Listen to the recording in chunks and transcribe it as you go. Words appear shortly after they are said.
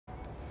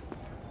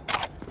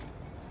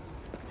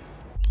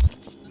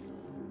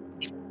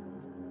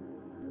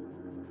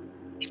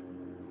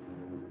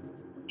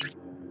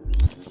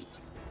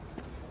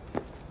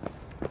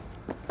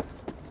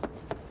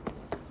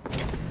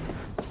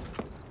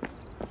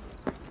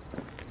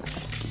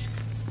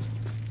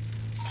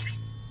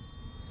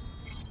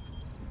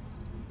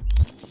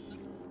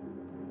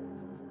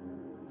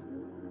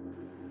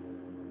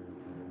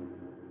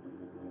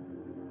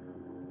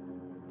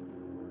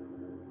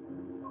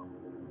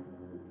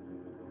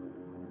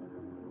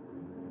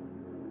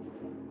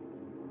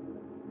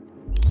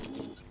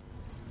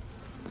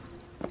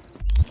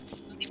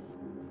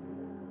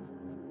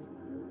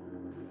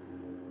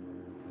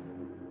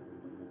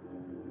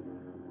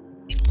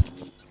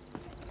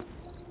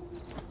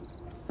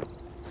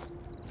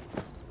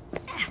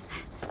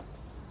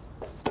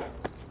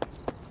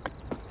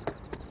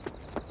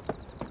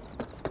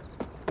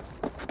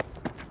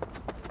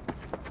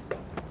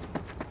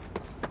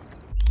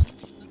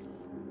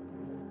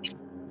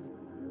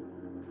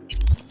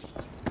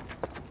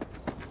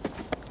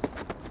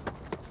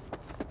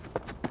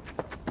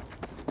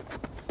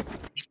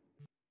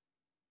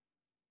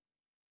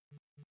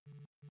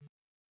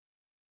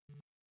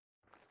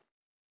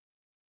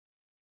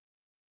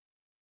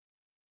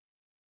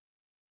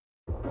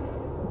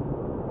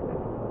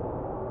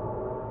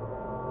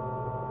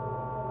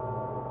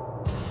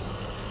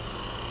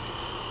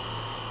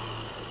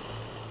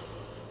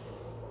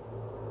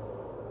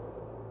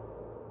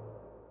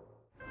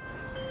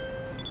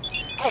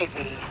Hey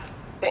V,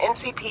 the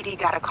NCPD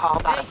got a call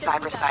about a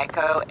cyber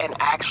psycho and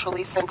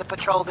actually sent a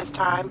patrol this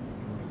time.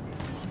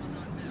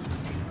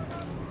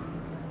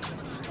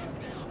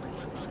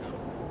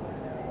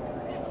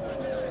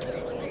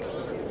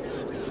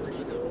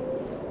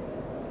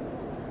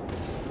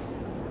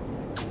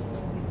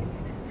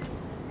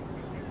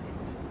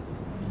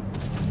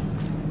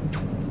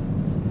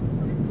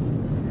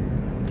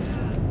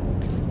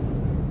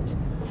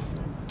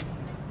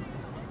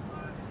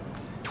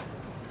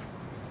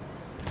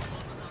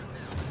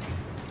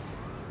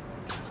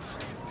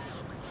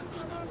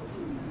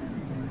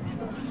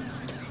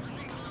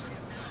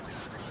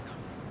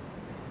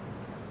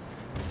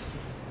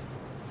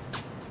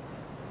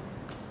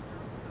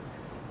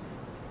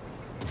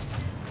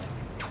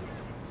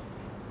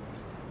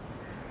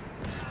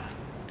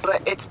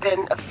 But it's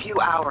been a few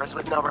hours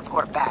with no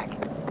report back.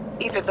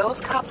 Either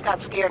those cops got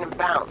scared and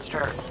bounced,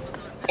 or...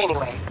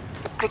 Anyway,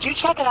 could you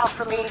check it out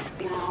for me?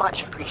 Be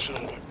much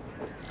appreciated.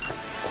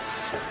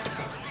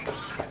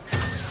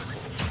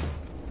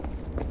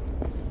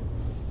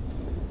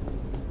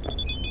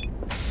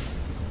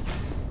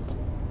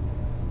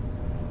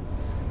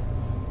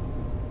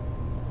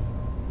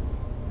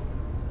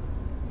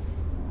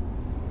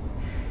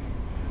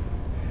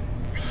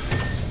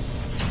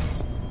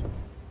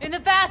 In the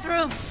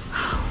bathroom!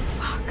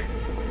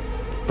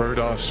 Bird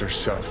offs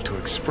herself to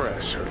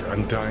express her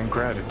undying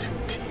gratitude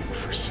to you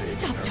for saving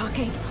Stop her.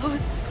 talking.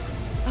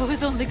 I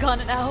was only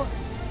gone an hour.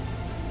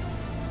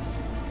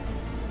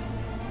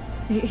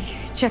 You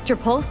checked your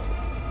pulse?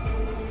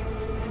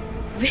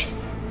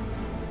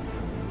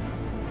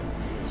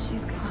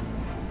 She's gone.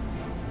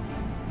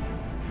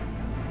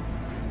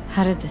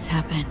 How did this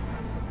happen?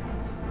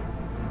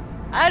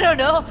 I don't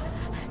know.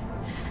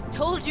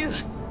 Told you.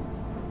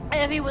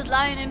 Evie was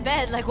lying in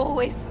bed like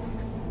always.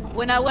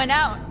 When I went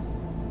out.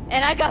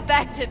 And I got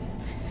back to...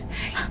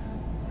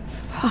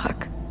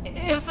 Fuck.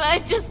 If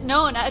I'd just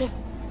known, I'd have...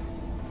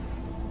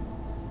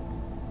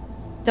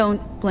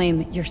 Don't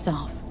blame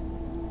yourself.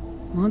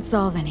 Won't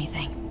solve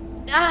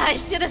anything. I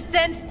should have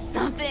sensed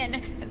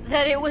something.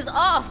 That it was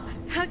off.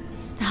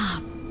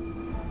 Stop.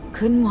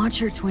 Couldn't watch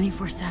her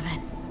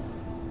 24/7.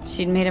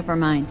 She'd made up her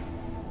mind.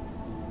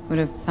 Would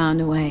have found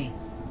a way.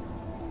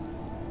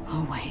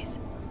 Always.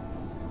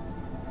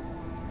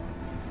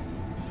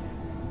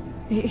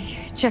 You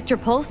checked your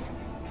pulse?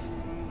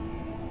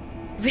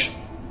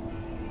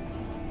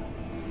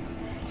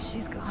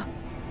 She's gone.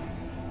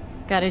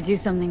 Gotta do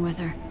something with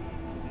her.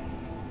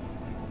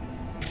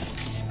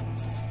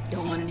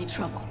 Don't want any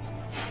trouble.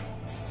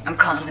 I'm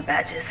calling the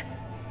badges.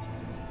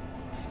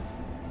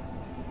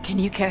 Can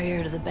you carry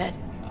her to the bed?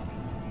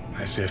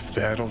 As if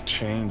that'll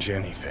change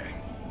anything.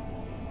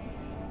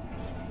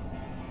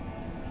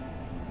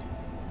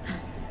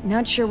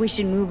 Not sure we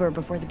should move her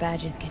before the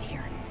badges get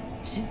here.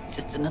 She's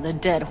just another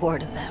dead whore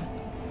to them.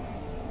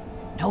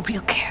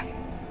 Nobody'll care.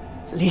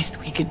 Least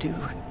we could do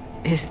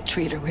is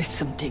treat her with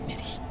some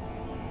dignity.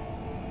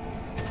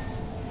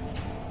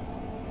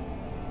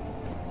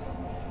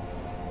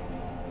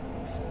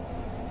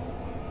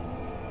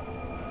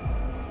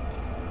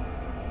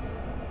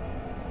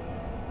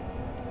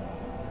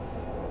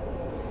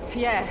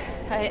 Yeah,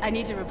 I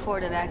need to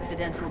report an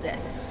accidental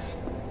death.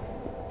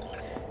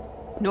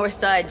 North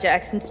side,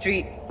 Jackson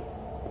Street.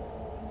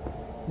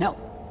 No.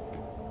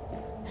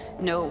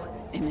 No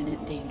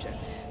imminent danger.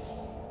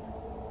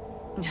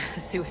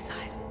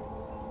 Suicide.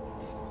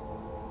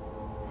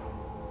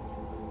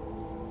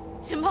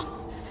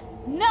 Tomorrow?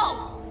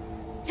 No!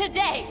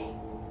 Today!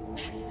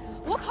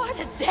 What part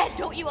of dead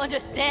don't you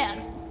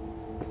understand?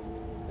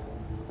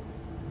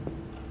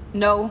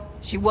 No,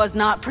 she was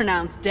not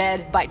pronounced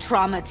dead by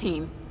trauma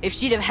team. If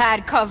she'd have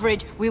had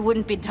coverage, we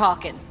wouldn't be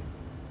talking.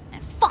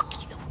 And fuck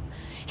you!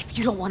 If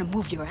you don't want to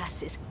move your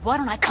asses, why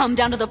don't I come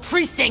down to the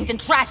precinct and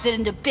trash it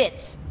into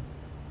bits?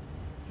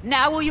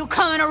 Now will you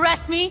come and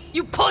arrest me,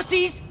 you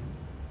pussies?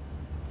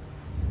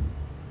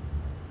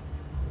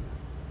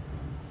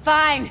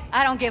 Fine,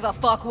 I don't give a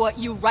fuck what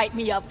you write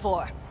me up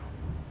for.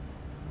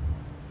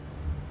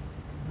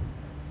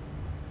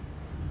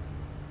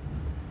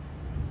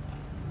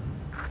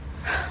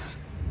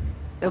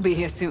 They'll be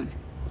here soon.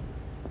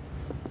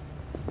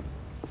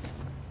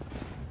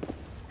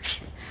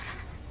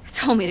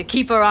 Told me to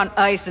keep her on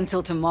ice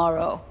until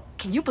tomorrow.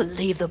 Can you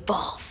believe the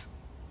balls?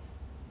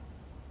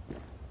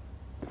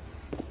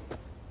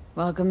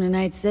 Welcome to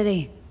Night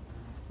City,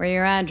 where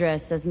your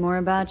address says more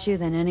about you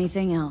than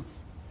anything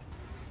else.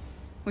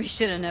 We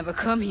should have never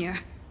come here.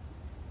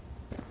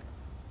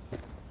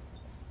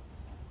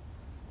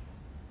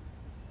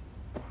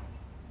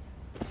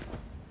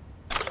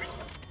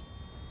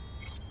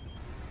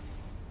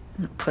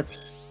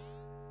 Puts...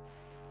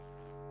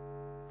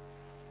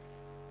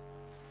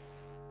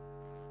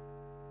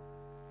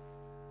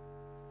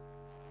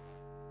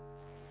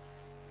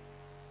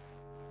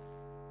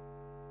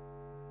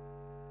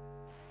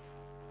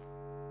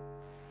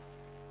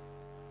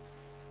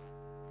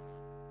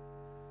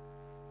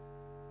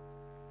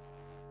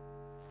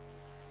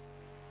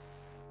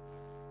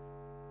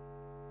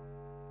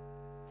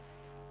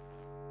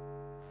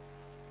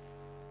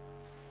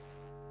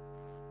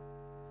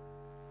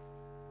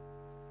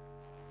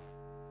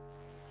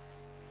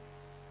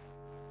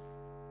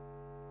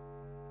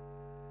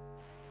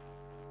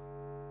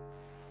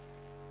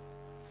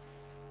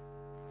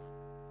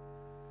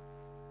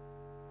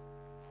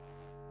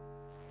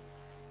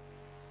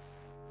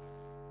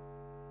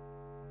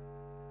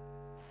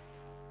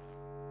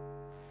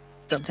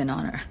 something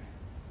on her.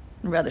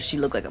 I'd rather she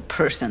look like a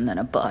person than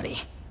a body.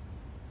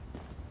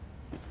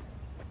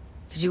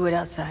 Could you wait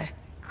outside?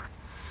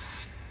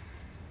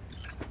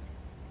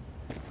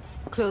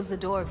 Close the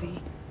door, V.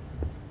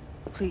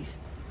 Please.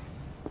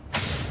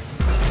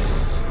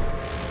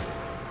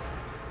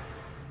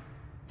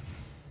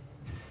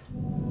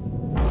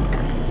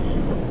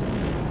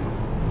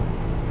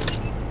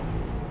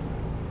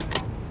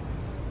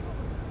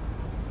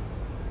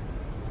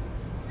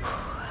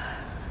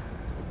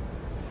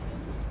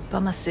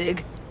 Bum a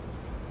cig.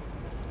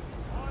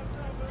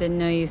 Didn't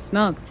know you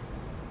smoked.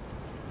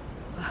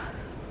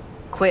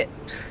 Quit.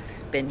 It's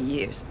been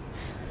years.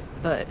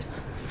 But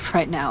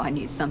right now I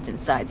need something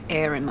besides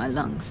air in my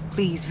lungs.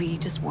 Please, V,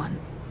 just one.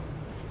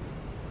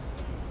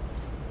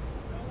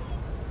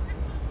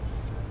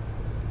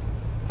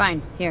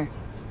 Fine, here.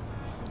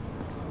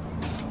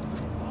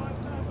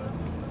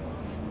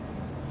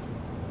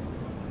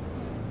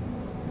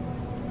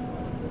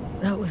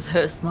 That was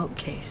her smoke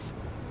case.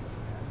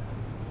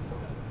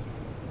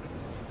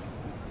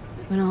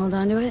 Wanna hold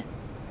on to it?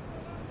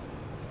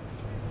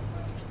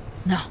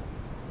 No.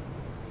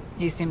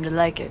 You seem to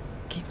like it.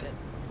 Keep it.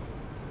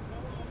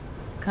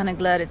 Kinda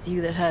glad it's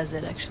you that has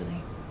it, actually.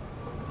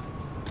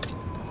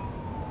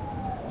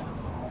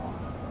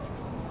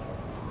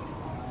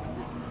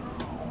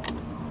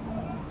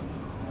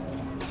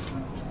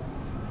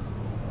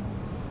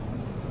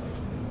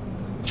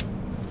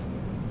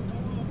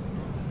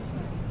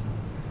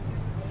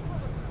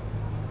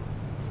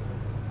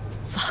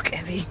 Fuck,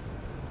 Evie.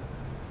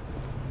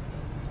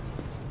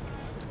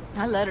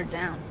 I let her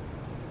down.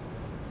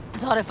 I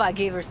thought if I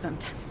gave her some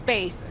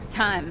space or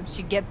time,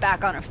 she'd get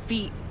back on her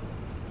feet.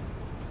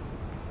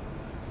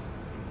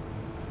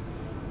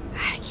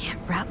 I can't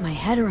wrap my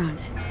head around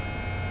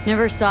it.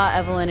 Never saw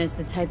Evelyn as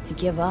the type to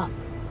give up.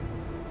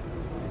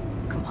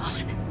 Come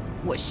on.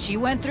 What she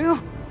went through?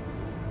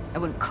 I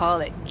wouldn't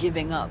call it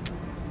giving up.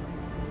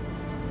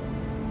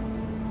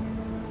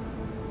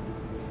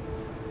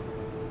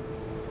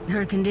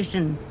 Her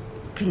condition,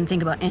 couldn't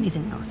think about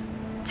anything else.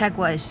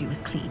 Tech-wise, she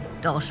was clean.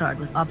 Doll Shard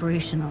was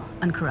operational,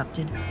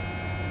 uncorrupted.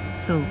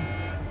 So,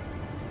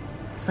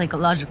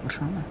 psychological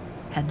trauma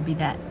had to be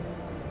that.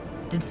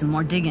 Did some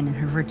more digging in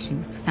her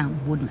virtues,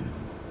 found Woodman.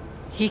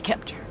 He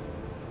kept her.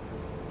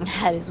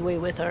 Had his way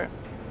with her.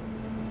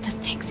 The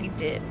things he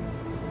did.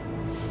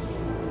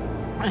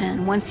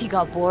 And once he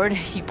got bored,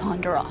 he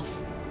pawned her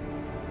off.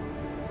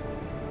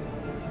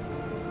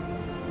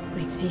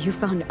 Wait, so you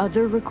found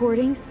other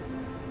recordings?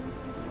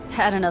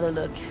 Had another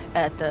look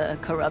at the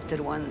corrupted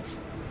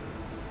ones.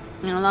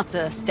 You know, lots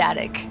of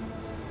static.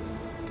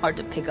 Hard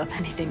to pick up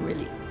anything,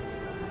 really.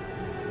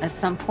 At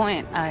some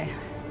point, I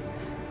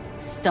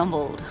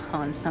stumbled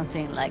on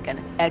something like an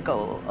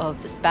echo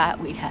of the spat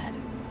we'd had.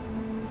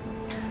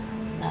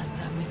 Last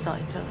time we saw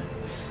each other.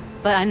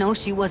 But I know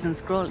she wasn't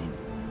scrolling.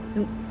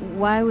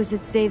 Why was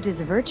it saved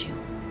as a virtue?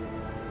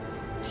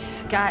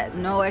 Got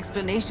no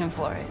explanation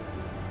for it.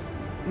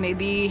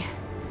 Maybe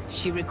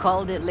she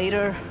recalled it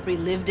later,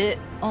 relived it,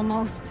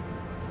 almost.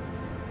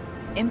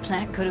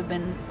 Implant could have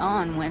been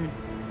on when,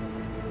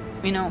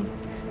 you know,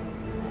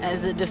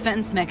 as a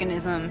defense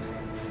mechanism,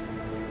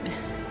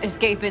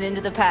 escaping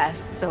into the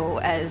past so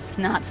as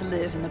not to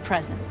live in the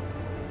present.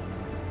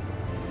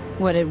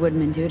 What did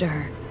Woodman do to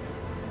her?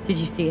 Did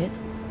you see it?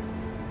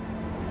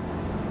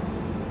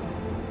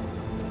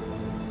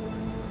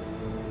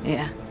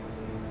 Yeah.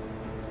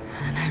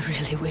 And I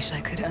really wish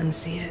I could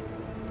unsee it.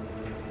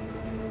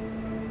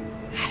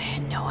 I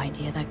had no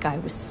idea that guy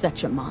was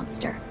such a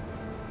monster.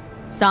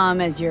 Saw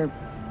him as your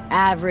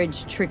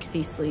average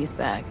tricksy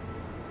sleazebag.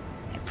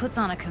 It puts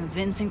on a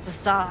convincing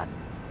facade.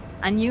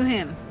 I knew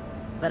him,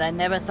 but I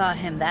never thought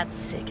him that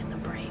sick in the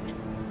brain.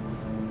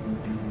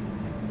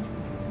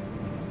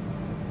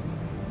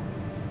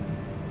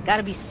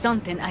 Gotta be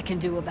something I can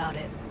do about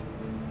it.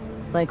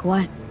 Like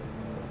what?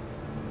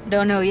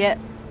 Don't know yet.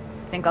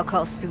 Think I'll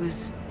call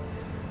Suze.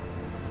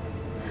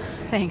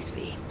 Thanks,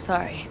 V.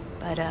 Sorry,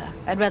 but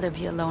I'd rather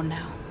be alone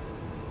now.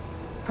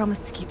 Promise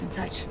to keep in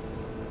touch.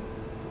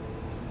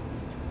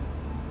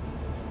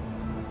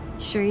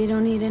 Sure you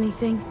don't need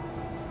anything?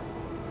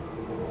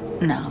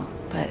 No,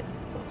 but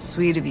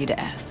sweet of you to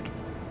ask.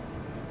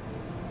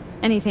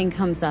 Anything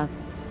comes up,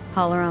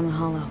 holler on the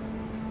hollow.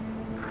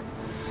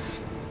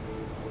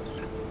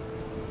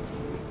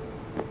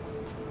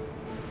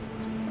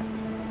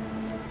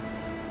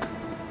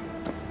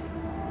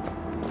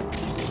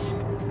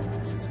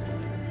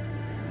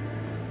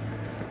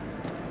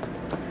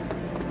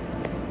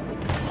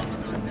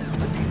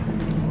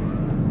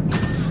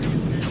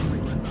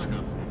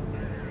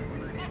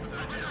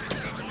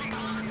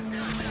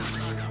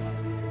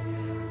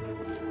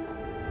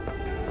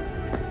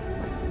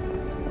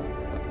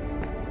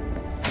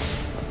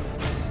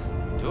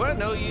 Do I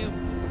know you?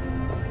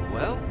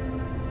 Well?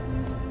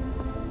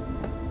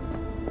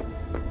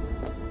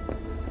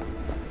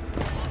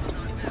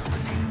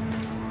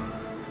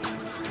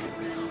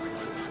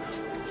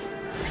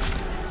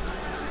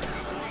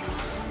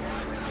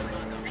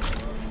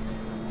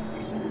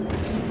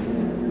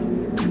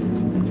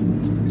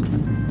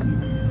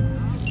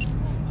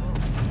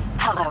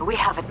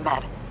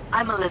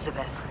 I'm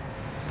Elizabeth.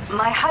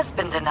 My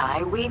husband and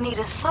I, we need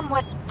a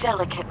somewhat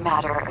delicate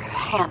matter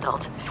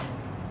handled.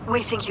 We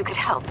think you could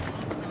help.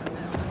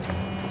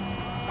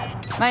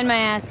 Mind my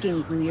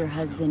asking who your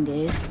husband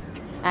is?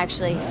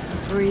 Actually,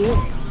 who are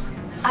you?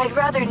 I'd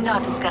rather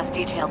not discuss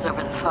details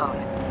over the phone.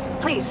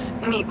 Please,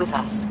 meet with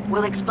us.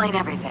 We'll explain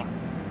everything.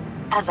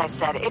 As I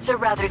said, it's a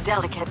rather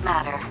delicate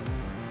matter.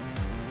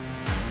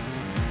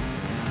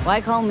 Why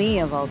call me,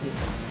 of all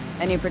people?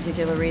 Any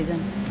particular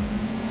reason?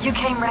 You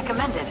came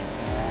recommended.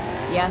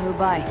 Yeah, who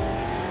by?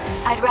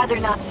 I'd rather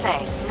not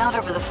say, not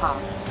over the phone.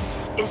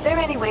 Is there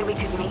any way we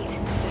could meet,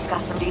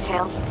 discuss some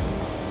details?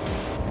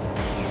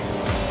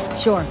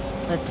 Sure,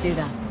 let's do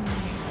that.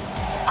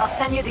 I'll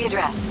send you the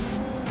address.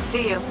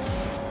 See you.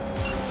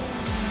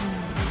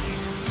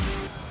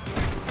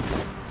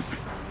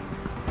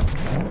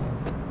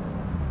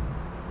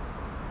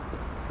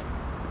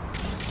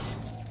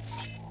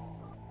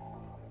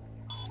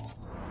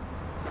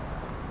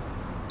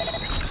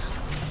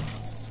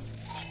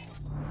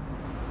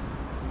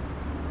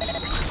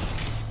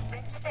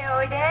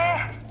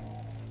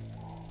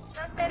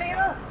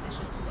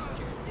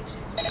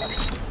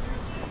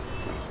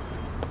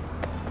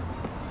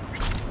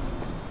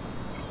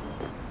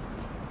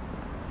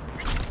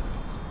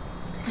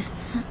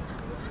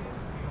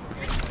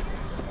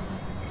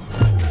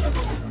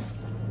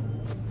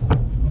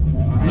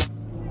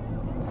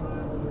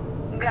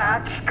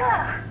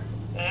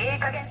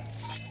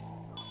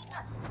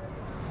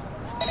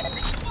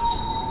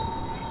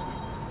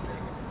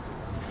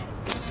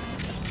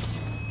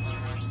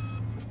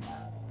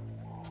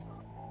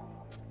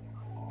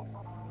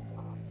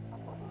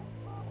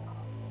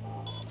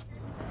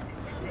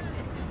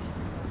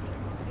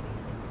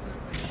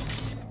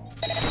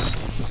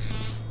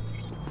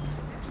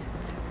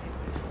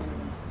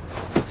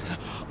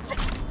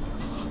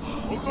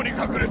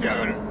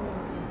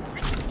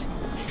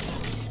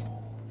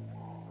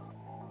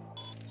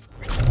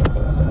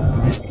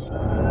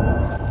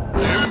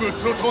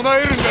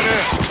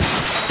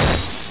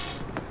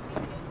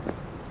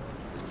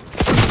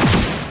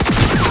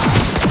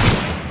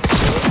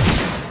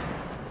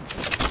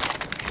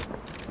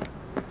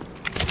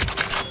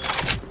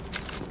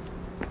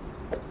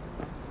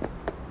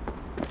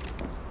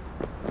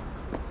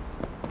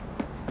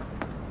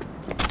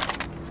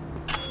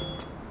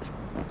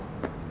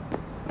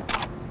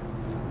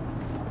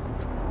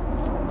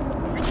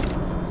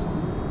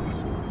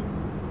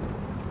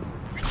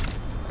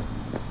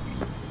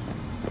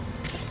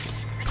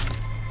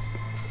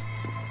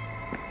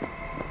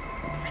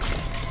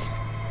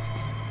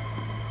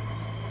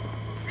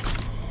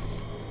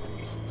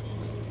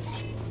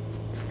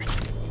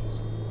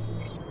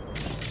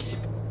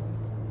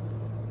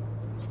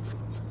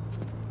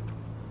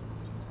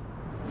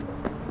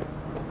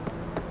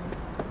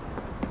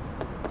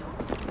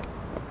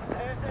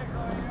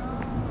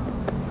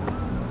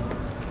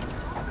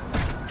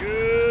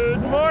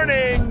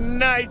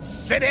 Night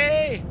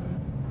City!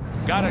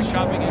 Got a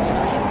shopping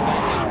excursion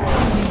planned?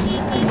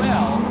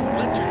 Well,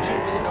 let your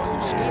cheapest know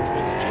your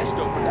schedule's just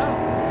opened up.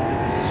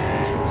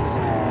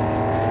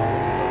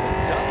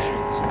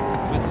 Productions,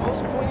 with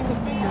most pointing the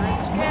finger at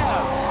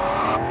scabs.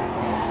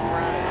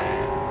 Surprise.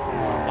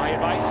 My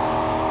advice,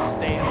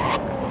 stay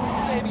home.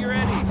 Save your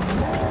eddies.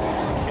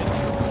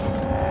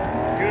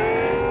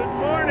 Good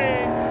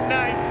morning,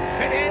 Night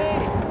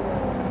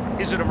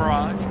City! Is it a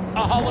mirage?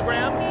 A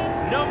hologram?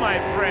 No, my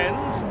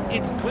friends,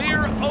 it's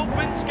clear,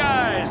 open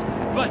skies,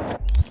 but...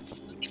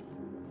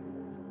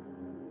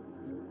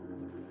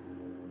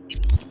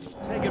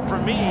 Take it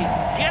from me,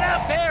 get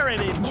out there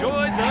and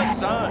enjoy the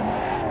sun.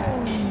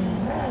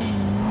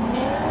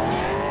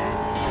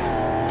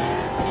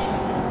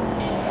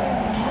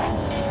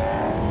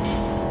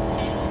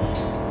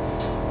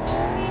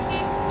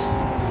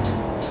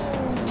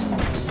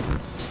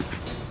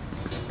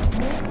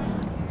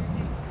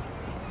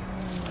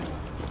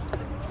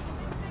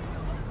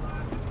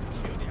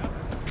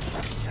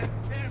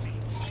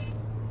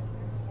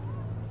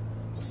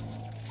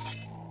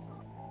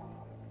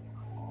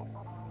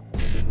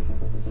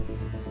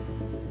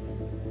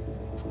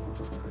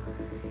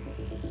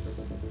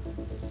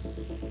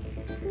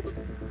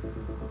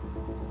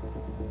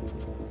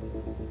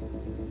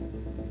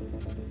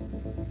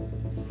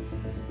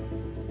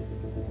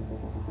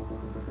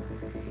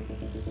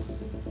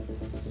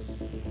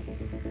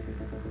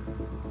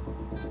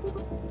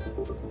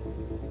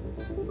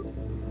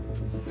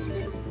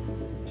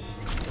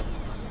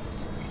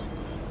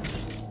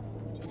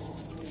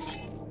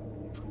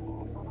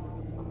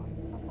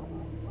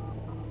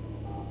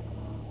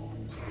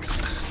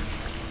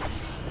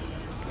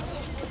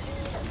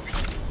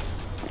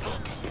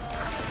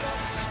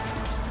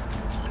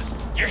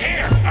 You're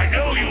here! I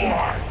know you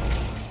are!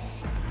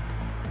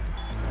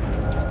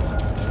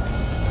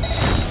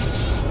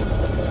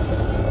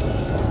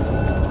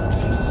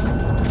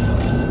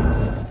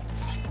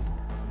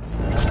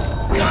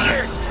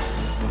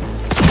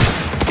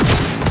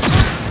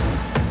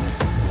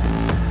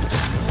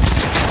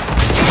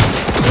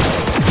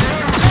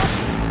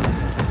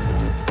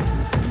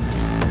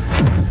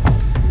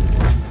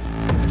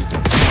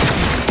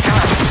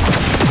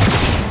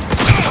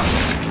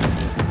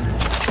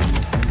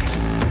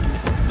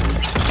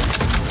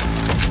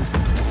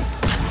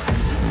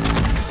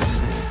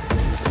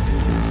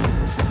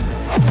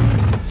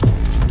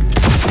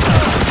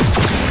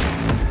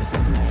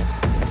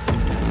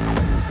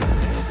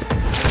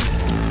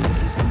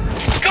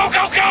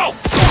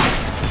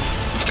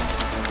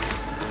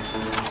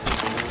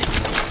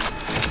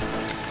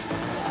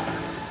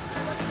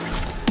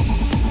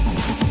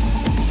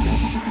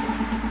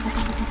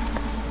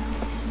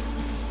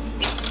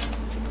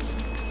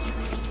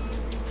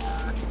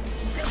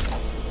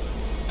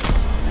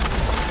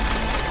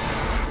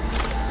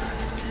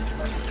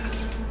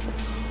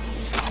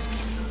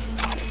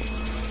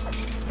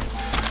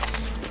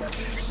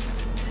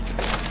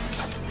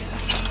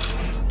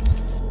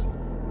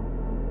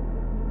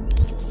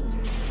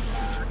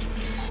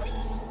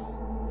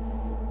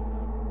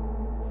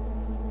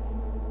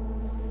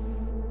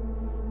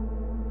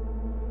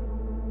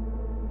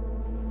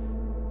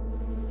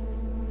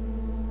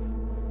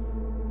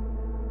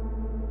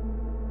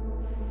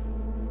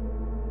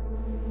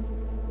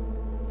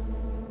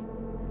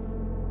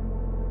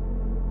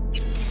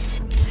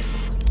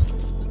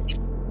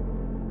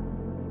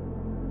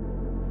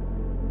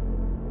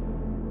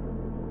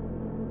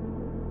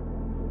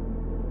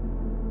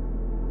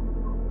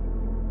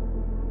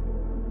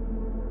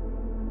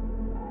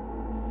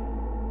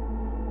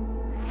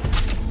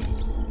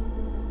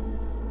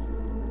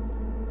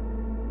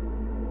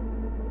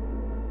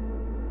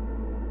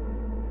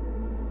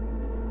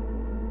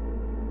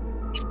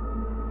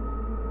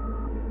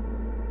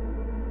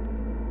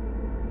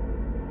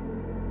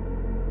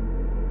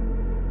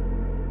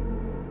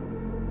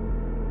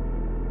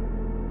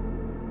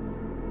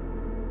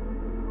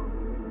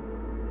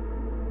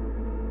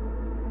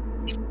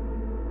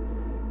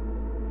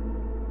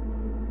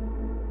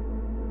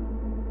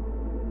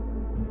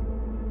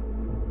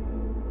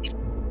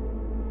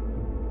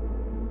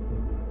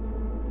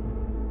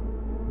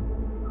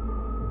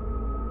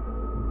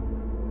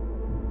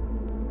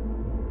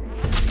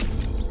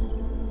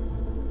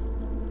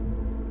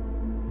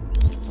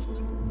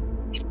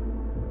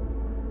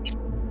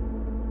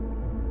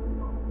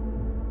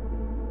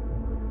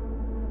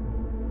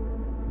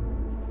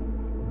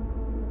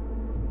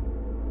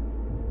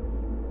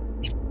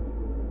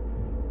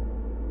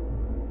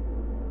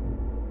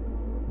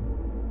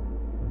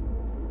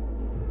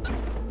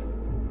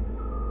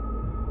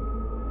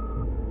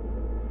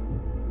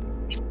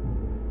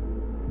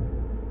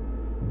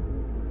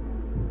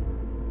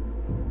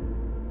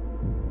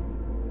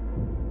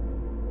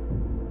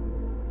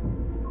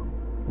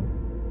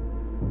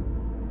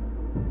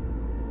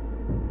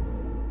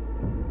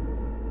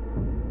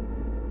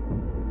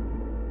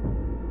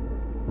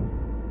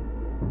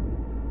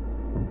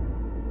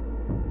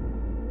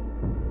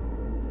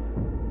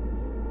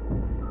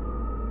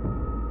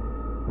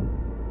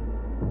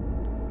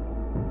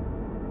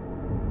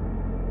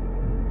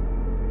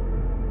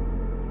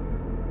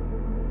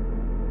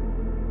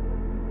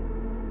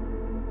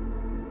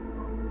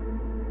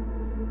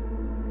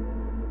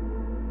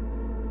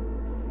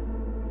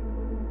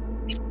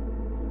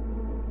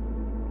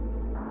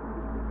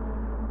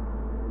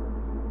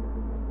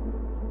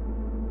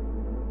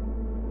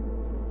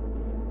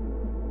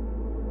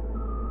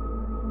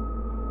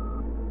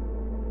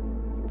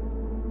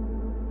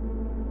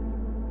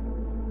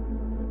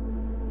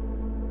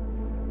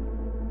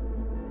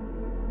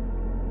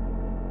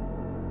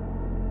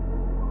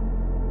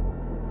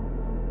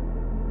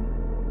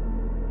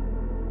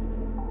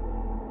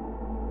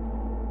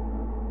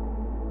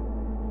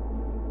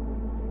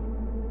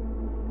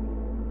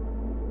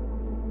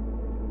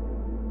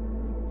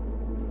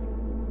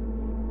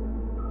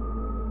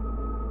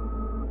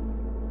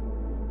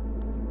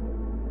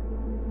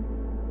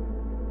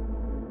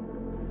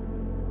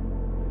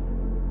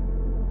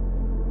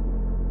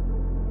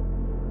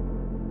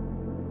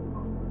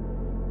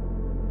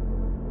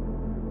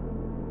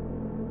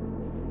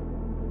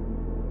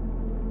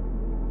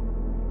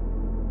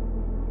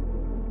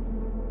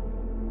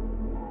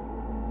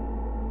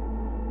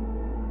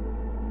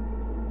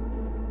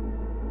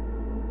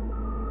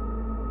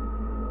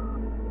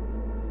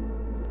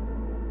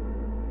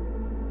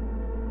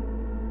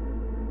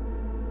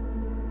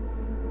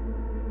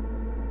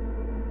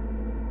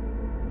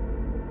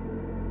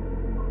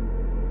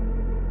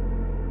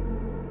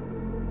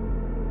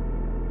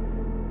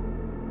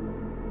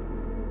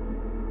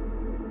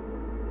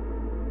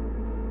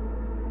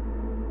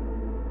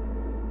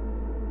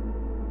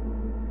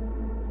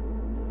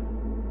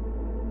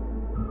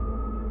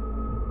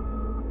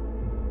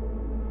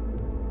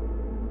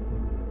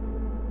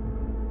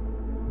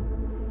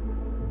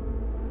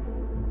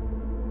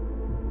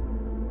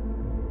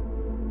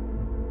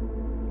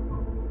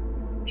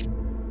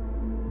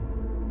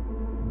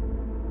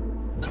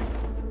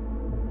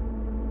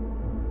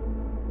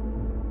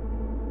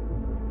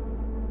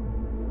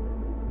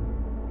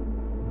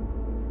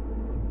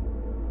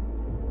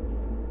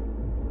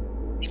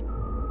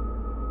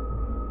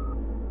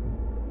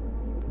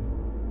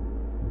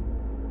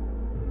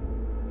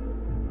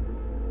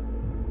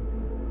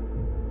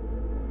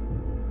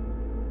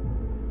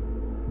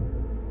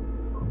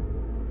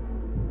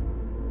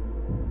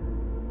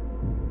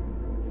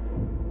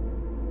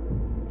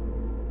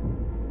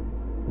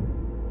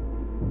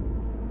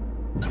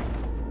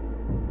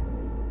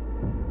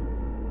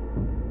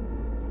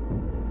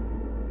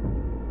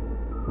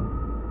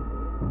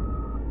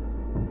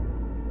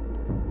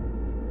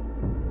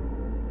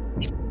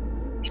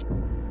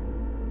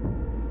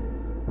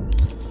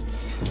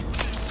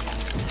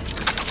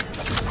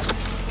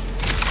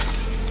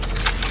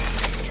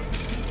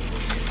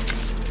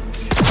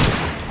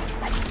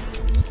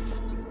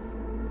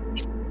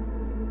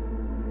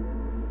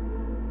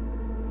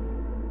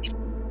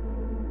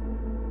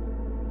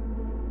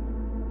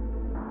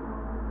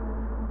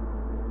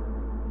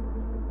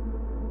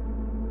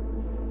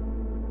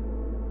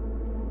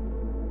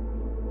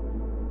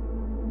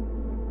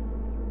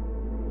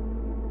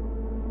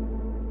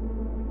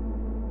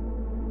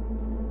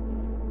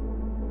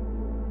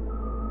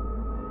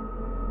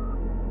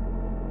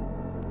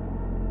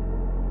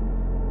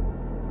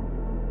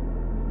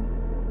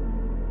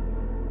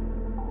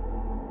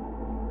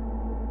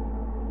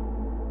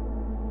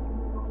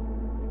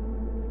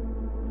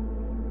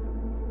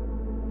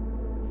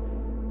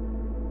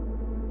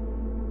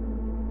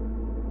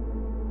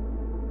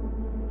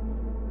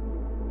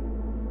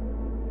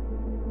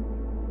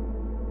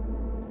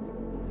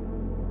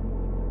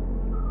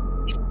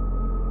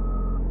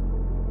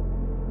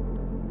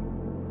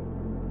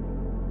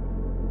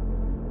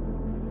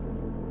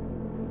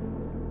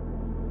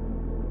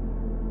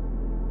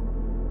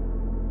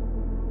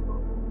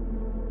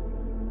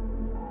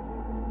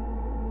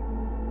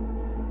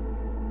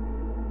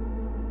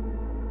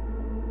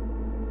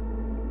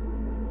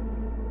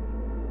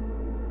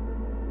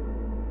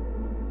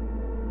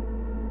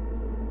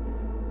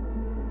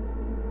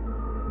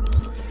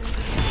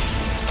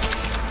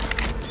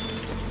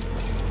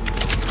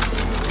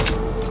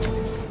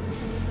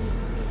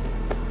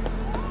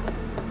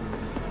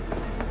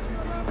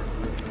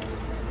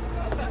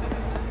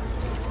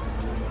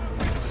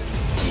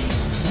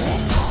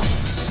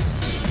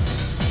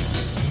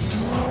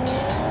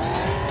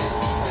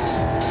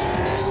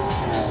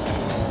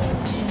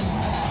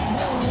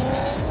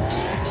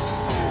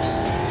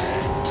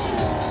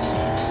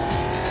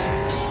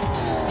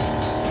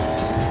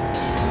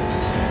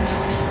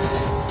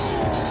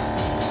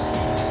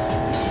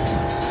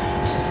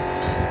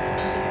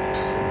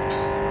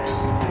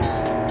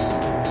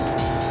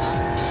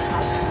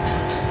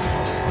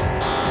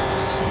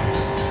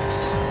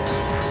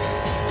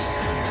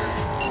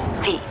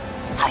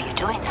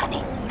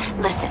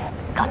 Listen,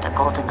 got a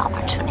golden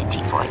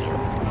opportunity for you.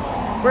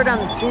 Word on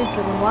the streets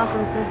that when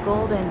Waco says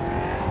golden,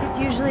 it's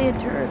usually a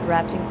turd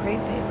wrapped in crepe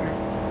paper.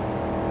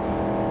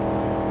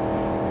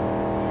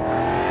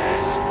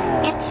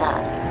 It's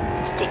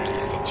a sticky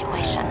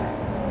situation.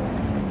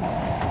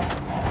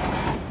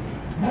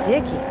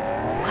 Sticky?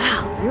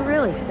 Wow, you're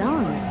really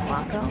selling this,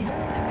 Waco.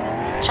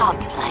 Job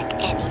like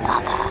any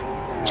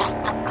other. Just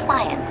the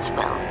client's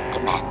will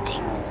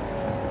demanding.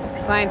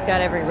 Client's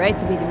got every right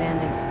to be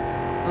demanding.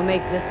 What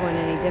makes this one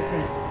any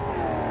different?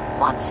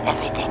 Wants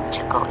everything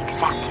to go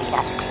exactly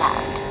as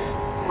planned.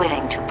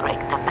 Willing to break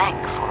the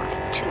bank for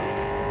it, too.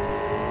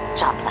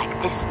 Job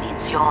like this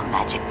needs your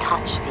magic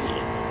touch, V.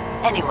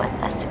 Anyone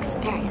less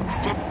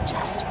experienced it,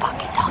 just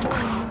fuck it up.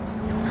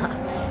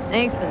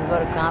 Thanks for the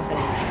vote of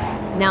confidence.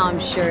 Now I'm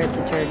sure it's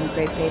a turd in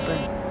crepe paper.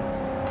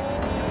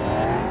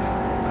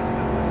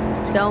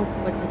 So,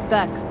 what's the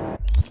spec?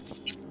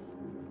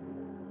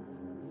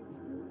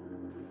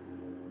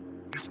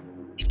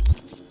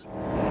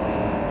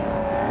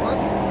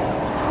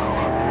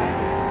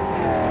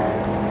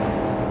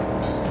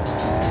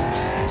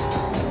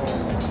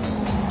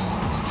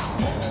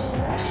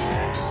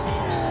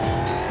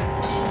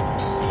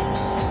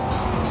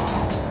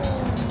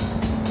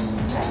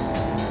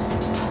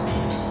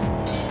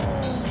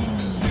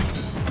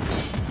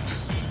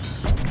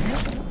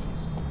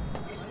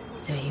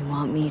 So you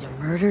want me to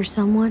murder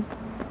someone?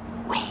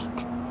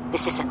 Wait,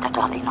 this isn't the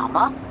Dalai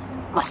Lama?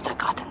 Must have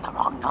gotten the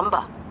wrong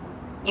number.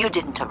 You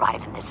didn't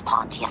arrive in this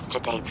pond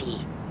yesterday,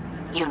 V.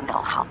 You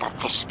know how the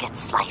fish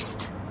gets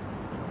sliced.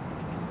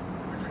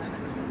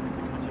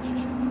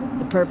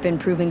 The perp been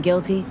proven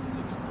guilty?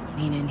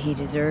 Meaning he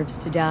deserves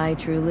to die,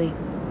 truly?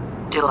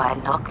 Do I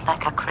look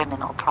like a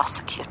criminal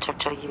prosecutor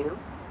to you?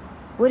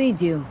 What'd he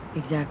do,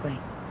 exactly?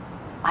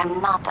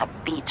 I'm not a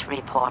beat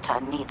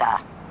reporter, neither.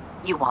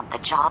 You want the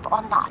job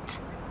or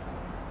not?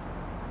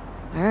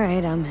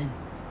 Alright, I'm in.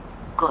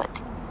 Good.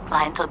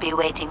 Client will be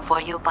waiting for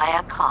you by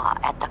a car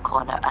at the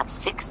corner of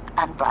 6th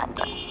and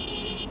Brandon.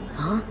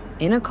 Huh?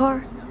 In a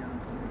car?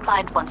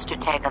 Client wants to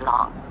tag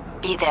along.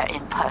 Be there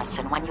in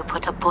person when you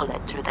put a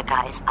bullet through the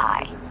guy's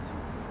eye.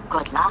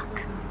 Good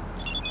luck.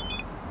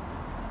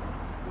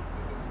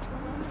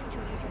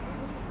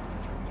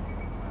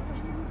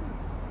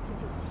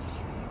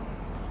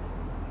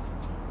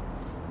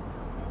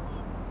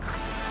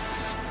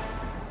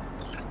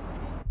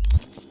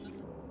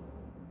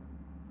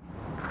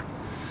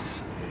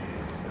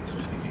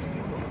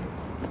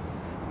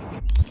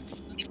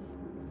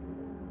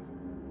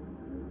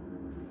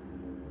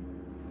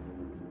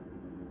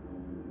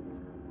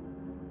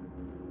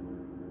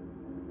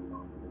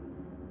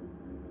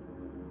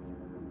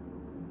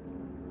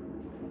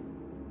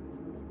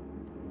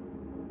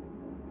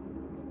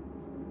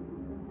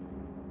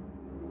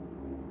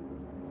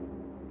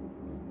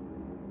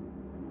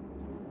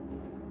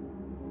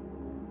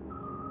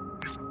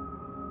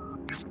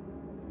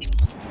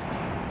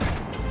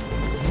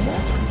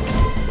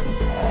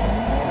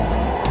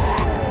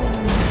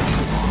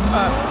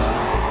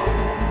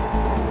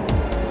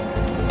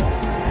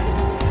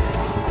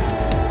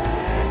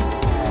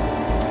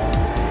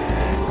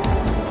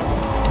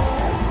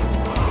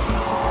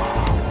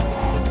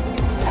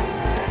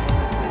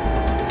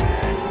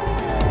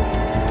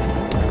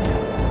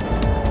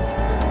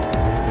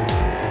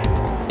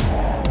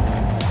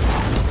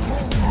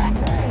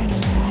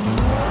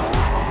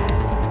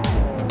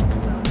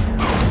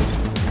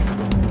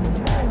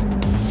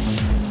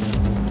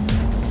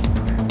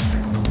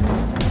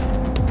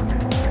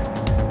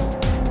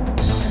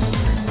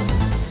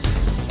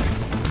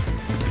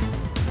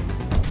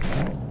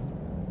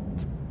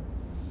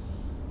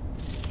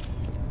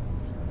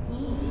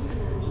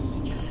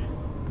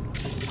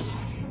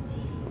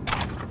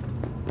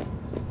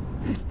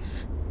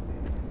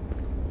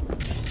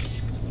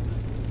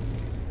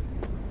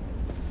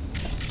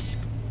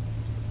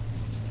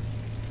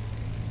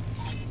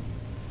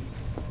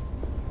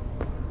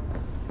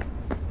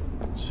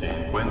 Se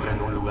encuentra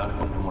en un lugar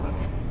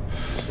conmemorativo.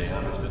 Sea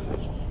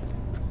respetuoso.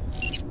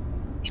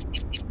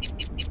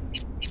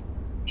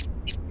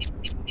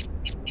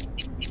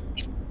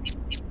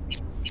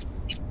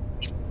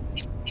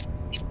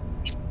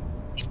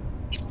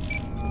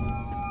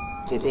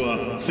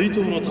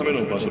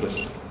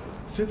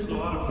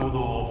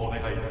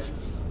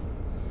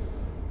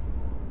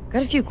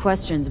 Got a few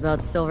questions about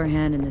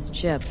Silverhand and this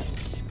chip.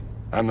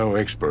 I'm no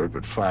expert,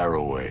 but fire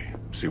away.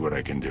 See what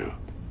I can do.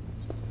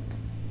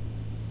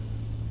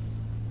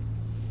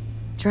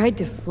 Tried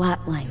to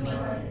flatline me.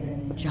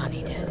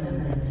 Johnny did.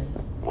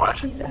 What?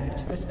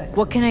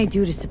 What can I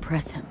do to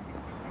suppress him?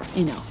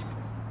 You know,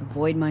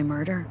 avoid my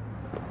murder?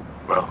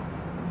 Well,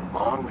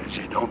 long as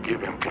you don't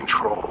give him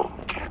control,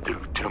 can't do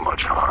too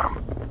much harm.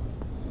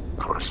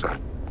 Of course, that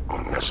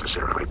won't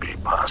necessarily be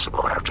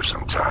possible after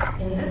some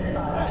time.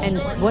 And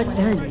what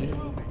then?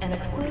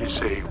 You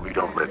see, we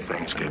don't let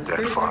things get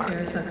that far.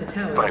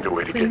 Find a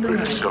way to get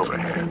rid of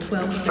Silverhand,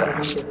 and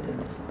fast.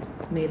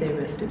 May they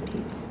rest in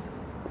peace.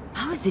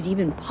 How is it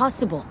even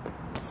possible?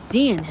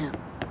 Seeing him?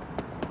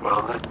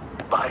 Well, that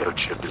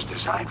biochip is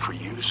designed for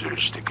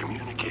users to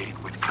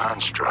communicate with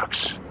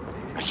constructs.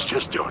 It's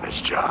just doing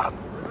its job.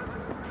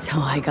 So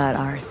I got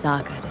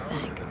Arasaka to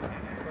thank.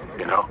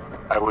 You know,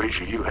 I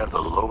wager you have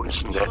the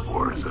lowest net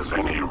worth of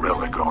any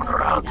relic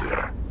owner out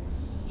there.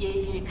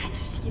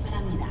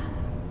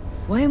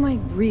 Why am I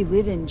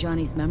reliving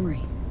Johnny's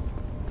memories?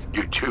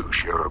 You two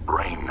share a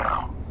brain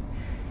now.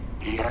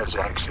 He has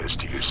access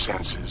to your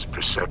senses,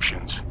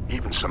 perceptions,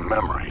 even some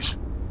memories.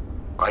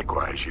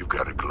 Likewise, you've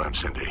got a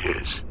glimpse into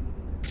his.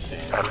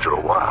 After a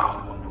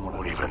while, you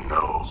won't even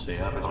know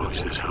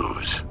whose is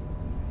whose.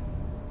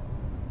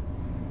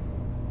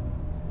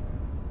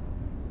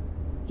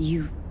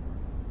 You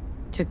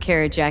took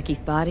care of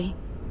Jackie's body?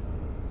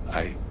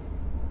 I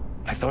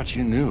thought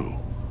you knew.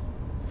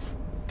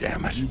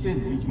 Damn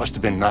it. Must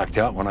have been knocked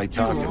out when I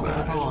talked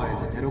about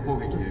it.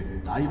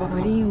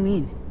 What do you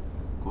mean?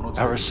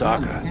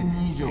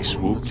 Arasaka. They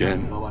swooped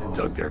in,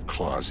 dug their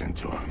claws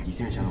into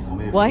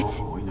him. What?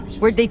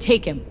 Where'd they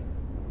take him?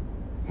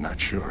 Not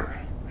sure.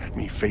 Had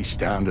me face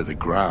down to the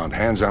ground,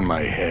 hands on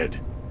my head.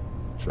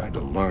 Tried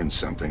to learn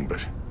something,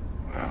 but,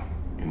 well,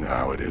 you know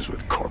how it is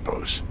with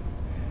corpos.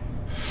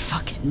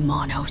 Fucking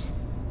monos.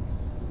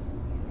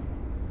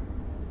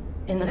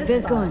 How's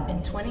biz going?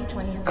 In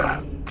 2023,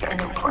 Can't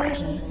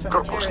complain.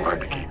 Corporals learn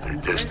to keep their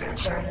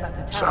distance, and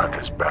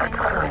Sokka's back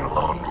hiring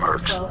lone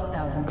mercs.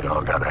 They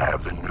all gotta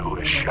have the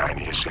newest,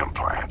 shiniest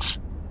implants.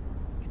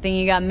 Good thing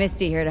you got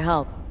Misty here to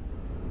help.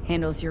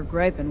 Handles your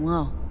griping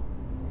well.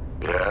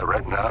 Yeah,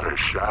 renting out her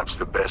shop's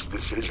the best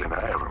decision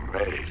I ever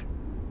made.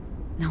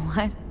 Know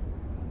what?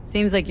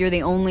 Seems like you're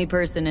the only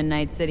person in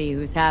Night City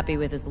who's happy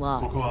with his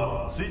lot.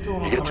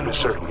 You get to a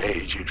certain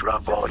age, you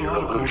drop all your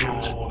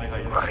illusions.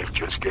 Life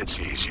just gets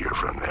easier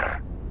from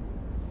there.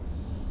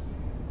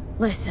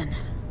 Listen,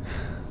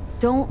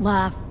 don't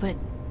laugh, but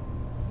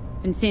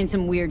been seeing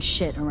some weird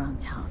shit around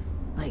town.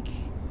 Like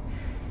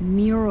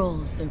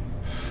murals or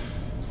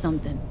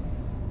something.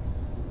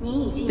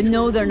 But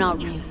no, they're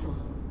not real.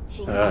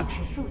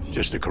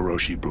 Just a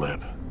Kuroshi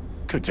blip.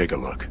 Could take a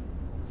look.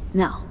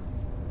 No.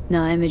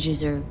 No,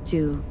 images are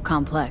too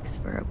complex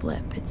for a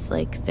blip. It's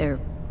like they're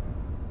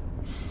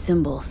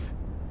symbols.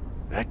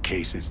 That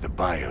case is the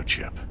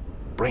biochip.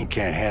 Brain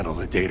can't handle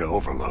the data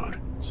overload.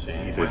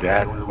 Either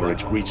that, or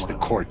it's reached the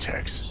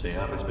cortex.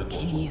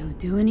 Can you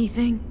do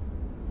anything?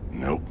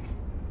 Nope.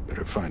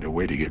 Better find a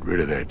way to get rid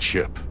of that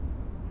chip.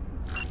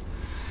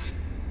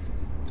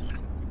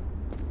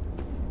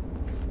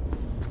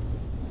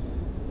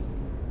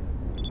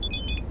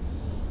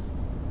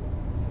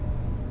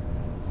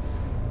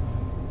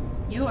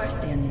 You are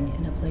standing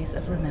in a place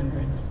of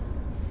remembrance.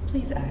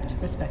 Please act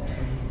respectfully.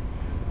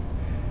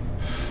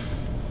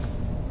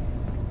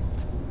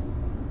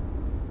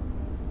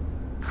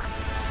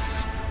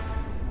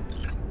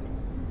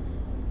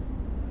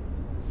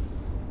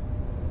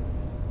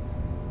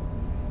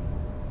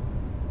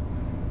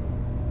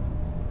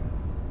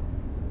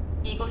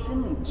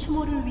 이곳은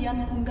추모를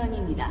위한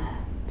공간입니다.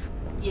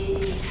 예의를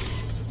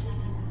갖추시기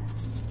바랍니다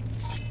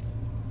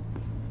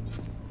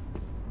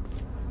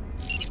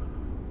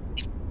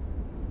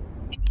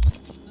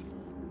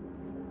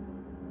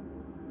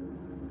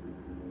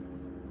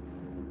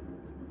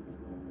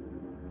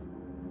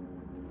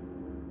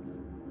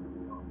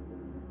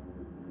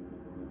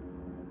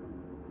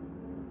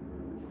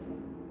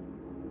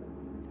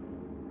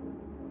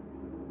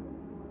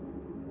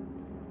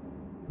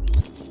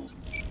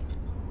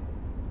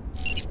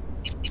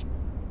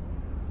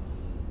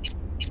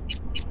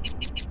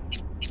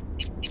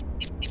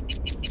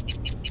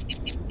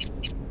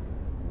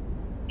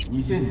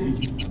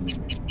.2023年、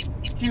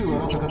旧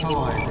荒坂タ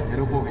ワーへのテ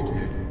ロ攻撃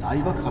で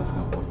大爆発が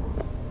起こり、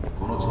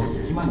この地で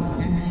1万2000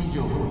人以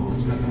上の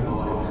命が奪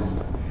われました。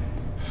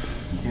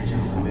犠牲者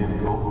のご冥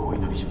福をお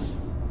祈りします。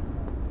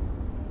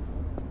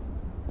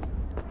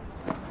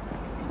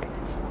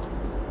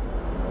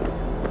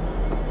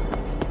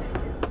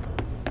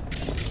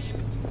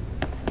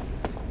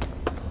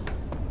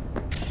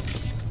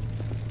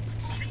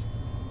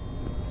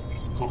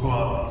ここ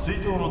は追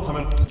悼のた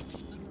めの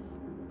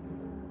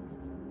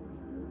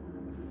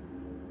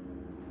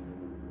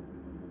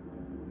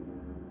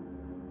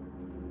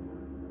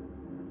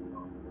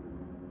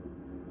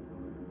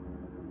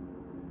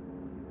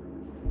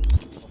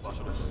場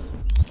所です。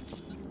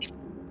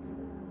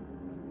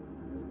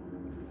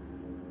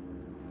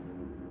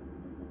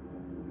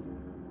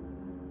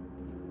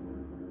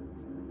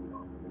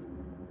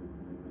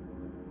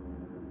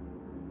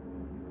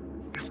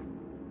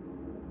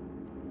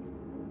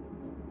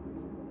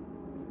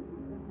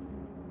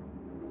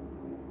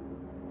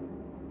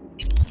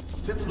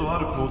節度あ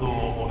る行動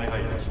をお願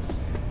いいたしま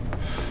す。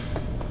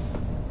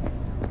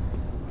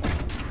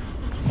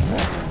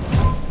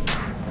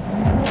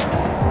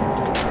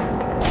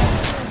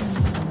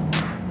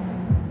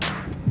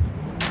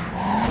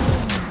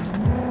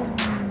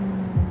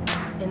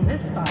In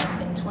this spot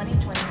in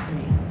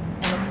 2023,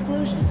 an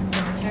explosion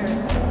from a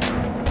terrorist attack.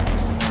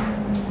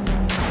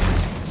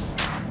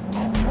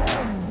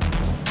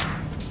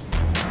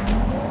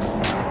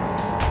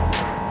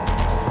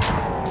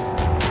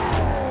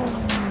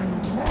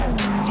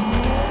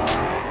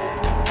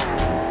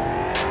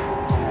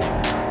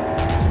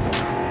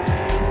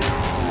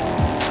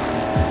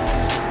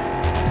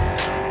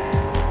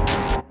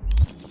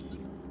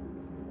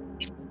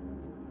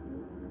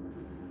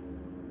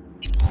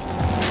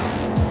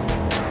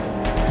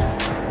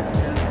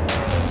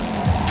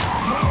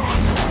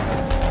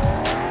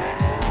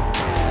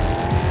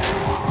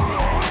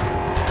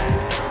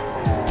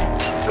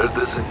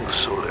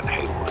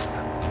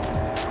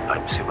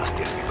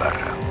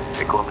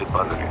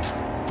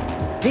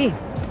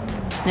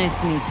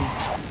 Nice to meet you.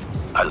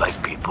 I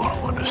like people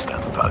who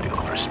understand the value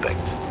of respect.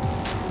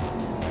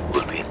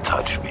 We'll be in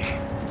touch, V.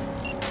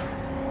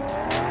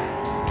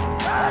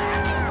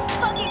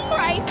 Fucking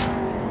Christ!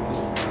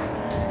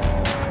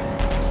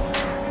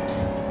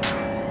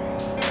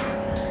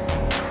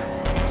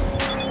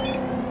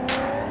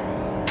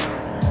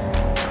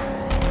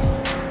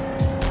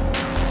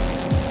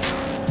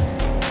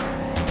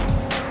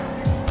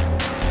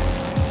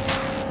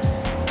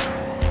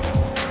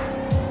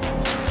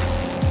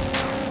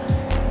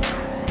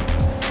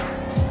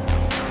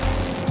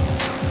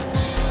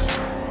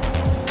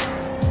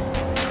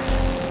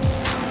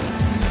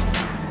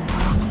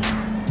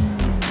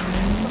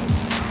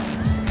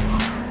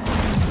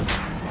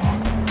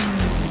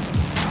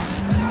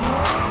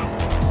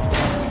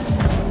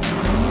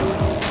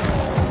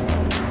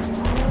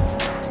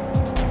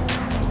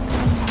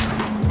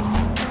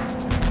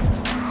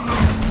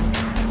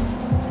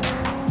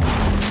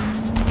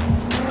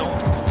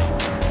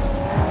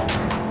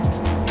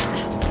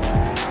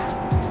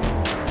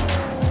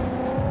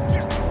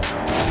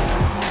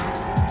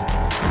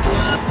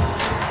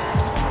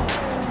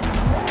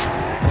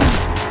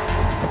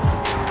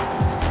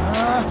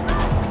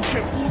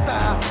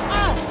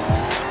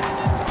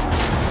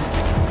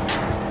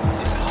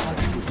 It's hard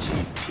to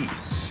achieve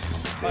peace.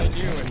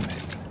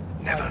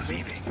 Never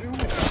leaving.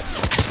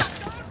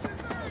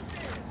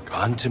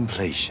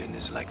 Contemplation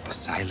is like the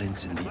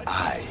silence in the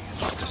eye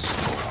of the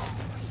storm.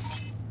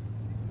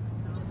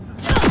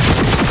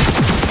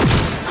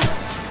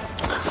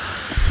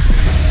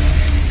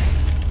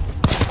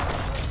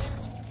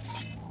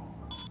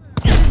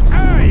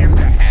 I am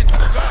the hand of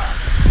God.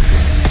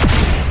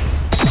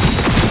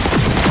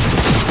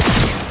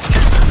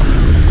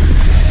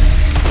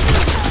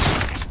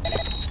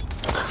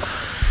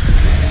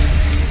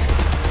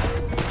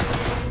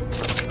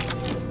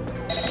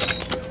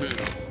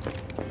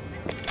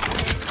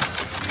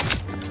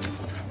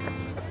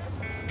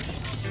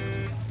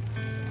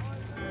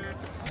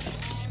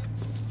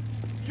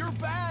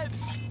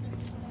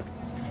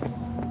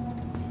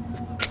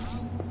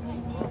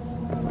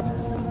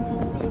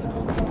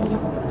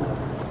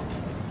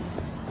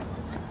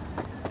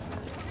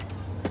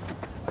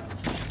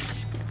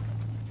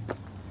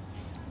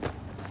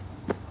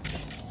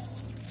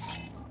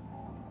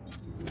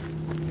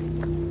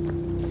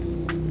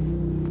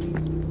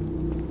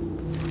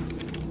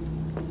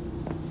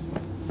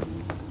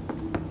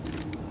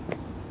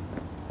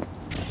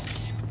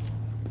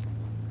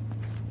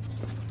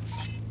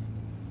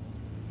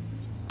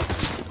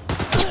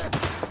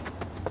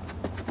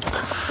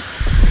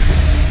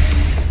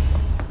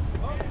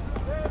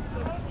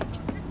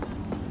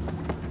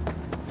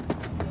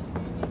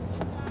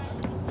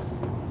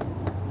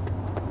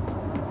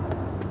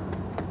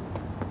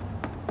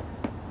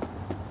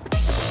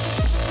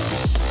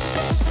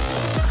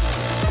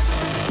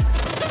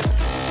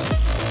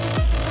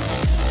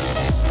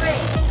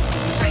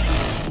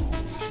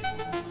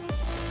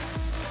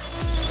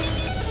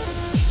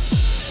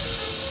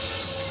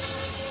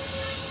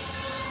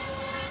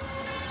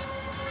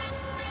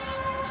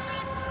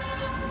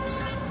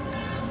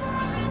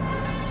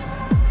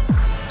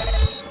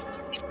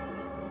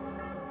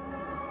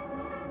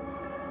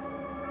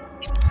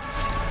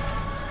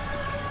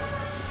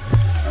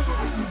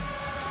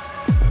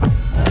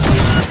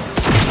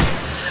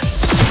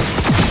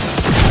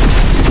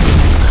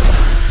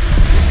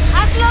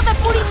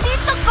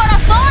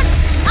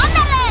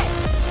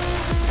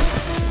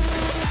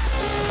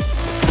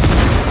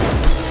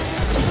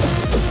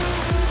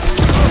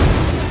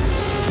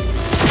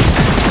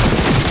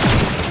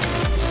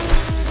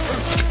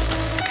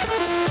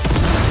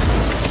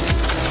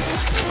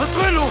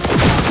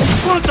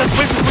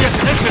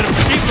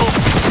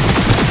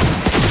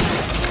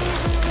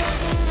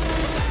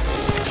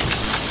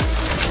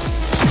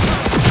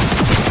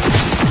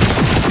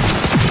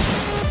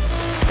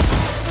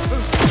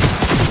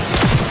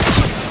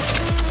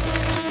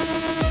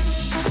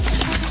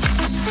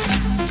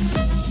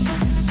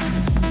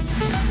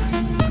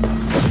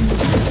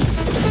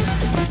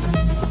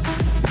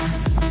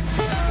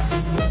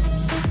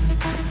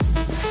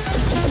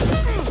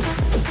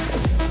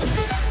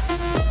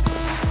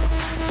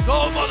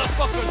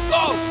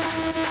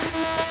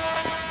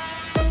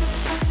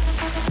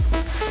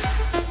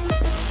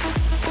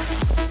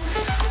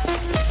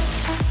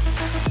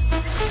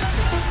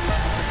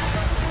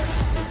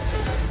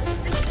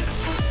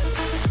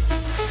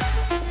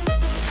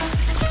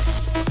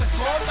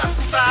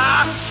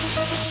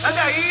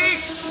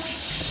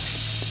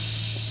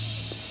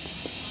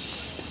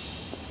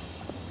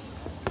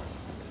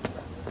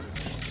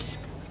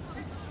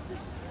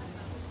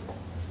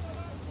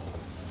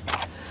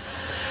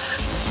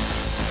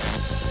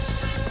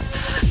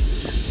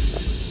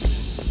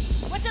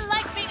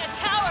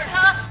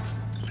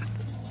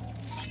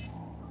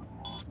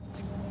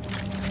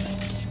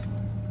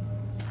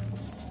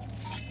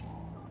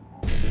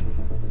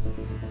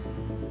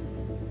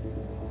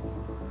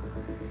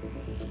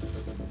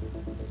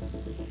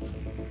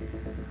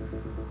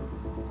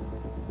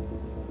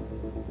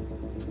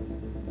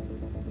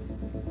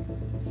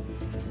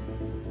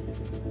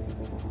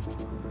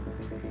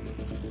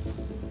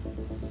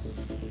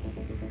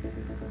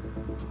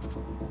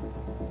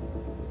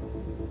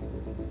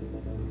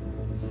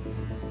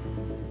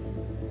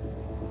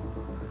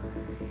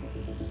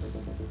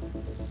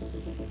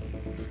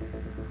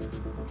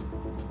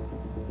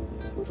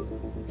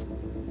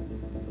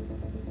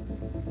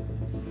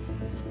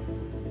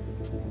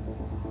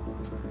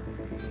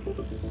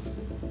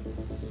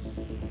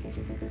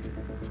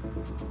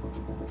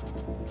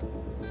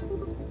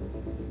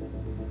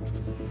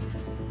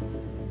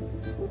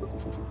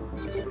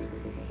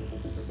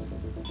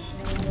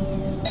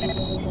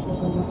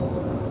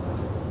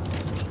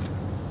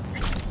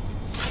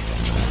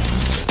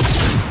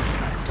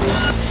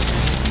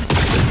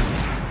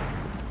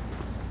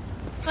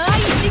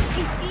 ¡Ay,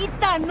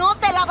 chiquitita! ¡No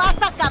te la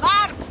vas a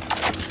acabar!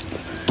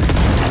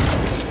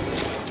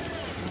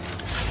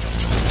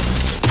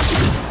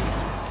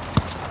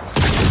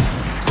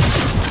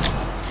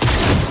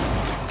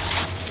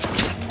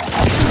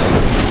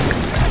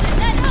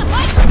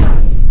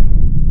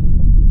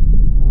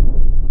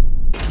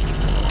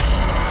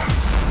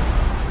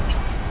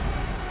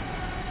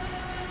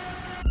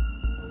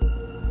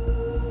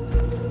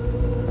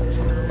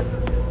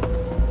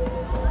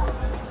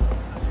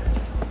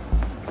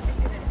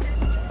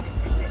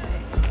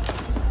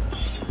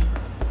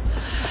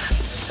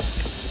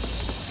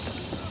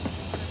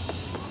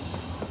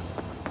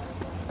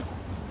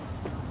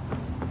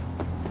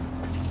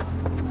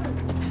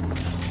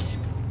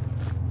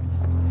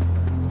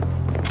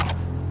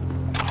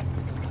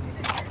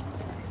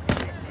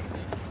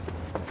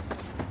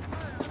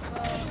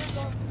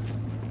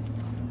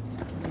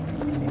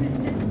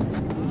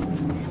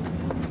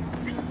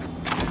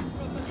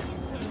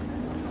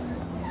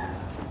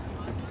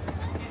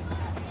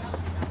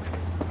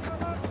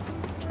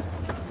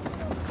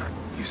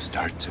 You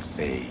start to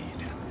fade.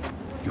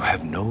 You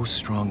have no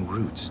strong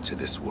roots to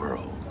this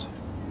world.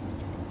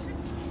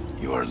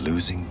 You are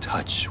losing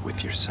touch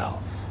with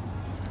yourself.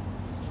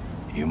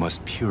 You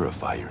must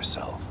purify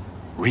yourself,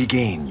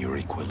 regain your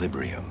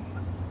equilibrium.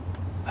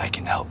 I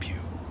can help you.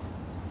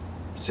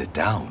 Sit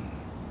down.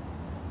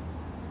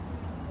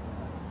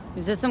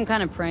 Is this some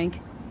kind of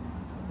prank?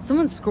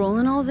 Someone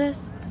scrolling all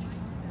this?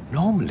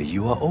 Normally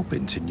you are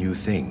open to new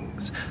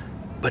things,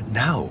 but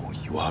now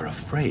you are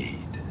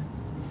afraid.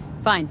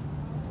 Fine.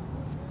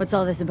 What's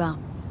all this about?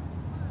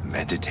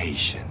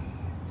 Meditation.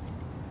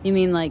 You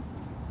mean like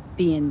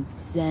being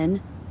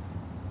zen?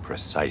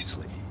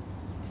 Precisely.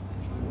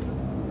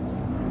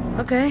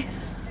 Okay,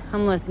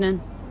 I'm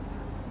listening.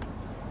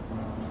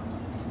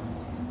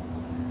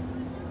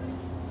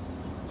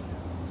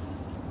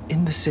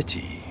 In the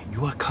city,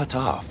 you are cut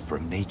off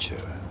from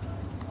nature.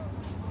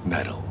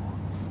 Metal,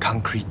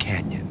 concrete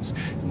canyons,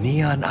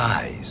 neon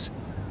eyes.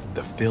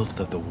 The filth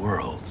of the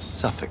world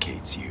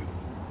suffocates you.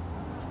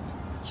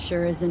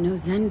 Sure isn't no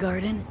Zen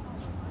garden.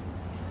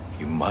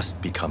 You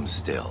must become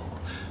still.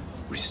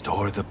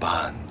 Restore the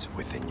bond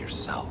within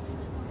yourself.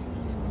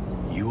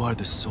 You are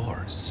the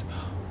source.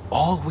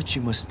 All which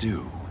you must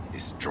do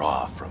is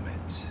draw from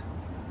it.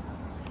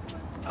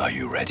 Are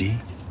you ready?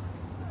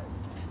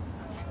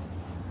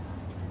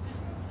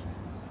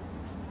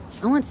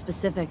 I want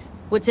specifics.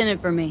 What's in it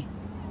for me?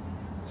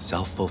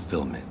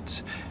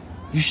 Self-fulfillment.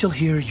 You shall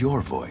hear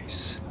your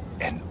voice,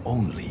 and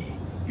only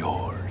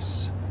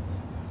yours.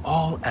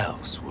 All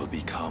else will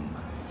become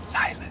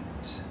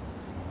silent.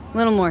 A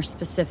little more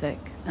specific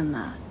than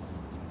that.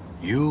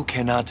 You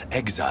cannot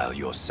exile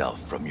yourself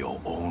from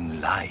your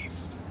own life.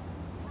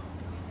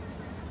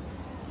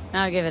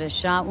 I'll give it a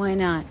shot, why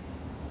not?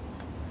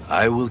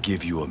 I will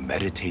give you a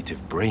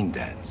meditative brain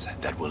dance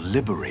that will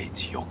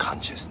liberate your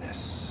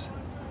consciousness.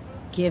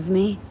 Give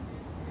me?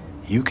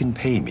 You can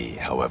pay me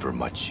however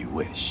much you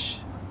wish.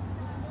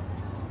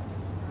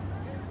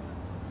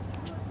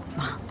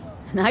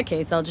 In that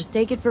case, I'll just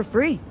take it for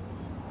free.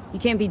 You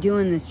can't be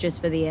doing this just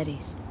for the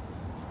eddies.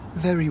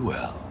 Very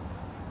well.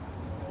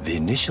 The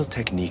initial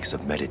techniques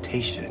of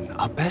meditation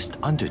are best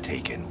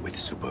undertaken with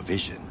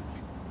supervision.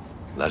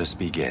 Let us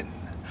begin.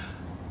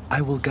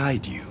 I will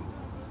guide you.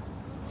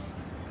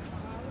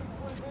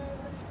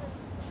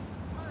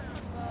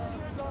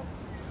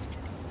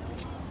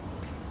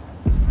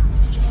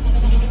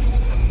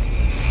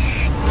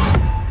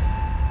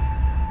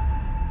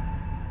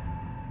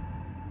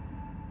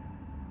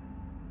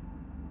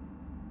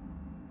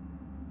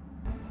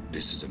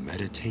 This is a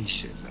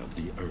meditation of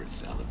the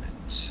earth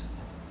element.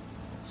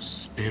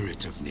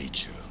 Spirit of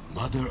nature,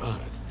 Mother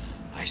Earth,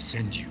 I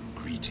send you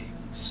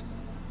greetings.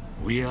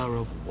 We are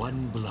of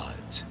one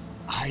blood.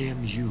 I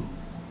am you.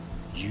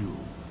 You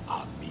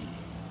are me.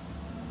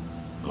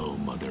 O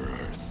Mother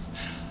Earth,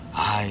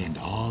 I and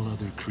all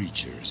other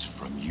creatures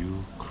from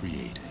you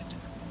created.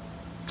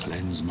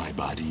 Cleanse my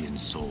body and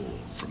soul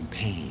from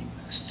pain,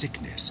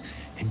 sickness,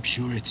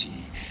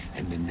 impurity,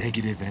 and the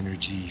negative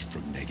energy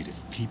from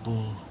negative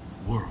people,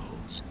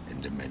 worlds,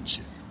 and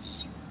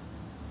dimensions.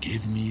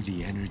 Give me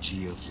the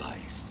energy of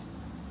life.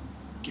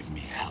 Give me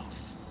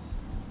health,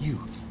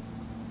 youth,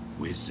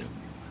 wisdom,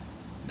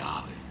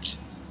 knowledge,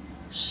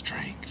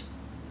 strength,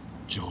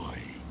 joy,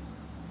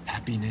 happiness.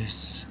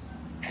 happiness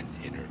and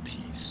inner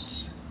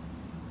peace.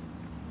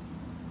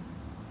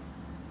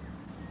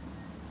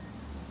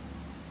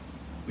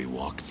 We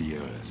walk the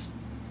earth,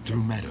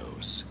 through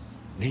meadows,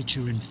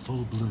 nature in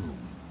full bloom.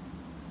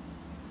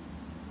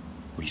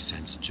 We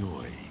sense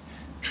joy,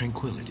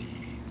 tranquility,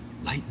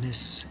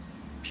 lightness,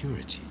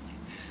 purity,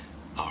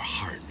 our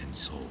heart and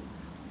soul.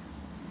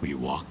 We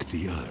walk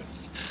the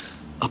earth.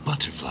 A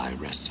butterfly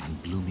rests on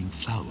blooming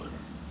flower.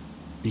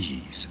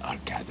 Bees are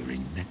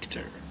gathering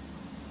nectar.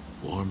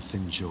 Warmth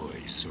and joy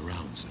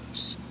surrounds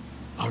us.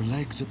 Our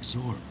legs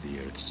absorb the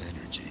earth's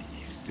energy,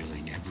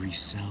 filling every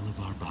cell of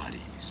our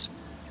bodies.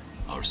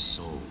 Our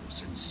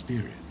souls and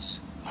spirits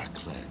are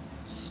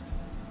cleansed.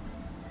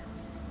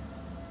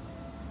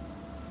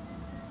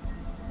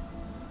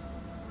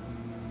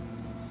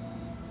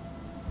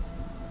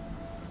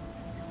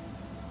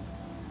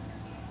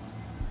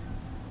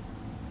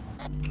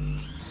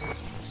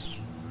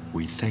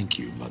 We thank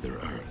you, Mother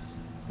Earth,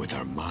 with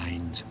our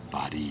mind,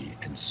 body,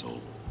 and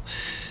soul.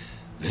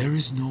 There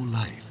is no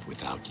life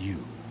without you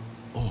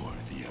or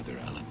the other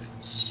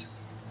elements.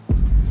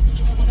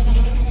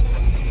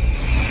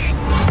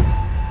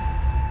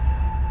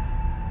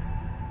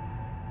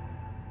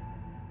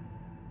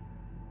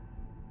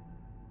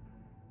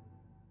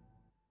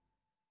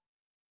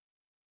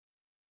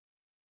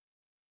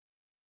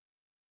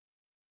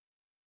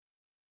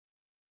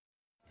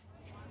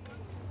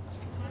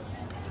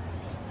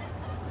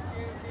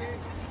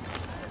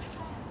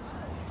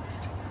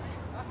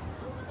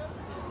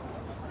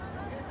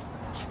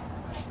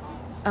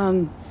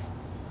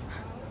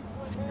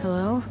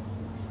 Hello?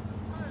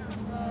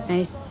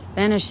 Nice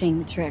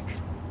vanishing trick.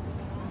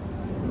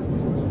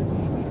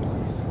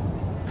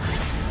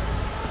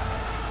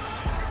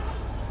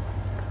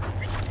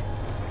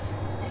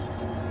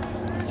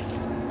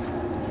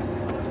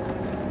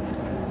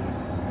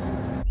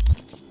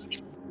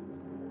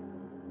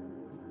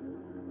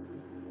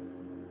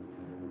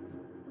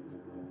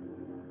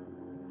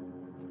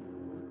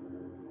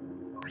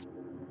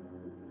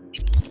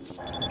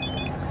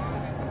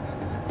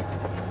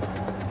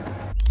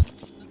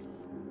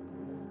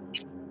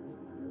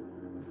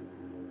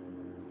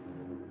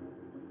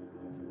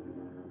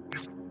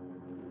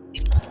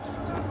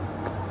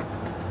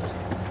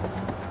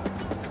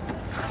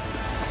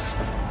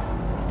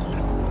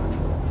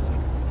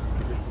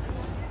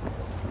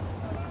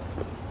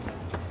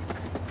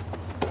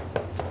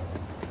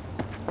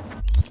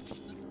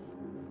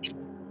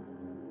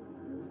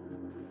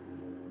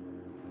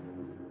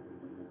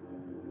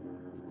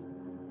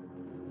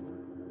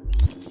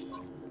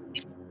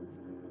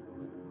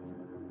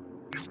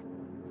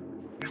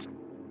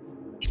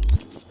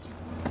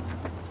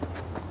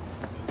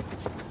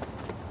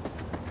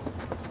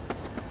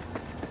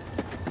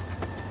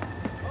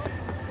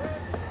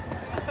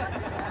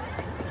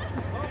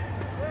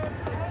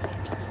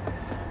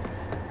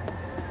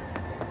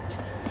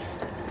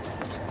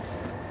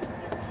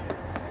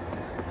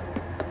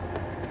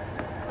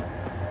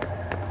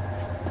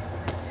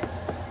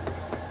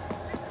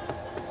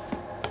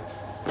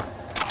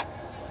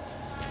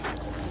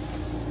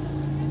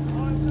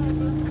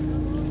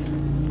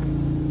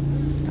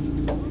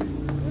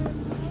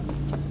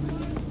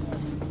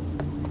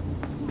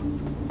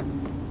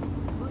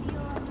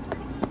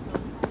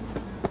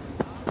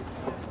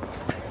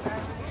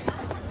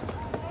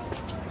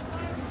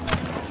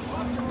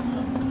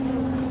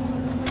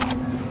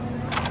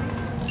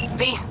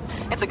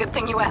 It's a good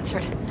thing you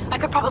answered. I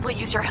could probably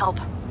use your help.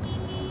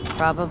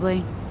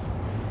 Probably.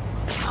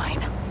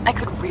 Fine. I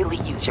could really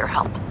use your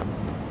help.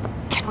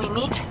 Can we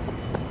meet?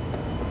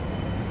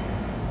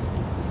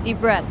 Deep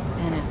breaths,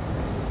 Panna.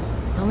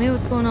 Tell me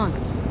what's going on.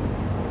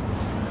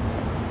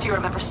 Do you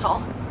remember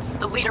Saul?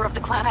 The leader of the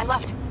clan I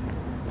left?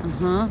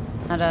 Uh-huh.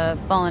 Had a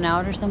fallen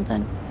out or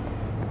something?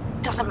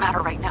 Doesn't matter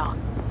right now.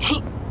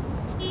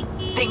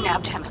 They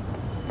nabbed him.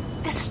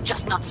 This is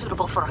just not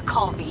suitable for a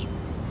call, V.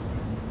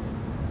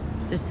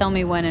 Just tell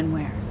me when and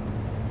where.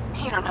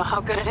 You don't know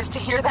how good it is to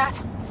hear that.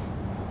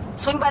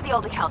 Swing by the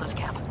Aldecaldos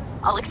camp.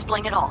 I'll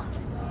explain it all.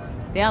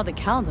 The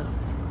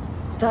Aldecaldos?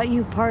 Thought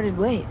you parted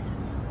ways.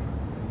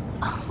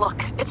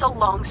 Look, it's a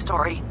long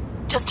story.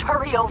 Just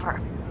hurry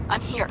over. I'm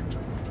here.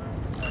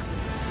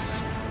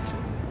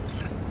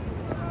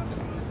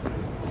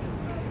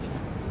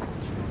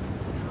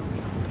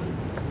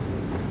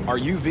 Are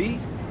you V?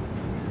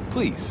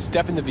 Please,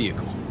 step in the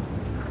vehicle.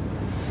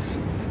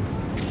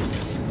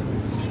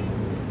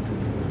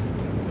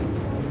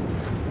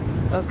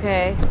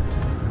 Okay.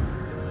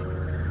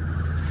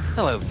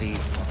 Hello, V.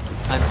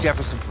 I'm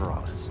Jefferson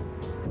Perales.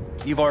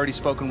 You've already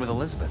spoken with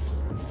Elizabeth,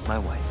 my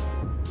wife.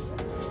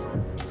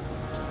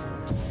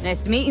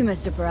 Nice to meet you,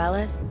 Mr.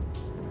 Perales.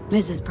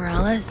 Mrs.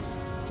 Perales?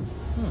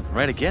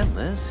 Right again,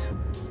 Liz.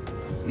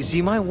 You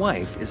see, my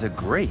wife is a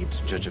great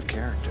judge of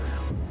character.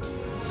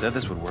 Said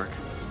this would work.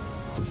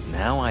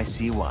 Now I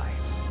see why.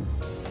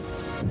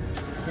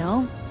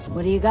 So,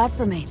 what do you got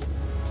for me?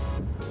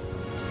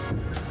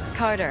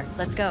 Carter,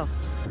 let's go.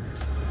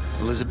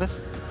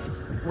 Elizabeth?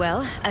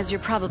 Well, as you're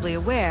probably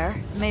aware,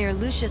 Mayor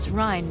Lucius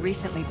Rhine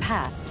recently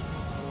passed.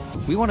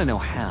 We want to know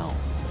how,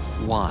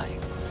 why,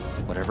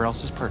 whatever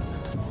else is pertinent.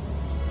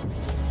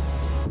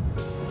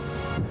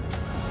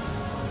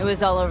 It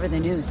was all over the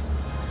news.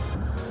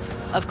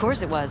 Of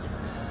course it was.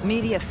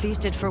 Media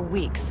feasted for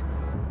weeks.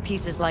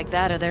 Pieces like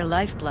that are their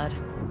lifeblood.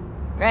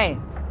 Right.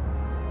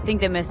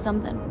 Think they missed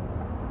something?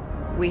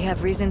 We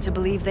have reason to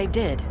believe they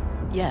did,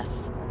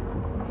 yes.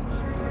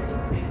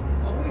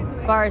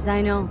 Far as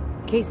I know,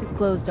 case is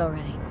closed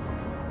already.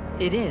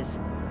 It is.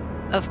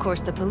 Of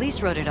course, the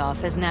police wrote it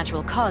off as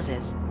natural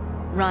causes.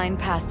 Ryan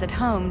passed at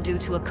home due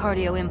to a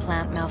cardio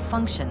implant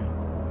malfunction.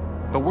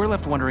 But we're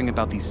left wondering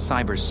about the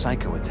cyber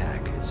psycho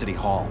attack at City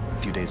Hall a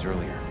few days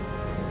earlier.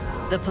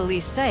 The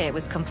police say it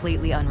was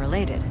completely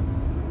unrelated.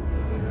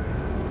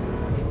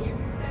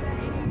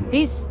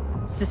 These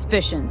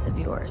suspicions of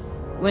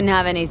yours wouldn't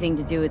have anything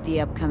to do with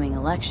the upcoming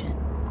election,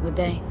 would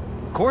they?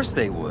 Of course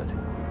they would.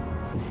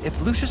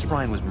 If Lucius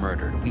Ryan was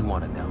murdered, we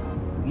want to know.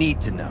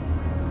 Need to know.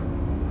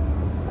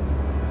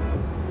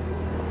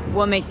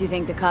 What makes you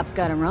think the cops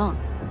got him wrong?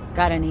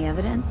 Got any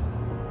evidence?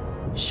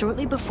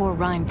 Shortly before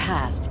Ryan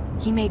passed,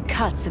 he made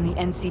cuts in the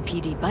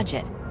NCPD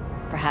budget.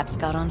 Perhaps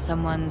got on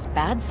someone's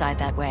bad side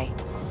that way.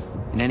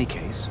 In any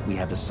case, we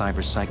have the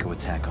cyber psycho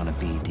attack on a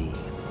BD.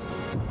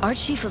 Our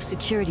chief of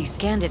security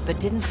scanned it but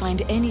didn't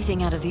find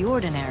anything out of the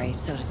ordinary,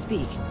 so to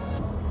speak.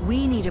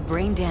 We need a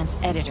braindance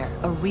editor,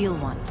 a real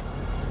one.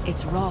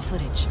 It's raw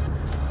footage.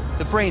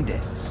 The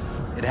braindance.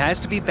 It has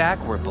to be back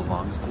where it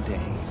belongs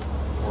today,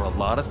 or a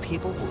lot of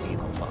people will be in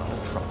a lot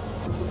of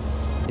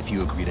trouble. If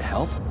you agree to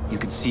help, you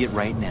can see it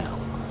right now.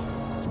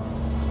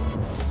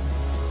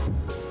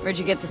 Where'd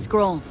you get the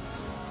scroll?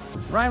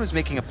 Ryan was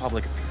making a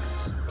public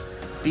appearance.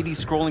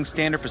 BD's scrolling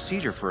standard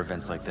procedure for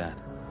events like that.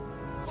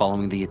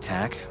 Following the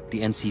attack,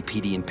 the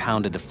NCPD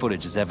impounded the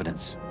footage as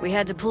evidence. We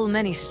had to pull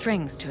many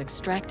strings to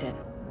extract it.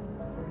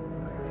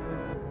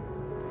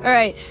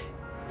 Alright,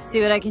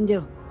 see what I can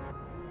do.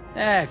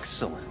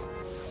 Excellent.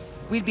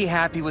 We'd be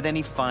happy with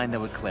any find that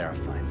would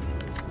clarify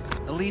things.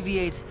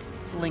 Alleviate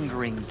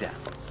lingering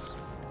doubts.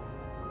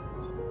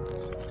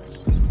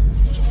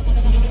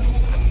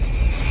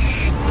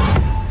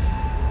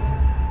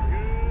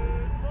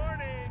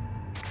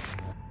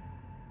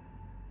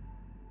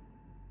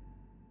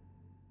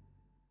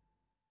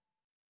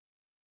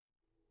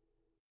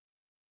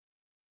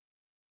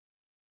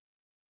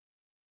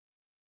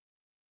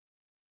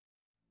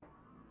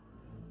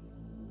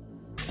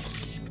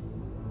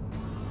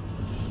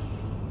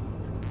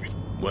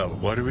 Well,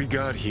 what do we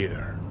got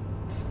here?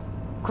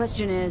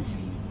 Question is,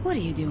 what are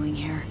you doing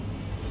here?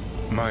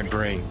 My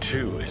brain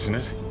too, isn't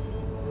it?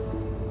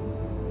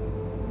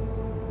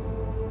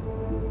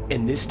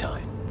 And this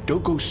time,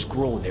 don't go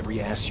scrolling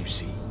every ass you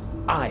see.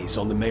 Eyes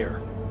on the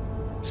mayor.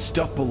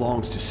 Stuff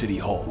belongs to City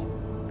Hall.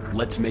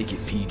 Let's make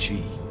it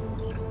PG.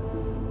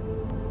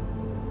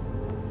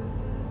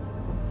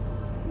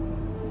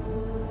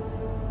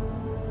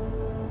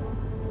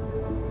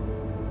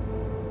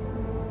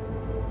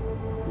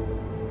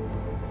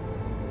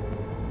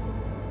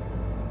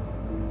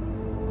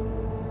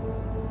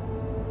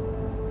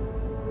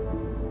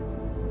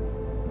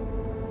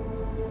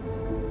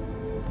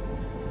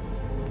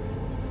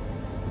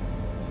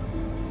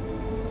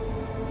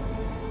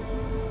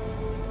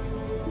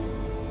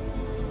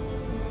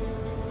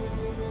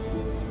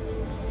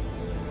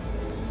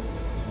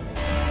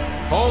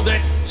 Hold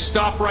it!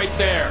 Stop right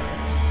there!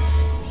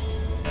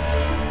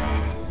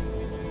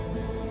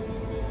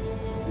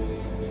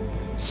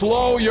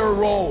 Slow your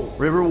roll!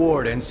 River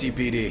Ward,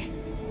 NCPD.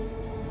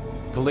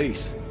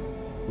 Police.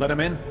 Let him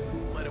in?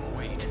 Let him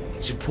wait.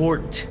 It's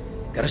important.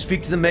 Gotta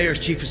speak to the mayor's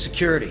chief of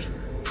security.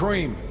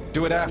 Preem,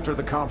 do it after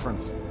the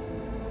conference.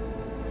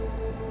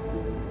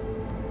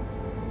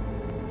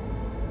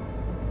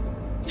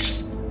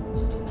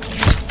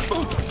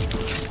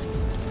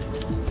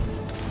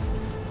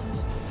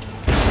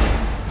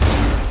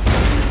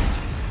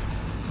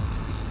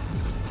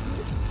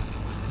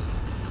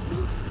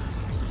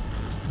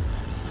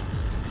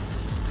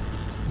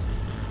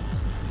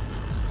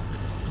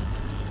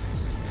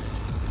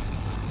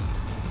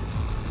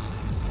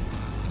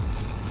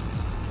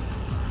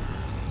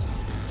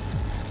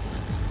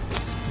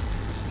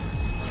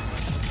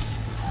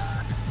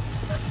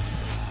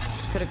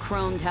 Could have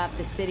chromed half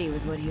the city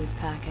with what he was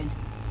packing.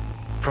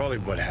 Probably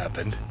what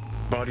happened.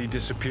 Body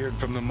disappeared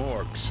from the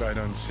morgue, sight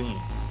unseen.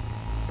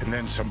 And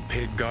then some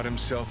pig got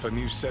himself a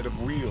new set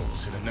of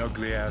wheels and an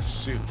ugly-ass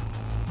suit.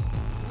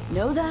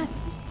 Know that?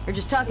 Or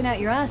just talking out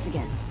your ass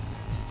again?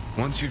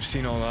 Once you've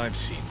seen all I've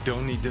seen,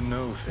 don't need to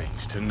know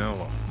things to know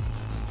them.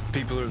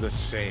 People are the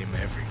same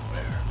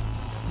everywhere.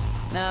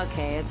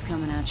 Okay, it's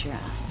coming out your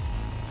ass.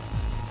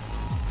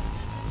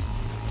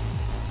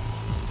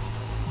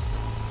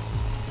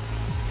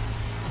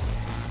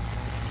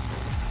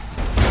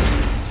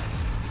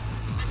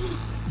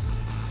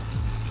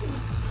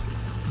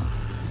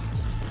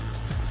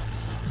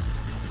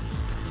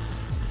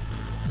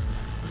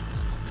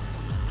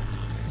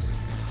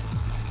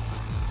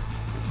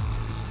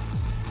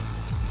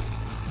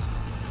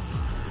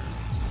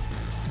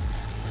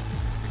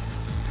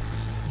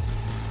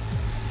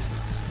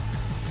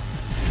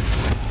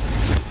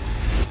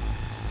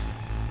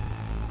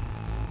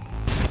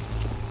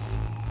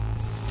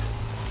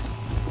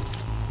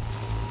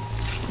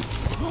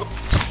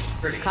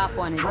 Cop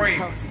wanted to Kareem,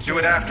 tell security. do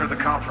it after the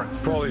conference.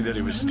 Probably that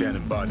he was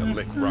standing by to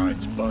lick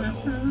Ryan's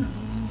butthole.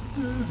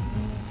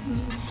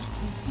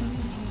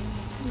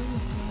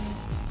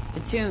 The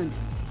tune.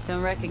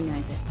 Don't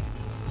recognize it.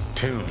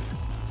 Tune.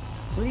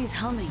 What he's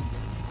humming.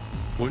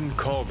 Wouldn't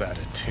call that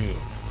a tune.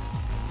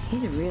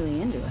 He's really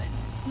into it.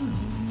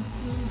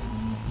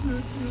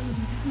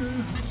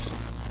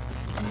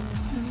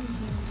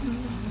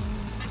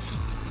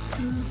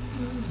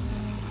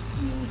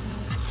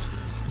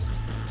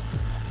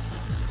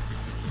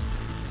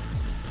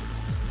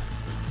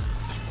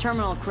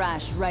 Terminal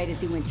crashed right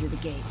as he went through the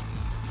gate.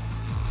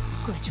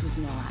 Glitch was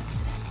no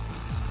accident.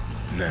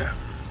 Nah.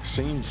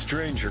 Seen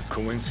stranger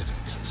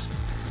coincidences.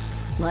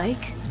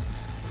 Like?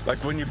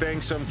 Like when you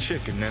bang some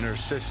chick and then her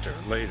sister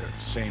later,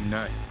 same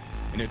night.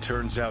 And it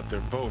turns out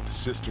they're both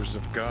sisters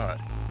of God.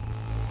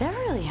 That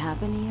really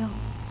happened to you?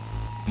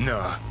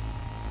 Nah.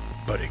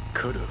 But it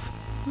could've.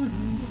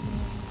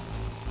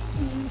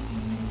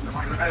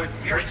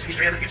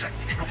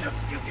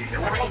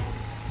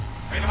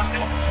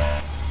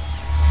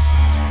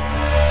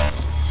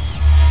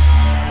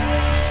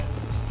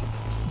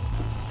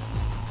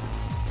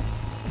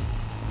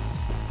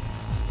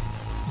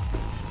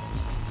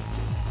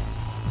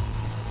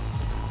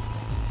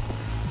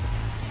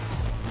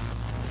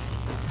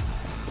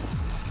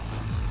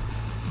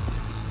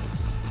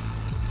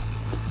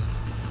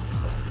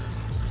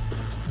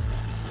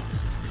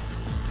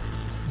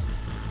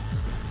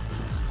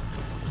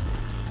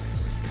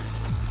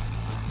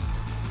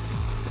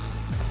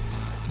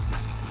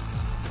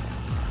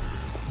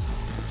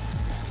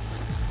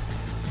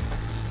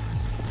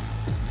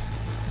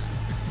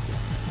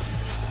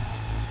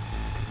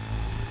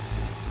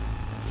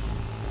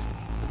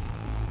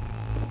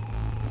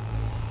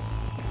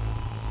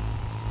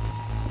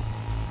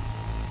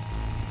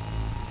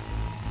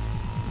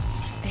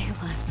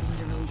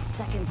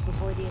 Seconds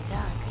before the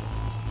attack.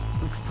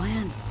 Looks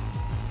planned.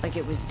 Like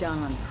it was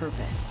done on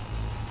purpose.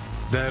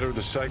 That or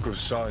the psycho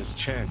saw his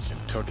chance and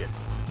took it.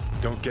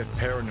 Don't get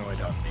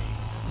paranoid on me.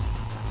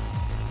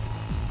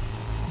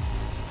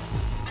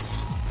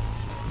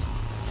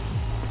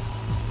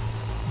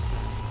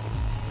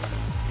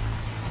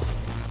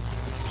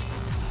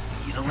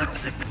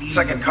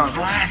 Second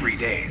conference in 3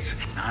 days.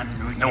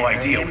 No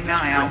idea what this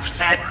blitz is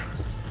for.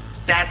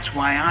 That's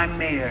why I'm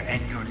mayor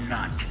and you're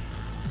not.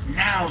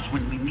 Now's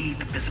when we need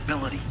the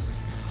visibility.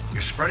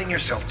 You're spreading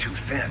yourself too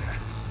thin.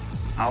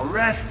 I'll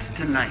rest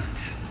tonight.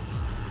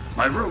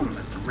 My room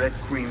at the Red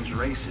Queen's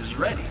race is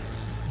ready.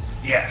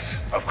 Yes,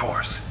 of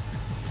course.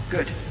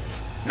 Good.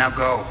 Now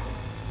go.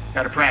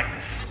 Gotta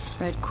practice.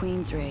 Red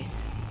Queen's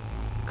race.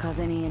 Cause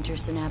any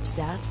intersynapse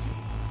zaps?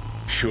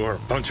 Sure,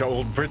 bunch of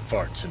old Brit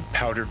farts in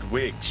powdered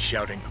wigs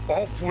shouting,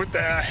 "Off with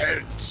their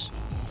heads!"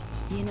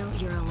 You know,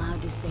 you're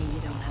allowed to say you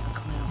don't have a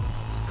clue.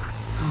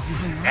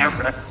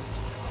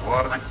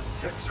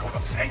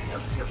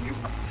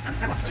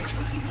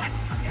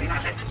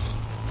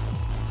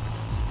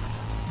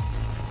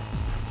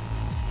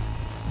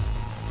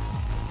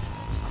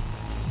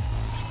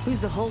 Who's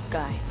the Hulk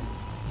guy?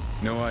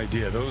 No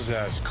idea. Those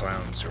ass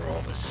clowns are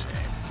all the same.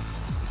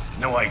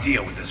 No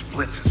idea what this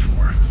blitz is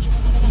for.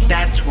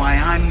 That's why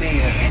I'm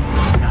mayor and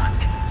you're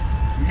not.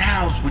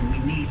 Now's when we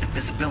need the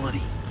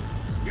visibility.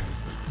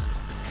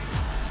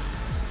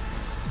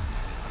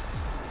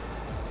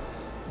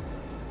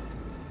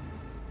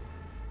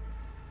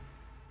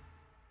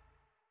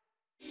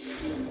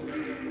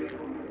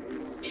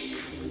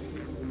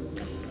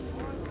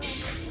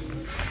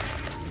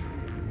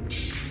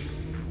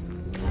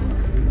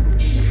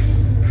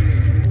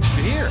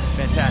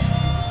 Fantastic.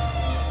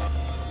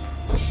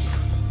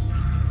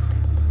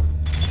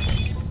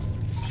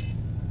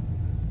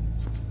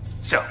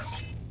 So,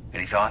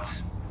 any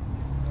thoughts?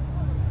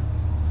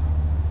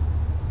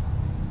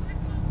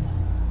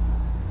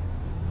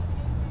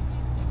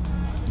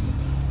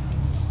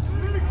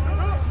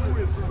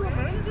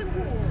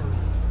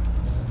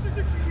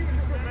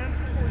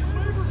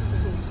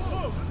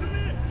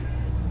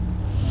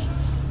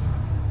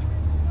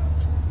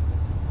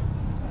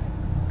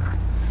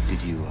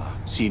 Did you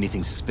see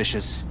anything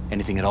suspicious?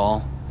 Anything at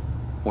all?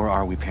 Or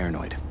are we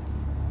paranoid?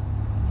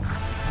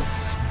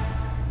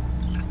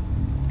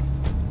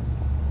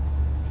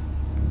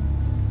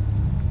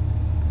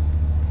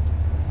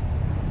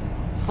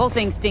 Whole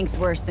thing stinks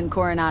worse than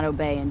Coronado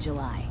Bay in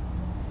July.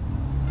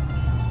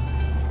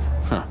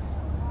 Huh.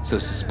 So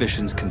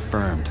suspicions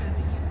confirmed.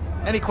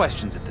 Any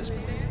questions at this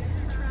point?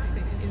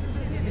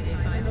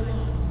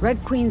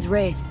 Red Queen's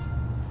race.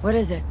 What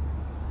is it?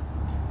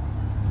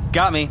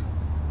 Got me.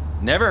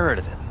 Never heard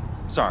of it.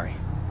 Sorry.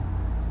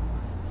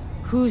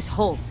 Who's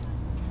Holt?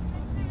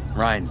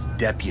 Ryan's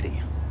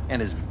deputy.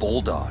 And his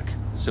bulldog,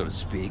 so to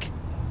speak.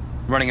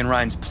 Running in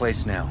Ryan's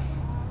place now.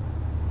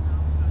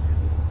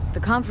 The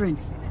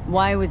conference.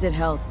 Why was it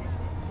held?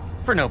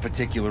 For no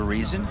particular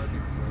reason.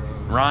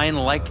 Ryan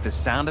liked the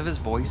sound of his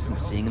voice and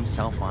seeing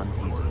himself on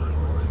TV.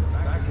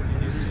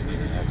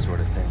 That sort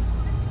of thing.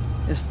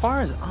 As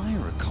far as I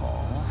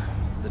recall,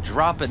 the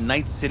drop in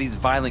Night City's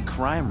violent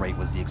crime rate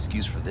was the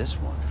excuse for this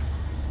one.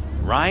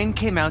 Ryan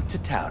came out to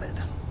tout it.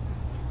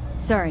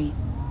 Sorry,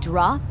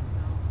 drop?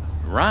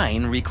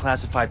 Ryan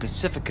reclassified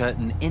Pacifica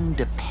an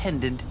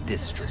independent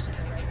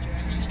district.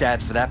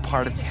 Stats for that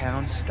part of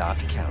town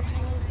stopped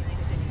counting.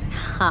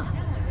 Ha,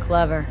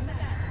 clever.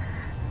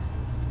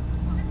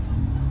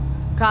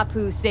 Cop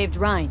who saved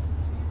Ryan.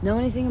 Know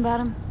anything about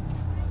him?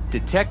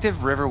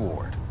 Detective River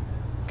Ward.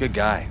 Good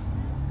guy.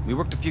 We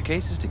worked a few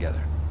cases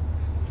together.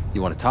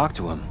 You want to talk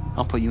to him,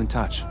 I'll put you in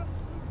touch.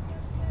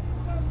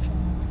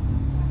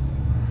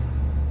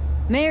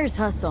 Mayor's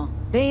hustle.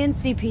 They in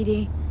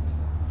CPD?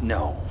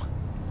 No.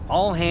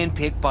 All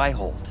handpicked by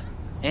Holt.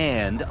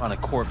 And on a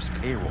corpse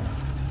payroll.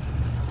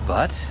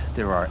 But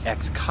there are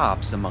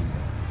ex-cops among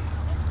them.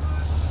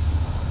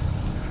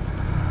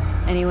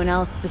 Anyone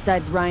else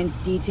besides Ryan's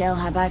detail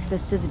have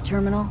access to the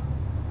terminal?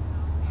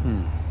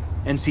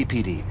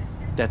 NCPD.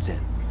 That's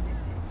it.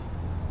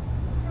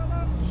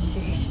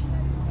 Sheesh.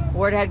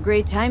 Ward had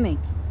great timing.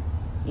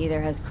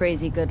 Either has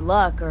crazy good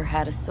luck or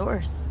had a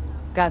source.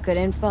 Got good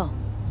info.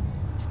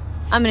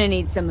 I'm gonna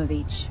need some of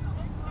each.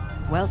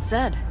 Well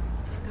said.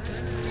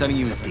 Sending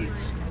you his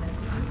deeds.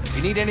 If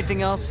you need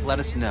anything else, let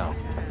us know.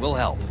 We'll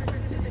help.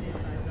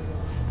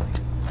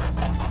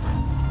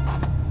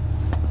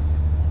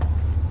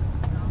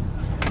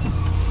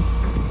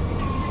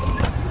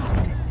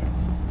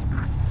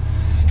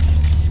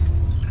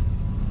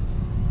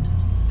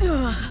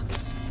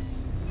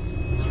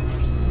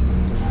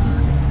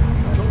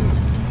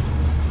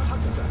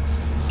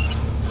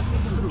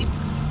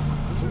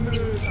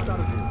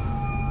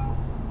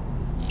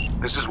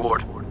 This is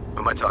Ward. Who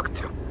am I talking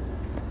to?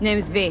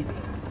 Name's V.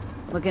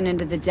 Looking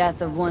into the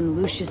death of one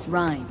Lucius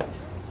Ryan.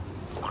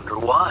 Wonder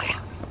why.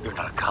 You're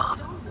not a cop.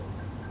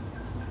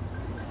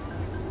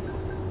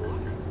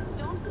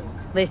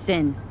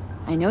 Listen,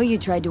 I know you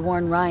tried to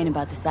warn Ryan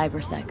about the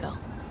cyber psycho.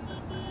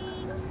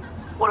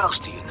 What else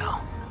do you know?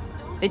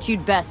 That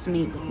you'd best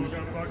meet with me.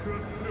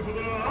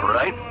 All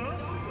right.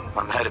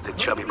 I'm headed to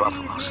Chubby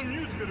Buffaloes.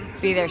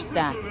 Be there,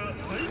 stat.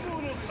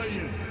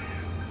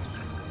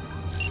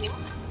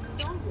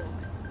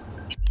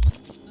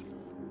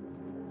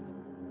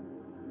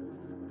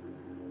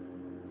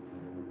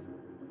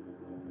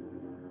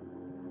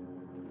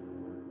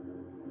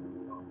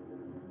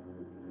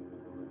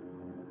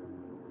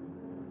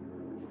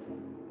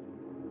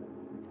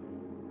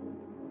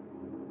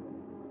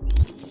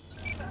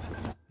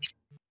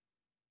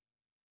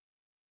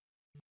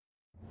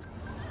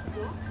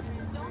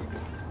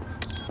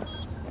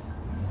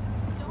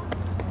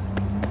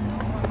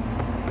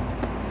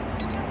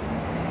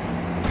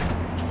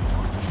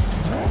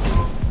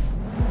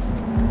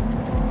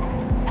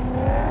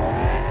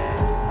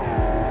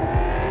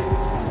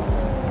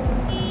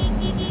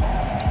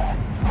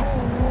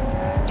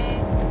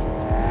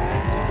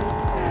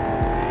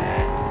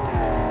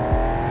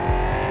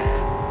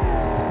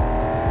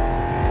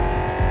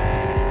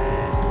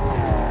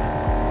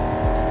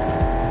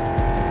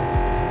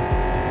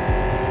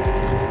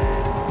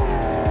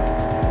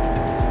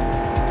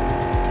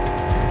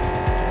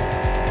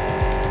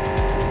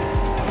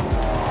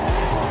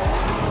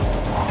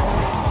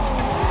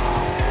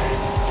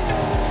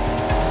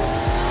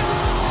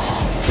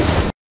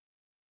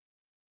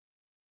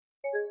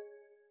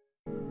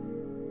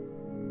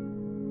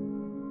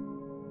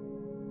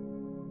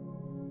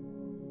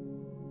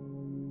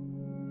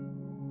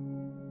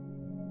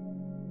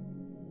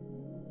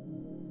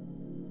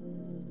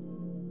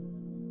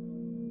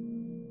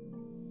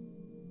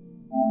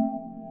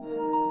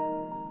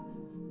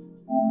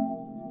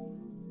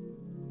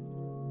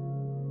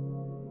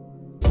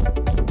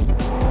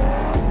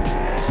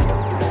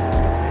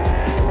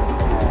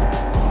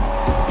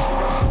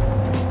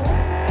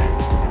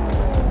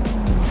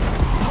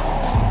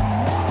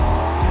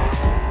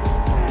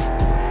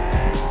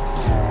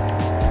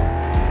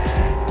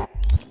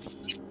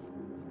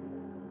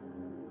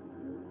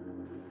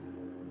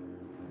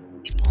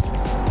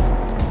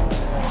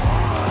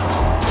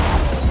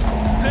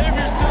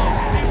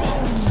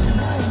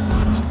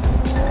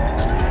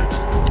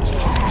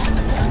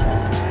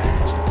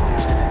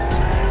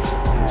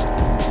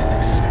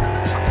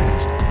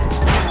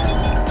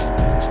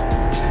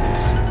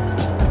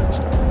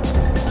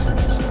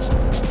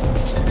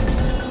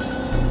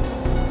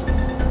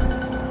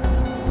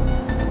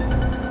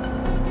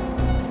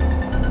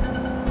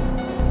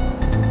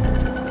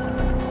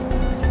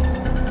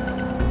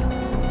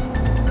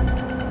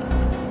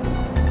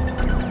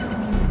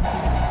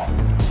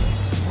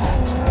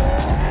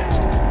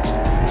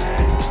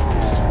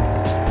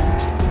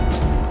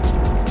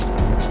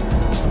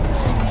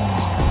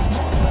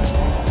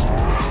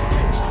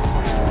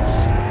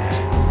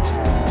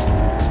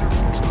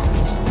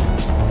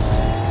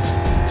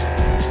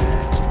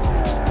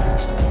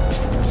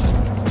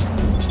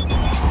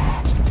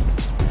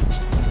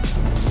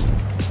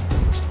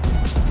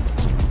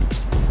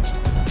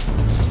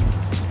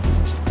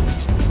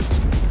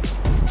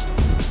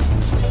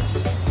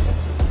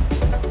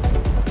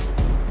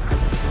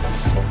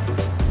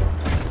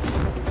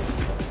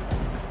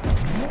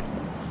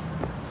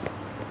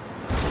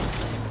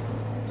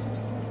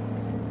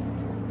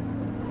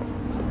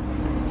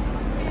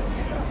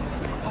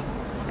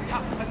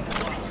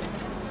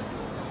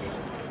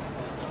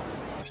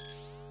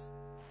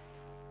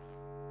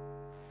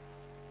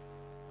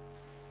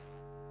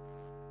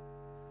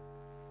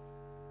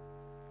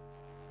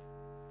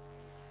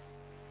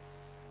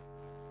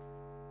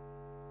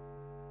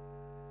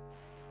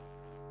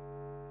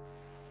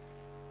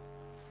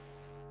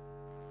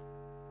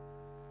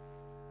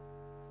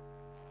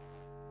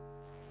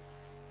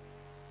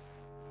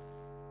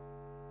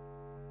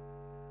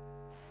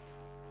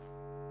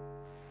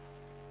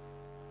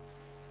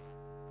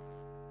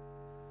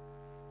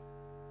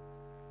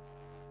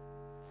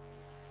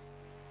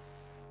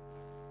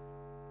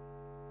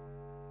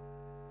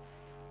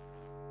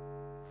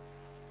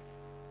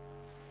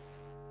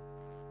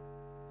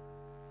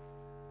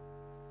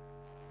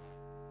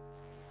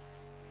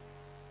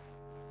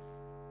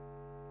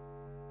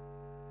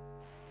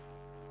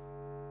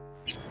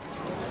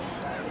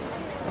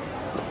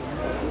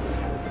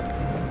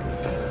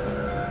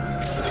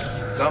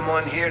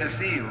 Someone here to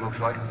see you, looks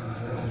like.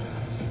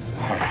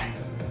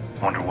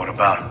 Wonder what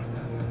about him.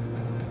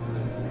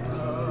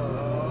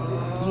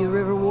 You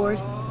River Ward?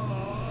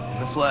 In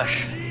the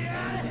flesh.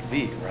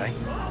 V, right?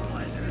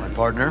 My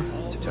partner,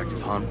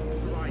 Detective Hun.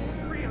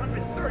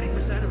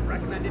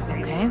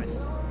 Okay.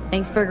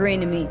 Thanks for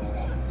agreeing to meet.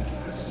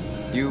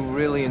 You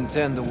really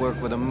intend to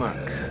work with a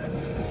merc?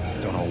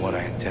 Don't know what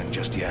I intend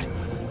just yet.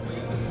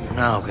 For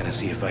now, I'm gonna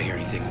see if I hear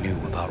anything new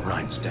about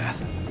Ryan's death.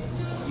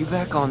 You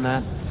back on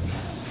that?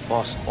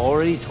 Boss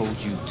already told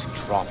you to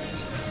drop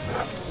it.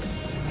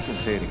 You can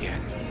say it again.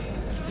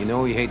 You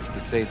know he hates to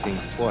say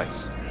things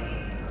twice.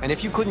 And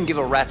if you couldn't give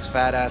a rat's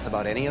fat ass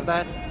about any of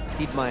that,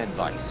 heed my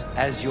advice.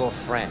 As your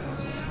friend,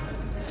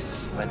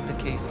 just let the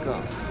case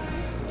go.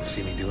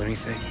 See me do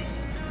anything?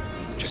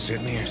 Just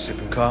sitting here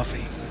sipping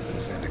coffee,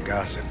 listening to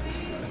gossip.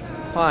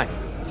 Fine.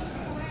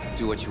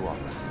 Do what you want.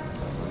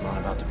 I'm not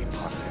about to be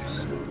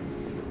partners.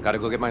 Gotta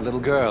go get my little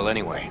girl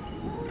anyway.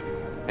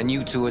 And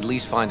you two at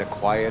least find a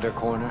quieter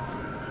corner.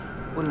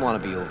 Wouldn't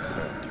want to be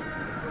overheard.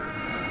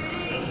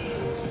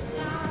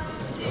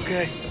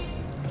 Okay.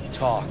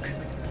 Talk.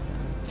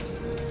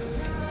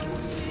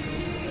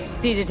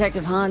 See,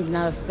 Detective Han's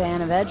not a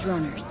fan of edge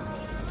runners.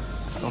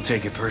 Don't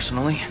take it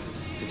personally.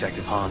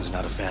 Detective Han's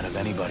not a fan of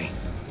anybody,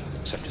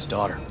 except his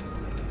daughter.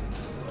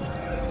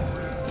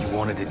 You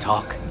wanted to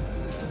talk?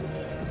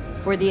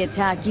 For the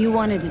attack, you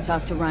wanted to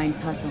talk to Ryan's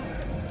hustle.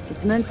 Get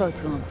some info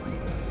to him.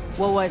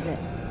 What was it?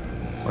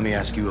 Let me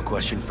ask you a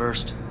question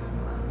first.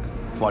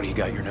 Why do you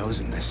got your nose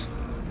in this?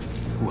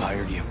 Who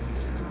hired you?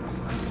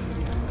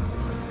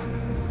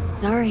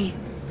 Sorry.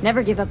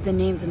 Never give up the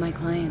names of my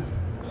clients.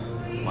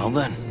 Well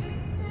then,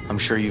 I'm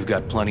sure you've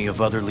got plenty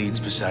of other leads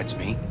besides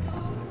me.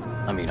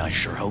 I mean, I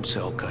sure hope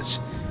so, 'cause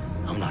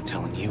I'm not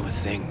telling you a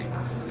thing.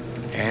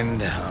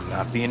 And I'm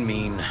not being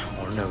mean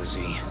or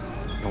nosy,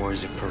 nor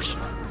is it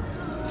personal.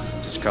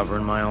 Just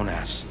covering my own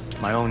ass.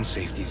 My own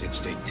safety's at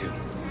stake too.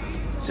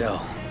 So,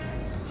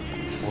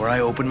 before I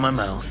open my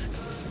mouth,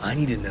 I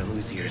need to know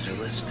whose ears are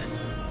listening.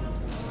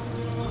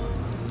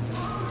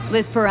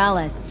 Liz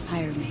Perales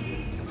hired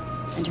me.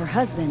 And her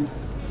husband,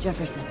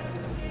 Jefferson.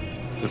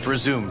 The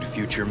presumed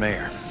future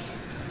mayor.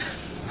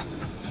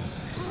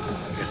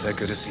 Guess I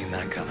could have seen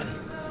that coming.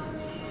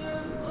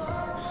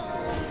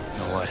 You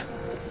know what?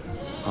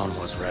 Han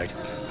was right.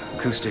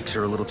 Acoustics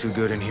are a little too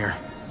good in here.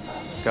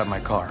 Got my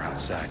car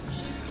outside.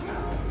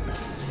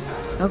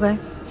 Okay,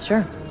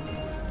 sure.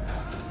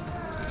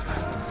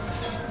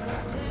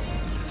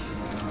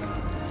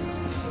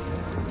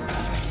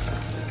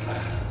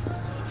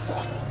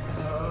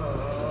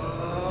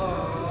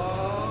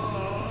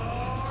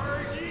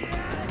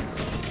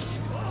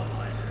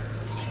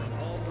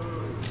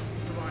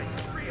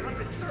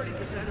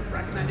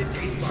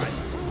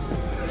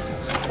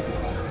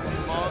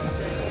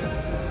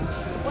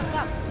 What's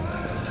up?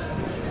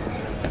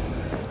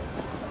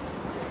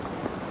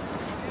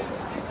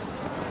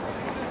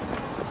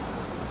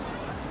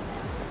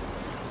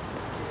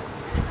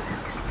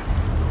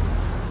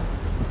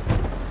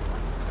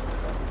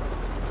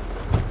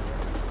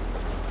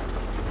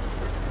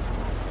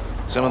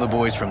 Some of the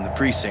boys from the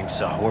precinct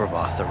saw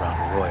Horvath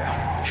around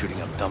Arroyo,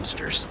 shooting up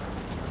dumpsters,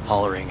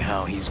 hollering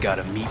how he's got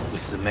to meet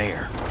with the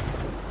mayor.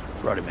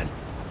 Brought him in.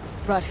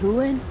 Brought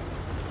who in?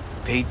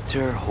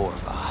 Peter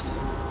Horvath.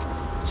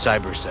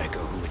 Cyber psycho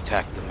who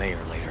attacked the mayor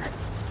later.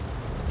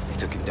 They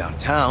took him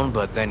downtown,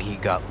 but then he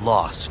got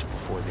lost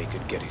before they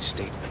could get his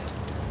statement.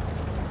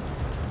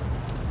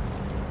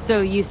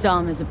 So you saw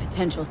him as a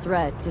potential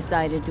threat,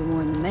 decided to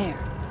warn the mayor.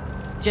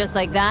 Just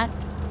like that?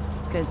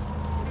 'Cause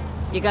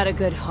you got a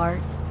good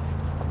heart?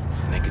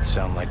 Make it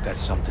sound like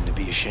that's something to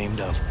be ashamed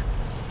of.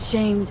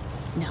 Shamed?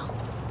 No.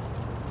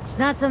 It's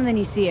not something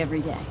you see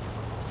every day.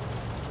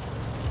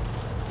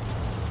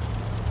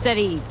 Said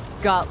he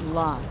got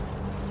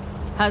lost.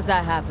 How's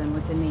that happen?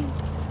 What's it mean?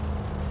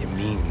 It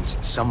means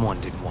someone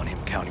didn't want him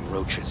counting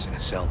roaches in a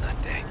cell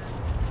that day.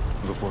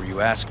 Before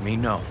you ask me,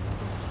 no.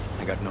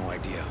 I got no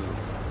idea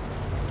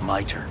who.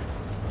 My turn.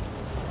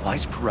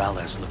 Why's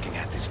Perales looking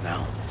at this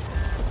now?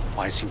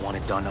 Why does he want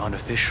it done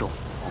unofficial,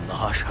 on the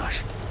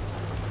hush-hush?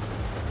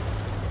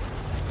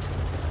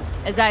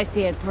 As I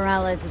see it,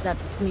 Perales is out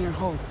to smear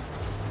Holt.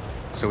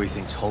 So he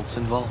thinks Holt's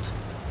involved?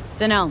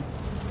 Dunno.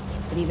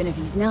 But even if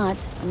he's not,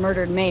 a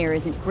murdered mayor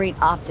isn't great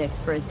optics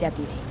for his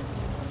deputy.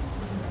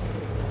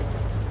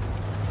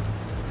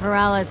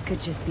 Perales could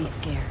just be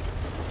scared.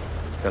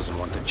 Doesn't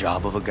want the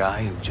job of a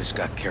guy who just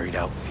got carried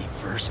out feet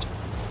first?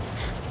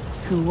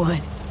 Who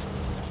would?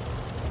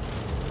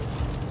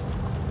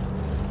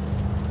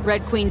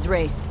 Red Queen's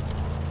race.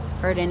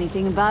 Heard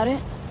anything about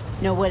it?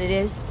 Know what it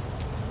is?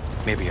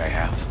 Maybe I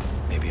have.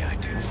 Maybe I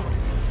do.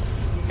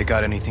 It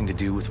got anything to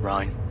do with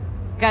Ryan?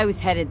 Guy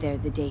was headed there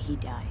the day he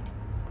died.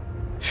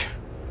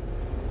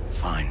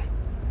 Fine.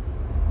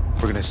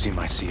 We're gonna see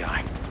my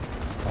CI.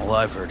 All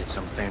I've heard is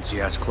some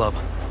fancy-ass club.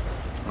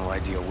 No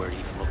idea where to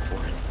even look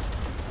for it.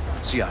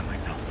 CI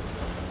might know.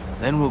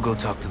 Then we'll go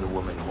talk to the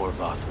woman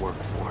Horvath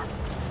worked for.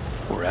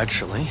 Or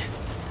actually,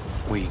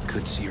 we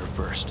could see her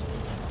first.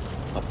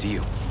 Up to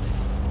you.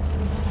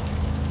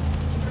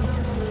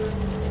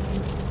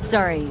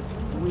 Sorry,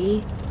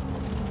 we?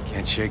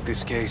 Can't shake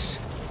this case.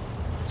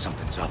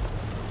 Something's up.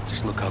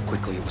 Just look how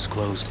quickly it was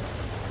closed.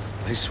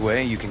 This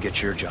way, you can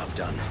get your job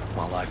done,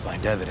 while I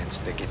find evidence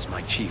that gets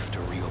my chief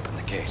to reopen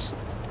the case.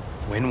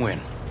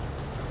 Win-win.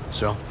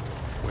 So,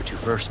 where to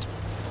first?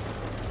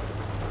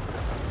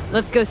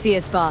 Let's go see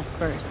his boss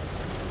first.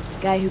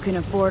 Guy who can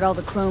afford all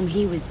the chrome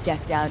he was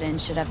decked out in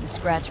should have the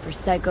scratch for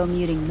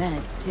psycho-muting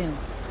meds, too.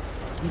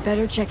 You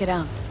better check it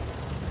out.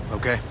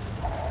 Okay.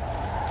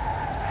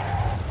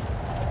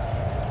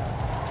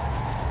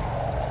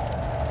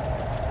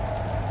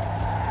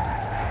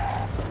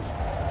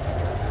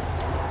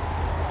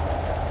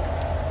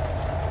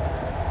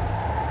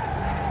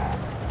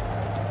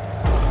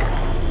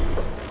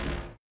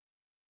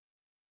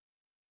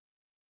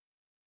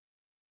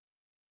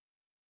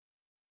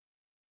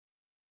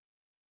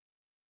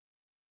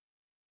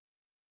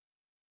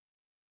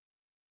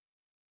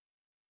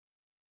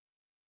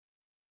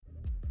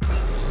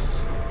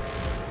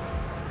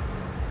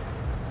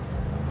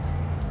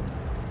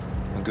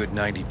 A good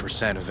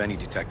 90% of any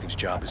detective's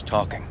job is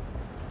talking.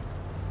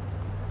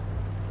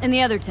 And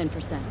the other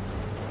 10%?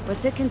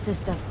 What's it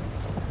consist of?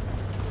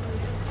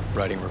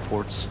 Writing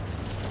reports.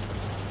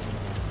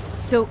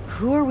 So,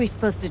 who are we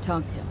supposed to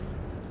talk to?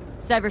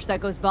 Cyber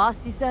Psycho's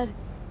boss, you said?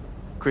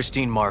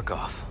 Christine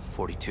Markov,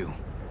 42.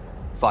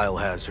 File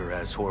has her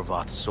as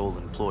Horvath's sole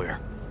employer.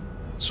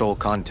 Sole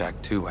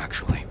contact, too,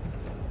 actually.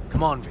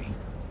 Come on, V.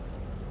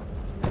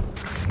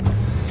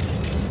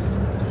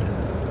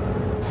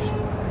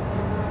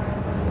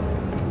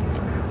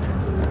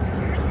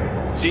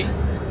 See?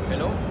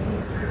 Hello?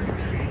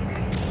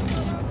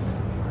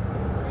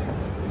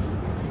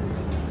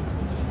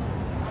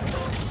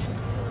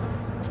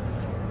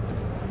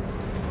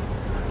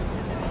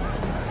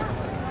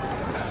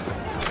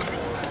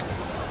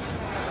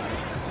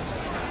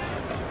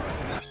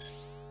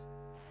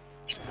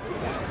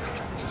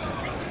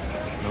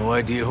 No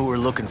idea who we're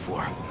looking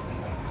for.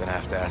 Gonna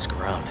have to ask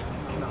around.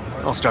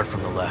 I'll start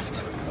from the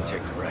left and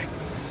take the right.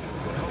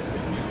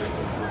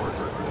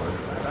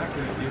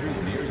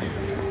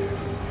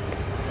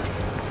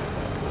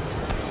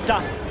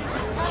 Stop.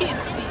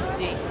 Kids these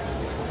days.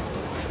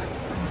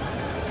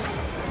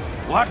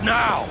 What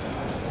now?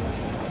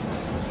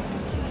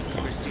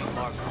 Christine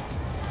Markov.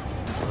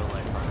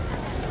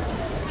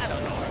 I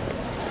don't know.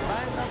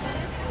 Find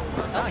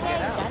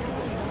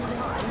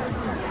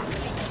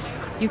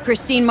something? You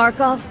Christine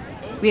Markov?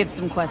 We have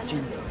some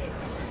questions.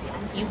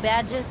 You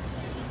badges?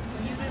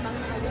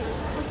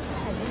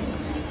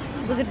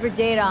 Looking for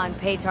data on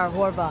Petar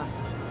Horvath.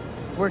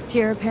 Worked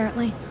here,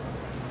 apparently?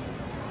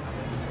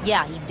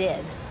 Yeah, he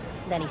did.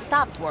 Then he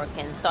stopped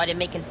working, started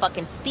making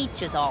fucking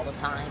speeches all the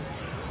time.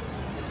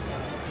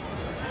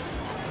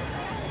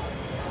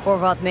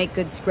 Horvath make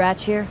good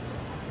scratch here?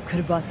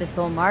 Could've bought this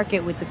whole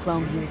market with the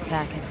chrome he was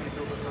packing.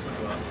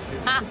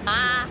 Ha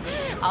ha!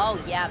 Oh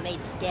yeah, made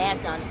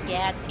scads on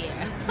scads here.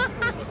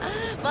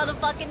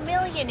 Motherfucking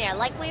millionaire,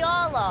 like we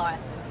all are.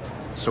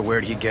 So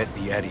where'd he get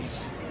the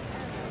eddies?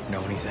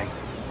 Know anything?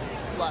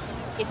 Look,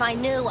 if I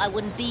knew, I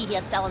wouldn't be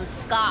here selling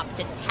scop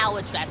to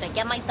tower trash. I'd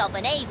get myself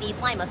an AV,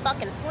 fly my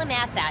fucking slim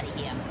ass out of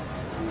here.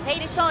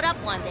 Peter showed up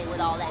one day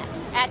with all that.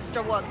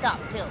 Extra worked up,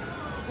 too.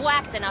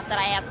 Whacked enough that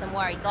I asked him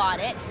where he got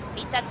it.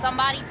 He said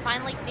somebody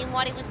finally seen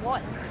what he was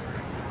worth.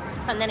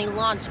 And then he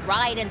launched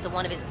right into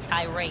one of his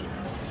tirades.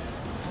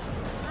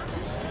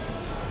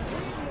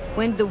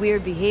 When did the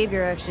weird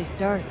behavior actually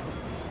start?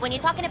 When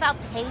you're talking about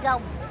Peter,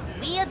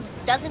 weird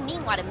doesn't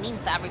mean what it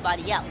means for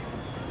everybody else.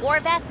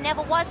 Horvath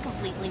never was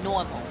completely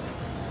normal.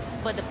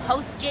 But the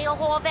post-jail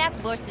Horvath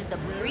versus the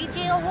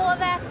pre-jail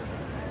Horvath?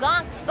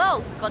 Gonks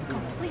both, but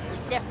completely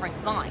different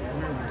gonks.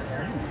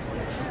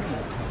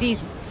 These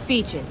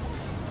speeches.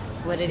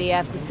 What did he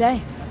have to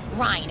say?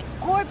 Ryan,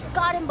 Corpse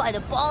got him by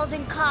the balls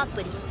and cock,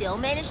 but he still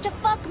managed to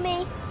fuck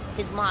me.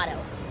 His motto.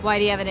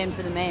 Why'd he have it in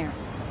for the mayor?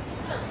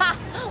 Ha!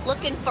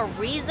 Looking for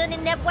reason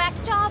in that whack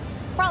job?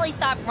 Probably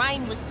thought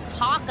Ryan was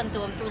talking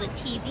to him through the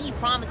TV,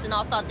 promising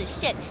all sorts of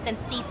shit, then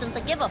ceasing to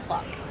give a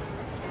fuck.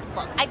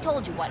 Look, I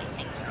told you what I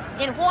think.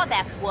 In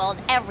Horvath's world,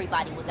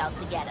 everybody was out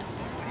to get him.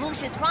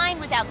 Lucius Ryan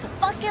was out to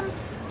fuck him,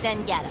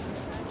 then get him.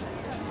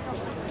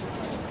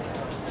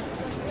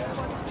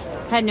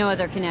 Had no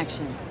other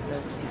connection,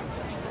 those two.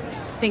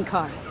 Think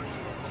hard.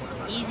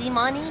 Easy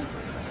money?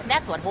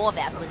 That's what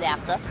Horvath was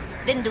after.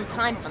 Didn't do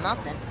time for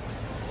nothing.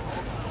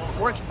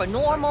 Worked for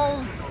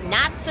normals,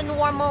 not so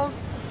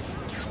normals.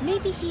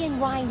 Maybe he and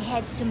Ryan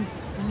had some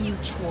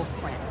mutual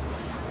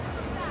friends.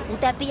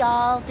 Would that be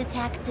all,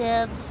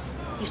 detectives?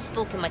 You're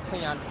spooking my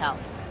clientele.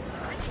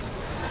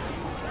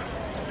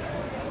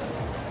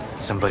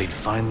 Somebody'd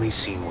finally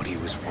seen what he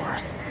was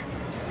worth.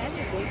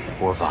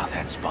 Horvath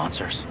had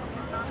sponsors.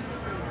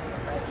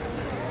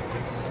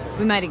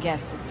 We might have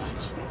guessed as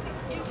much.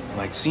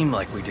 Might seem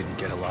like we didn't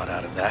get a lot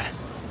out of that.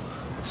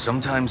 But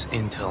sometimes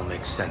intel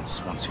makes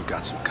sense once you've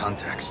got some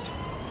context.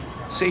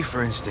 Say,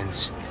 for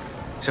instance,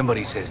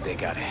 somebody says they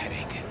got a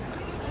headache.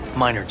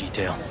 Minor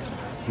detail.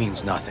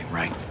 Means nothing,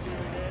 right?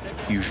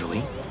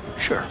 Usually,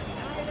 sure.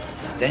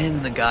 But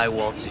then the guy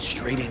waltzes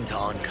straight into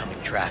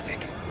oncoming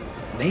traffic.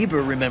 The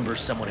neighbor remembers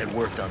someone had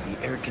worked on the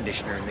air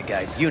conditioner in the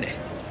guy's unit.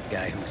 The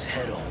guy whose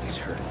head always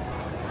hurt.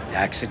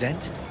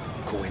 Accident?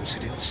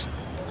 Coincidence?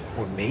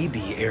 Or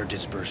maybe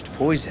air-dispersed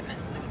poison.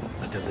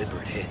 A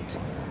deliberate hit.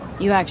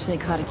 You actually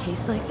caught a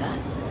case like that?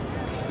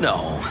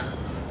 No.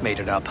 Made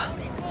it up.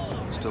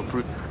 Still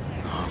prudent.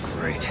 Oh,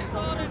 great.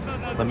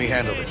 Let me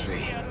handle this,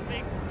 V.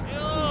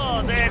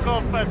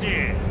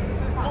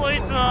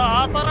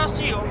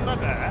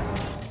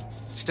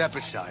 Step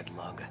aside,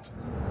 Lug.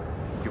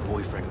 Your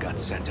boyfriend got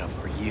sent up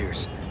for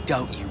years.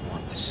 Doubt you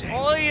want the same.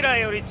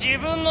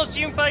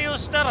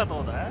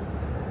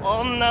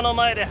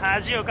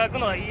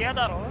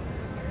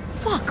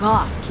 Fuck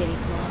off, Kitty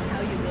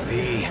Claus.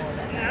 V.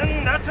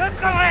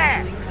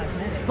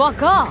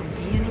 Fuck off!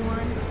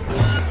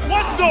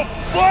 What the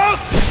fuck?!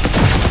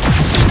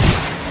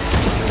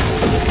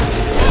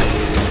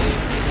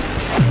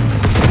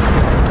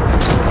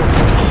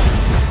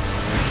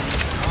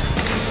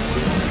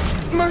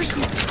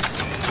 Mercy!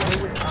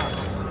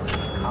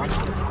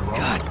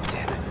 God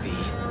damn it, V.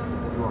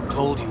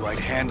 Told you I'd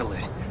handle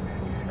it.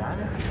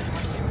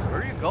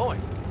 Where are you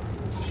going?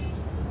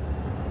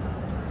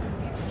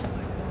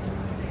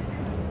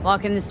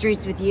 Walking the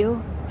streets with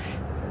you?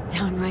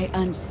 Downright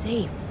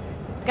unsafe.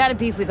 Got a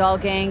beef with all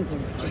gangs or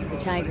just the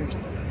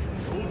Tigers?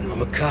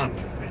 I'm a cop.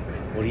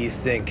 What do you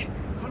think?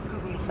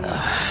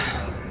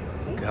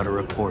 Gotta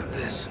report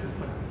this.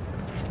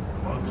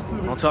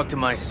 I'll talk to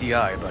my CI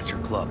about your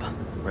club,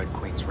 Red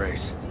Queen's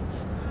Race.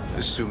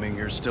 Assuming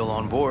you're still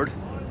on board.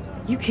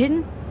 You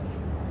kidding?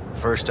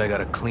 First, I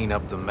gotta clean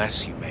up the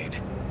mess you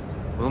made.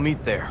 We'll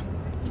meet there.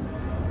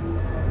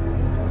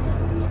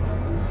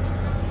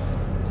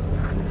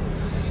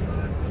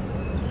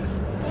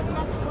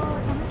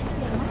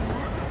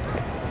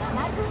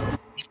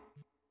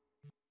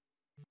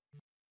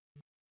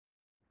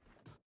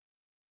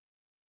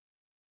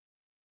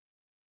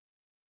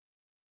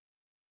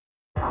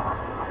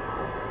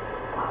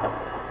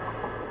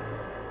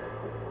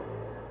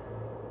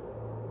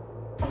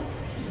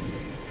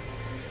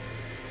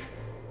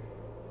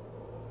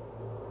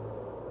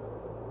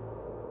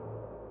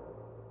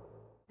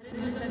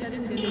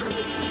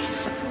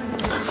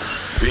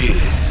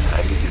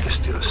 I need you to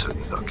steal a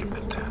certain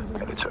document,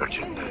 and it's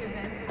urgent.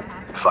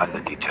 Find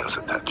the details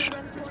attached.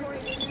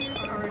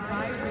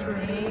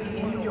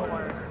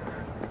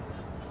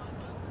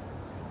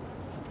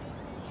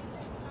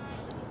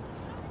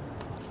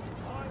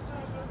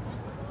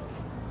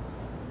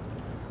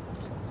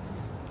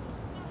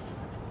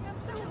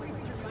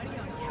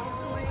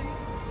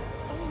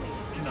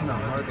 Can a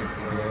heart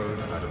explode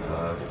out of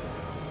love?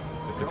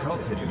 The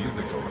cult hit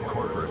musical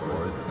Corporate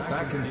Wars is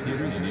back in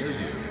theaters near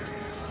you.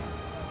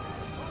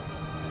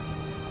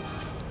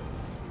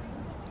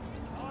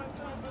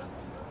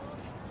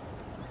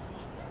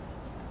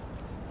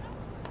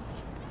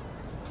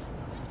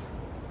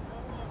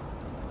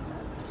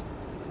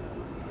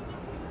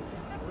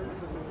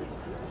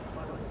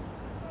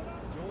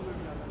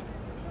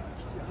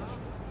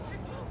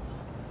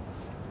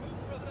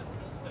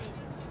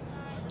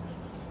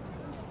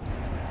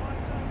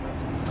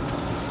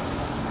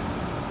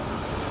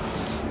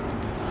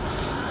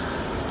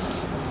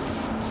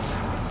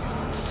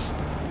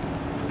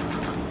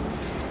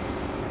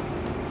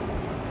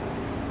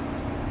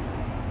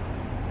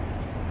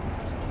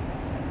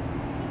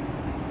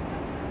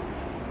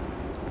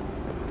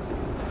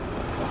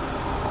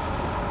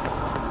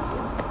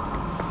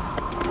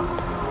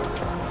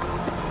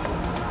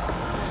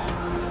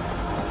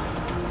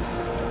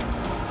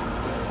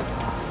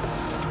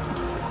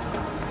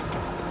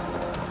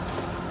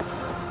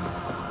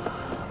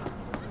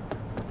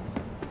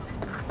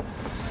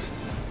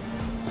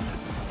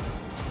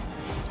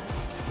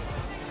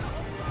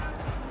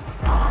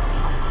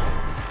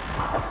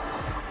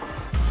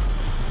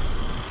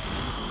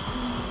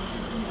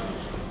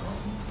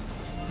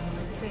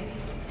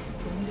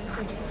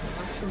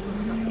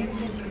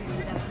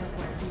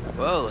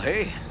 Well,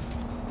 hey.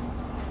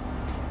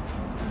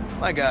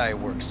 My guy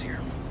works here.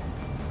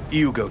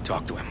 You go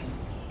talk to him.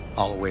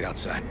 I'll wait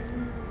outside.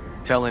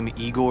 Tell him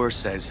Igor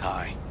says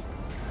hi.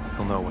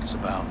 He'll know what it's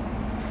about.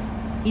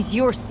 He's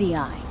your CI.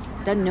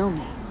 Doesn't know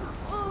me.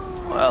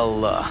 Well,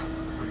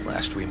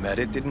 last we met,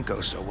 it didn't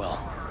go so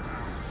well.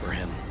 For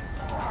him.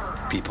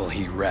 People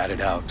he ratted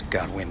out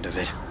got wind of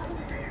it.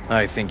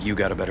 I think you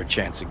got a better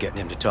chance of getting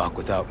him to talk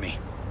without me.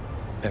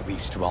 At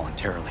least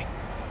voluntarily.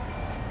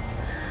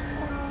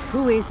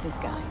 Who is this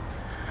guy?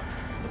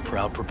 The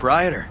proud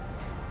proprietor.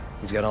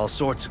 He's got all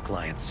sorts of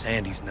clients,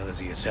 and he's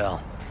nosy as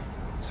hell.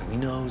 So he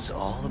knows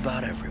all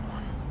about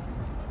everyone.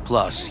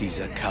 Plus, he's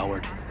a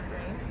coward.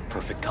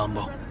 Perfect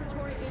combo.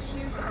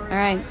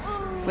 Alright,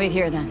 wait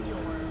here then.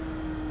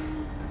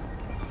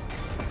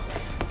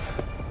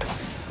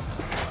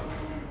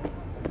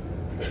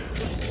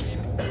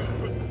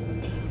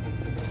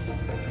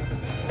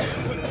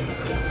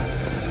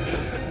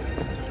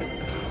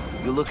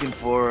 You looking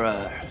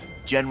for,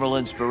 general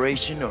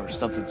inspiration or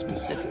something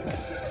specific?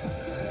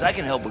 Because I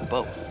can help with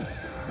both.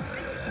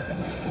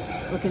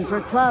 Looking for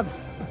a club.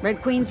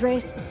 Red Queen's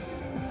race?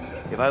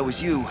 If I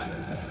was you,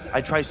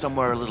 I'd try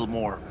somewhere a little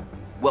more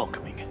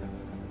welcoming.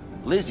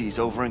 Lizzie's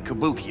over in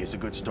Kabuki is a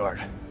good start.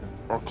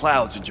 Or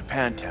Cloud's in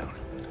Japantown.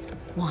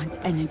 Want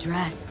an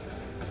address?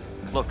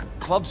 Look,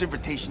 club's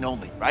invitation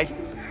only, right?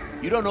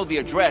 You don't know the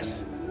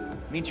address.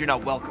 Means you're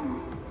not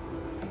welcome.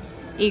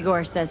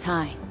 Igor says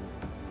hi.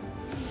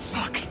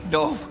 Fuck,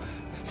 no.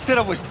 Said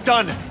I was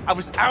done. I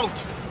was out.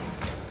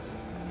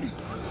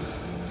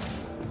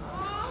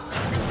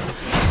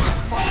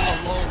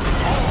 Fuck alone,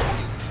 all of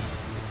you.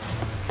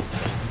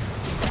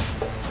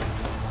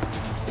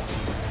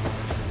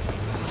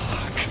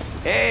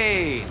 Fuck.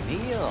 Hey,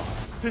 Neil.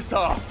 Piss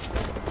off.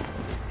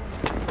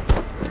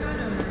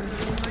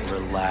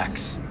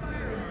 Relax.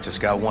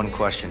 Just got one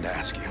question to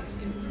ask you.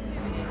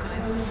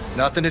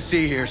 Nothing to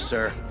see here,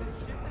 sir.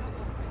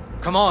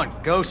 Come on,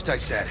 Ghost, I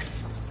said.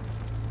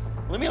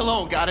 Leave me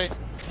alone, got it?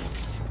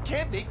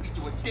 Can't make me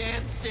do a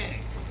damn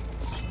thing.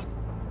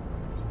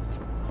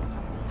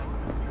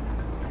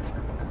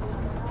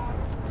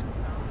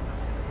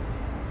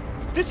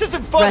 This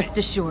isn't funny! Rest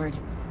assured,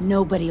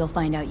 nobody'll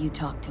find out you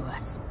talked to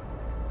us.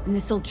 And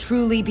this'll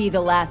truly be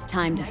the last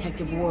time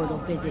Detective Ward will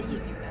visit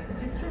you.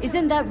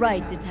 Isn't that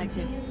right,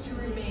 Detective?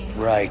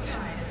 Right.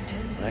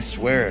 I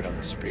swear it on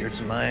the spirits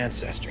of my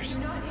ancestors.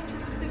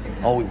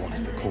 All we want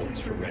is the courts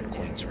for Red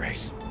Queen's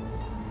race.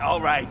 All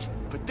right,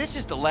 but this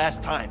is the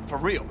last time, for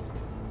real.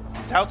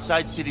 It's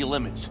outside city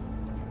limits.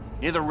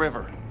 Near the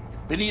river.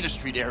 Benita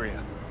Street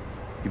area.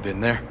 You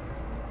been there?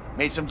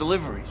 Made some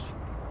deliveries.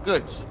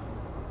 Goods.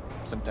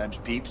 Sometimes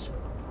peeps.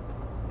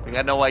 I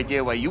got no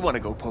idea why you want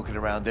to go poking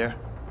around there.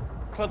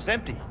 Club's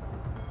empty.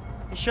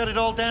 They shut it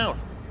all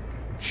down.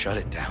 Shut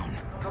it down?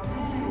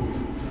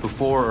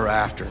 Before or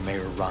after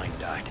Mayor Rhine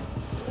died?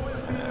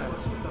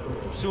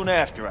 Soon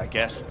after, I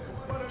guess.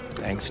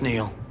 Thanks,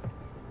 Neil.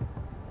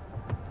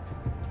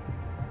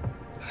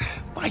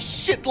 My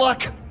shit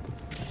luck!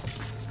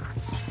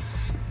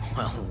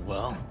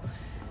 Well,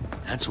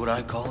 that's what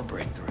I call a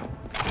breakthrough.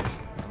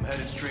 I'm headed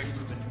straight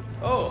for the...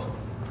 Oh,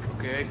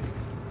 okay.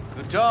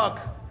 Good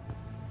talk.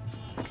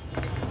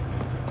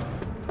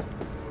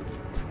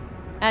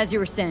 As you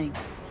were saying.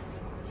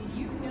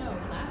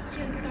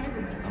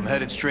 I'm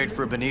headed straight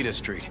for Benita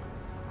Street.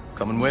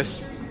 Coming with?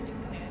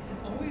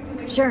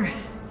 Sure,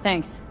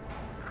 thanks.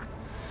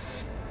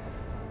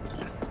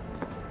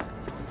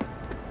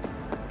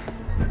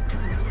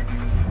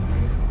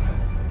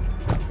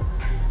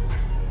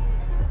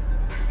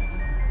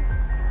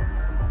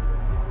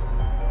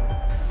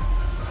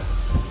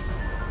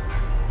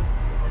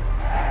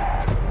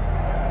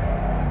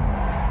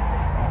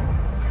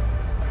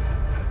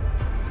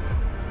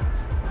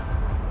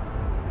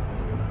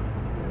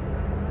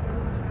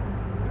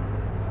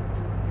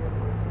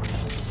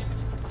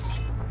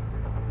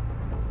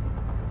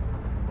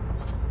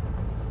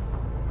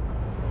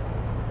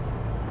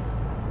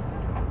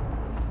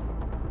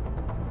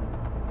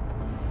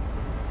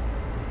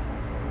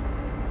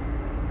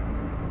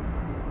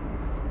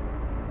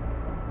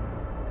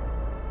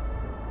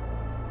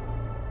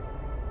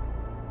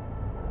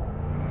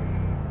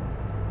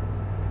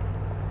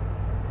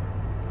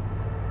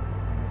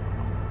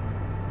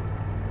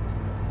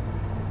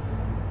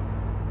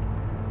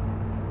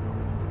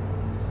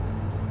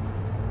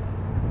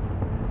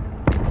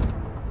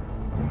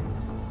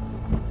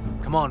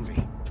 Come on, V.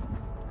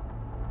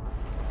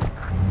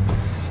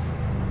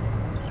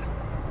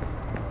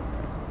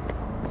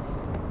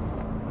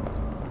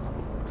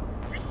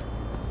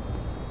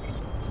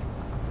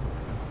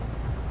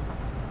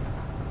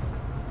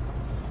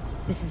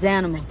 This is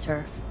animal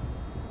turf.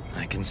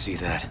 I can see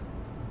that.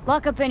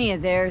 Lock up any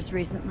of theirs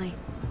recently?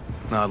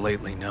 Not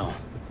lately, no.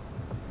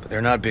 But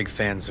they're not big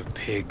fans of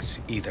pigs,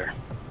 either.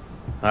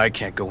 I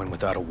can't go in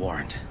without a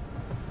warrant.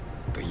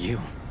 But you...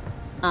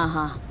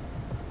 Uh-huh.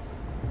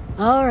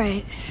 All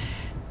right.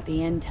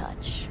 Be in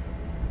touch.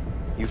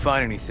 You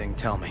find anything,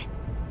 tell me.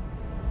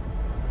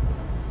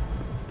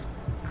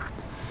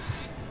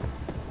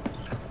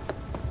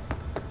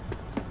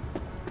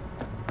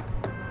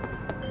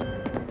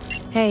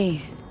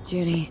 Hey,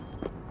 Judy.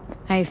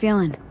 How you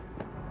feeling?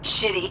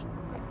 Shitty,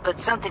 but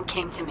something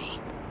came to me.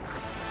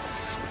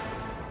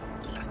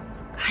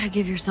 Gotta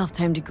give yourself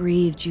time to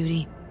grieve,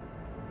 Judy.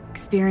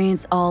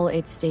 Experience all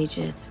its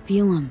stages.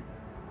 Feel them.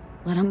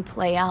 Let them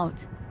play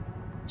out.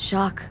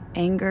 Shock,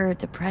 anger,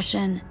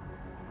 depression.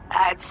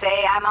 I'd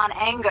say I'm on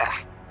anger.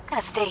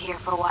 Gonna stay here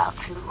for a while,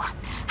 too.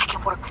 I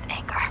can work with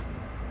anger.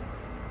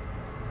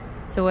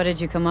 So what did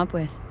you come up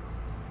with?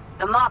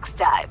 The Mox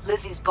Dive,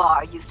 Lizzie's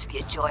bar, used to be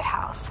a joy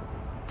house.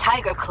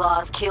 Tiger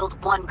Claws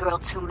killed one girl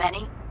too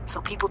many,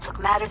 so people took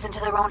matters into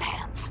their own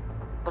hands.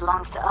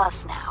 Belongs to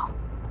us now.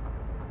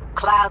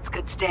 Clouds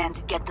could stand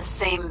to get the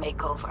same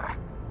makeover.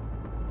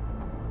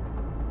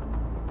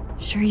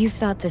 Sure you've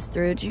thought this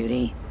through,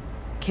 Judy?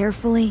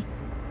 Carefully?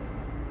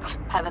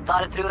 Haven't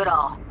thought it through at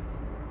all.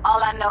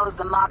 All I know is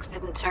the Mox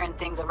didn't turn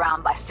things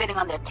around by sitting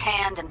on their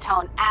tanned and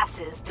toned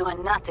asses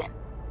doing nothing.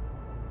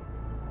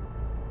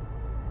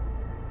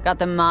 Got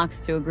the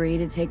Mox to agree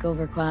to take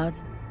over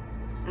Clouds?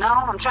 No,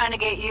 I'm trying to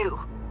get you.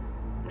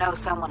 know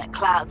someone at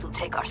Clouds who'll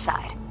take our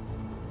side.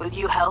 Will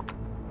you help?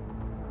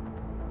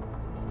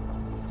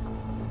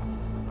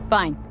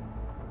 Fine.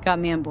 Got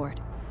me on board.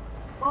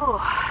 Ooh,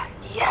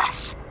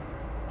 yes.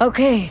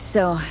 Okay,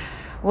 so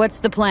what's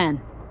the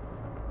plan?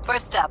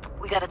 First up,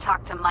 we gotta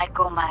talk to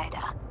Maiko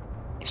Maeda.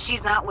 If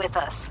she's not with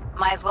us,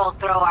 might as well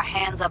throw our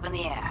hands up in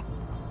the air.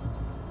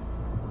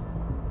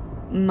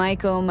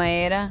 Maiko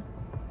Maeda?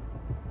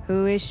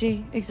 Who is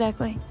she,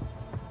 exactly?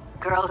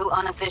 Girl who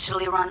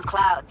unofficially runs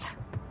Clouds.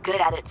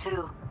 Good at it,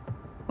 too.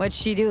 What'd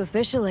she do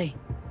officially?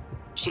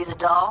 She's a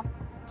doll,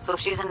 so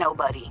she's a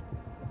nobody.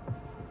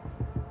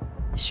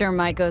 Sure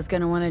Maiko's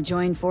gonna want to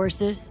join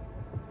forces?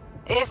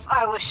 If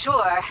I was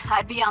sure,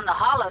 I'd be on the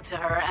holo to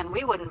her and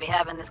we wouldn't be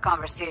having this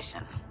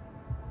conversation.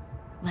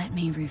 Let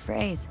me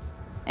rephrase.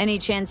 Any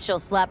chance she'll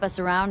slap us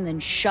around then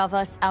shove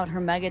us out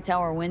her mega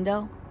tower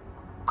window?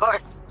 Of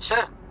course,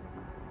 sure.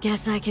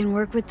 Guess I can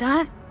work with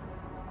that?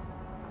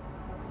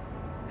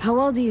 How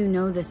well do you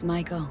know this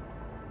Maiko?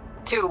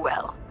 Too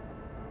well.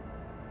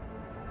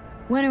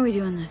 When are we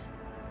doing this?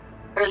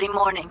 Early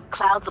morning.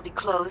 Clouds will be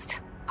closed.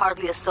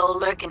 Hardly a soul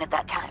lurking at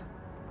that time.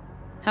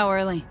 How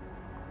early?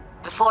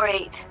 Before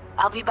 8.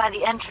 I'll be by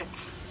the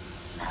entrance.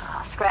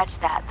 No, scratch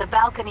that. The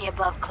balcony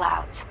above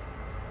Clouds.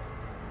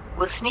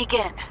 We'll sneak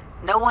in.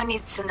 No one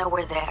needs to know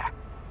we're there.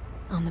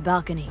 On the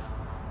balcony.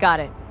 Got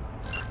it.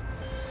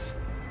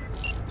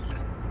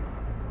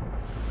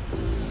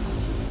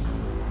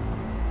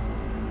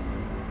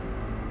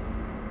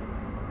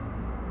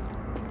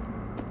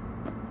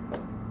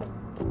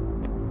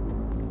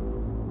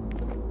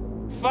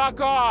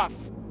 Fuck off!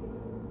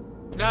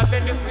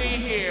 Nothing to see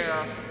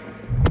here.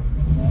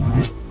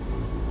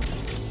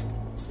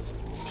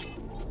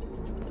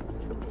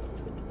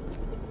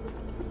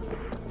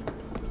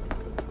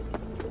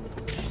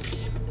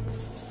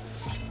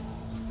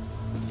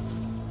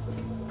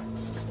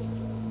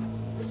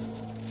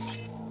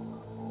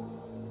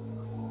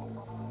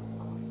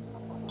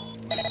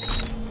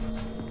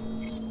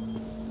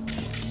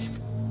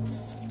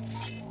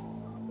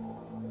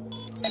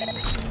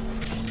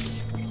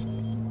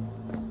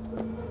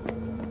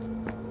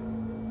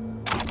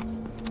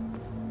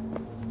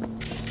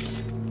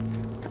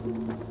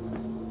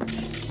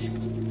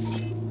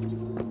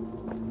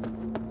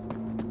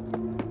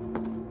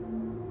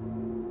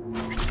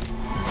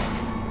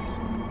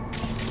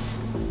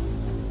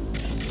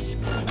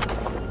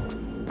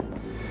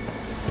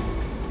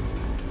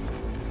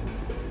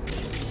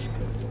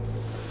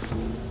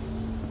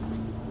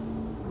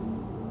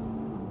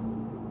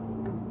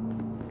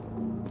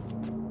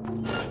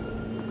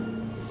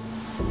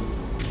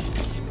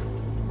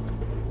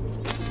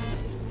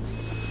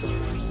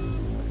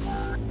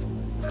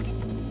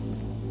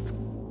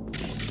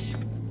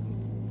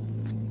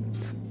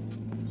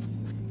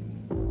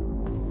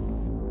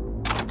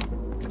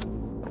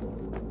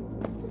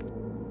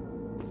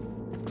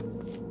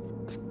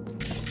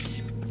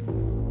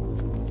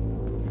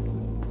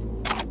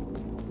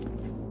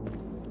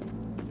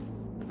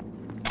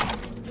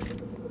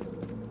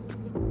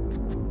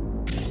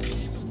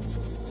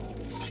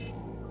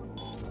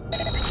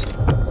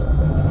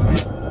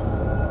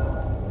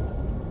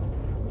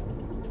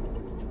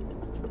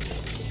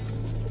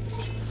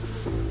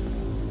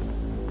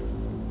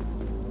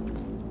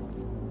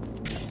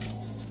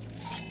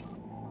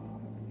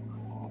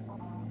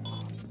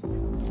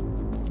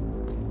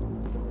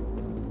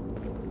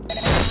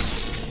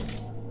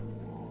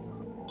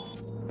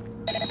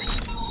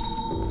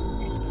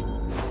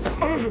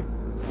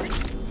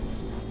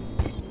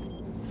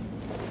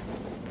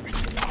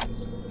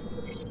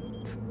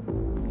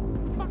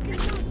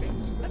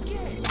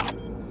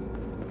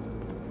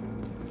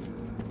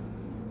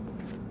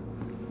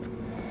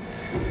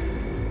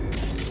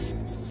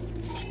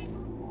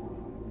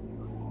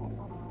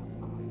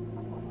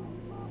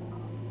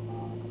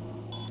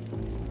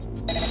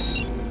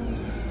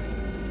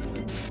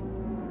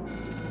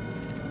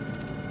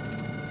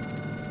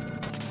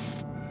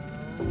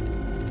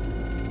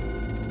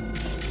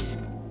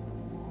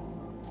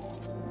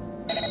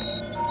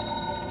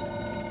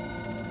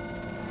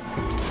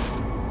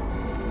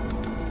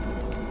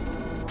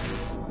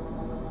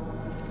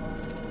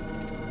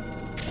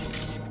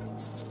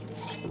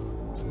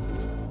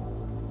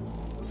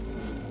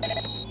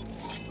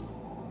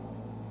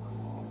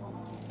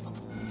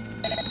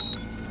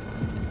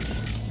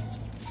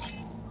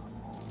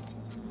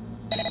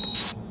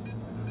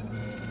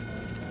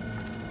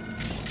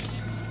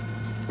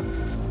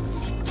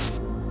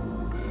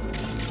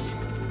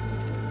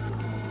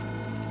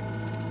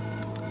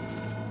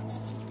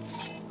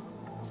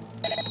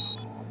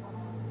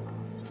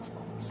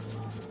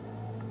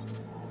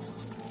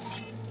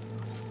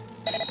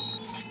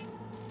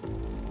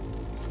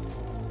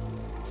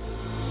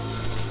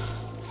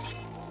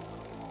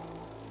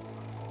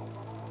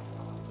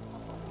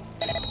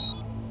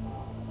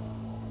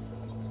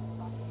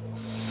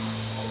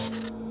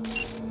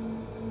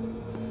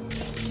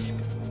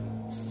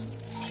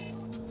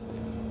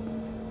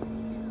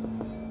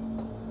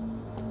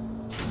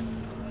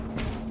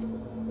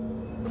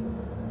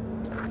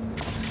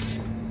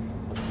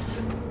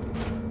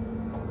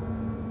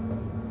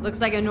 Looks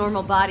like a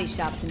normal body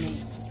shop to me.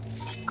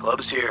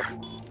 Club's here.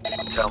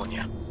 I'm telling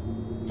you.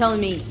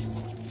 Telling me.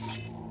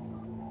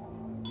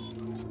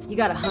 You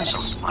got a hunch.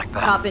 Something like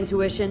that. Cop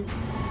intuition.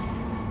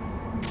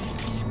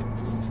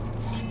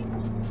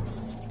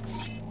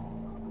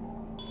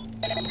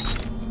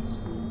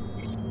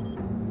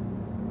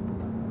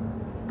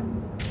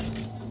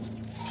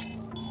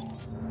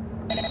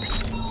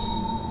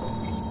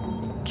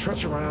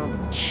 Trudge around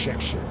and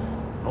check shit.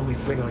 Only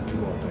thing I do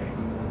all day.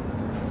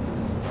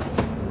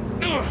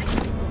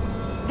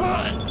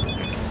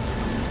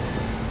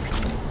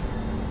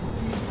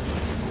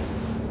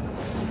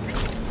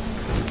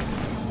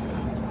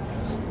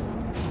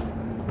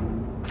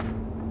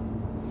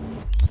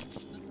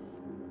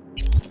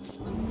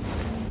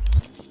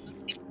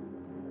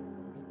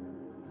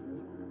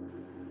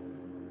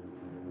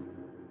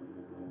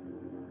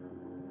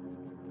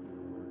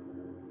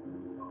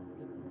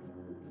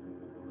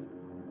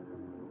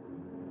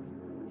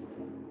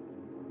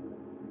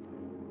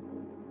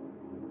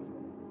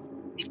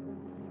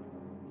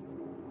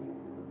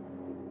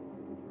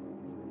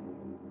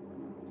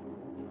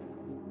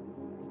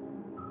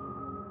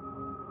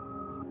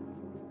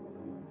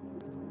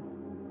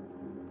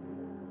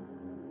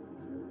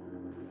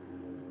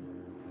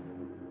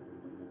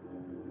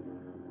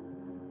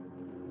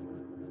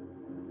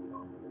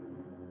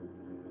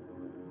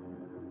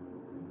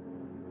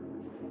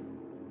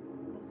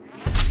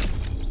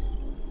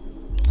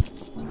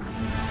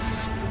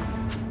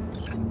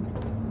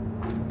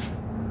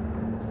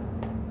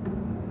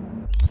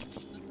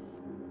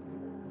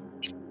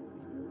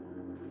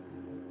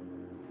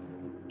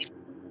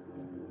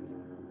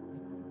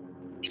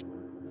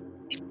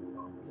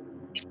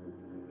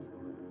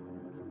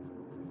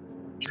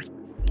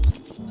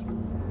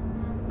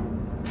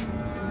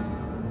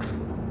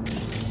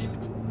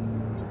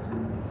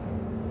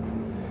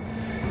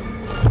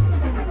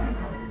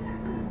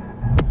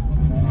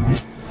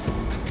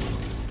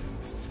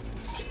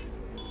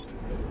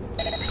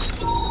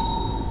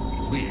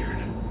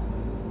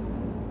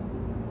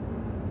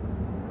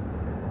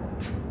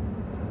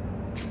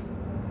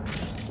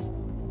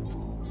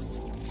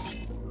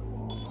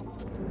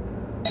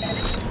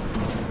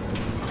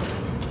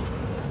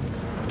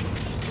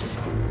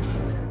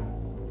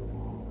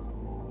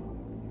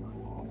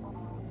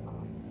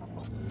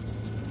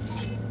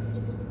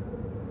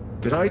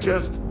 Did I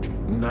just?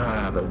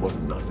 Nah, that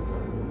wasn't nothing.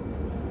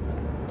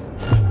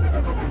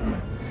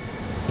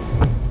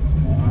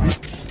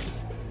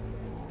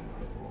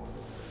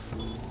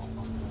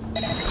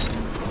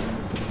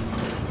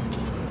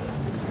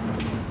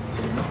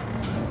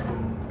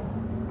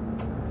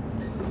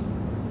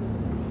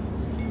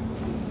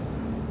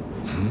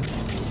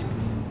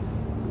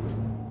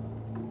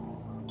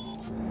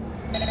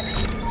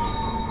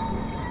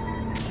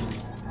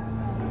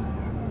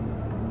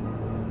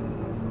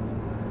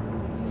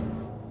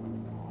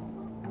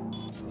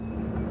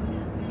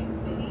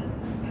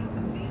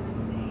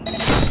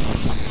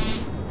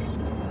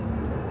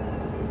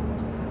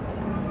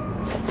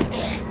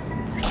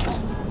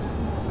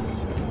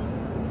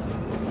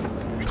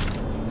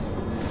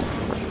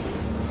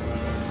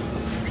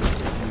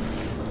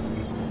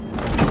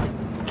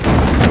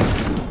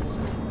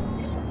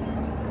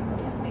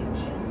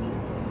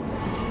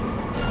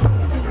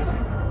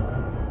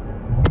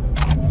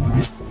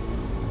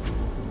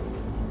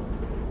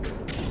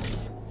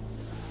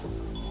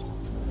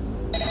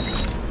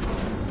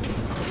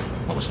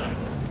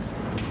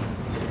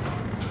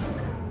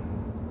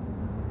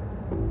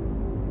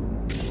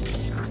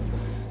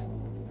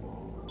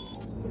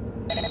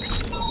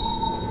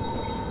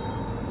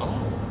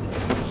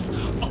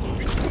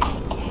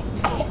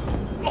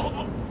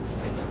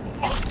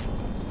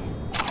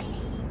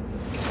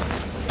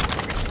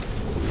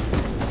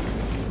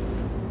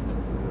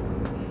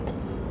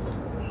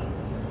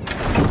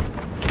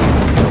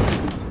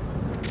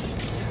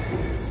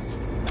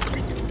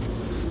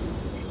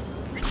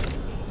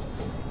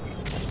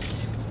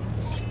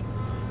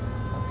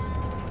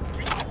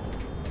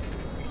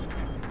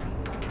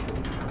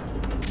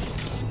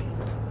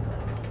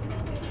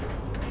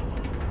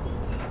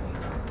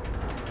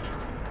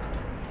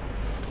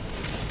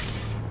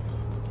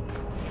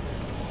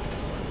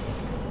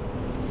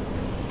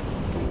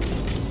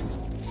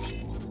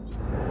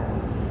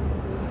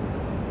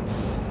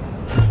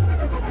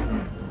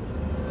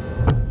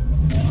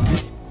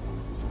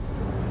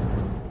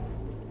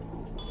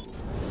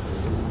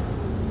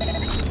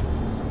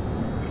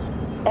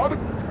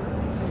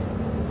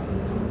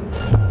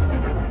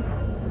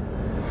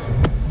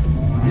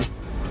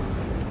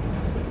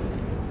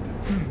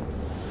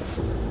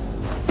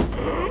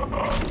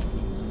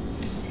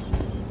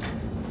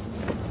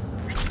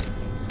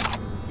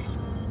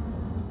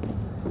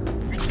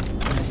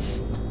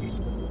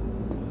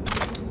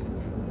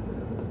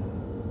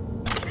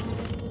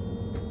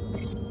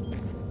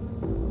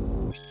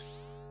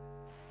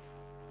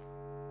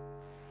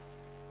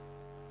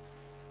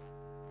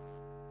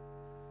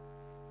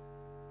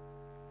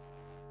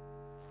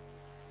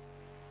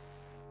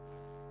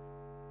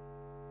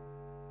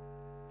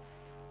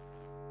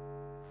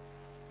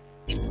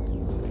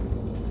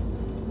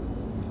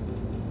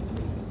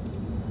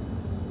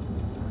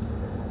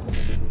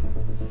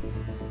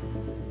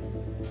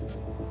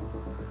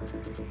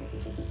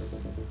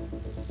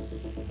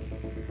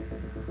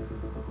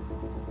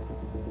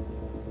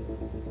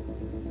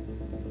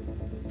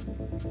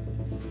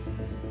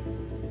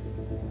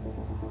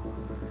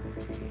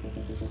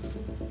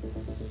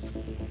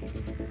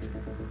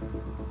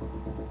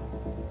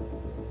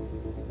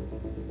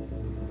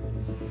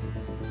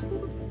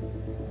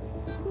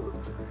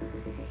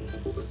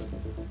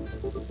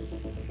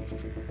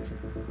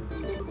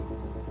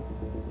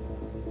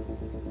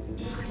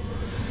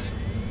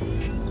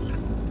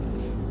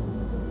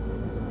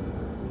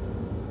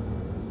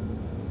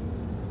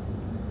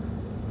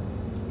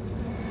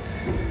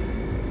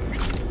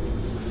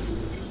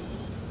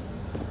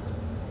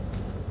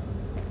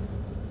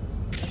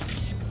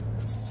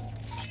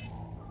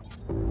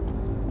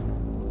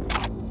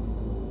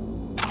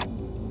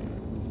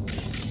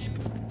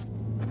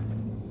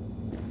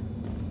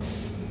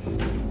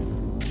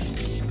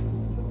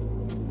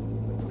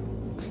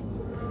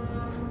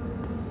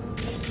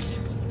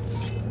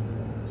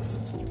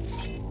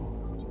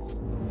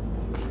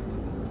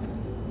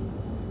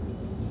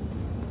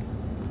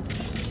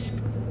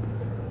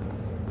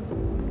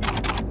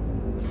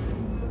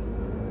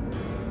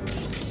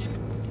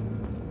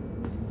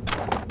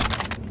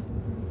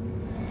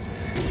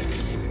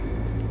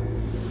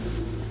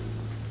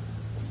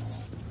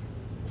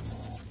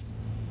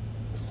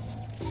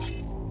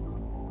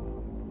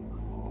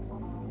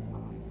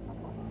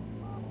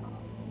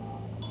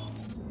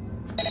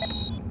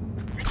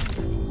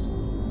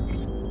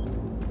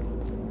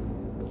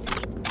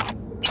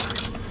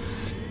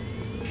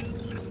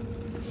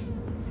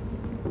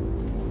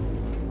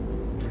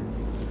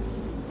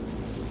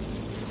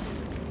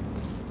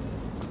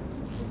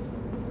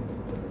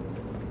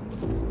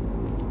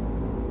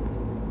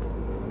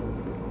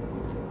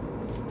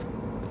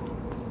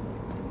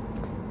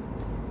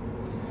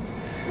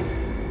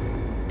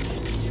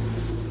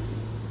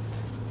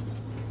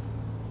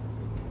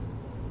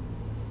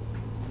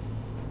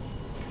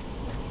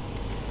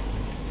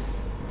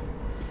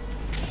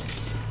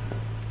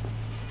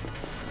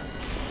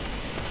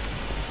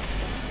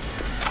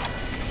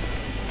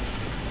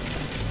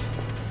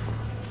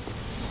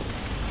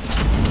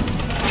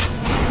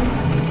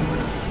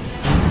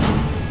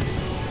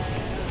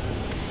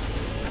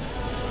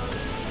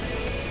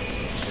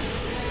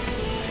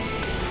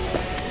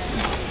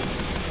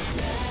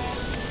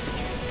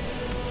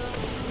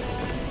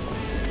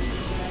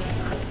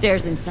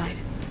 Stairs inside.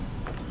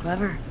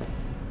 Clever.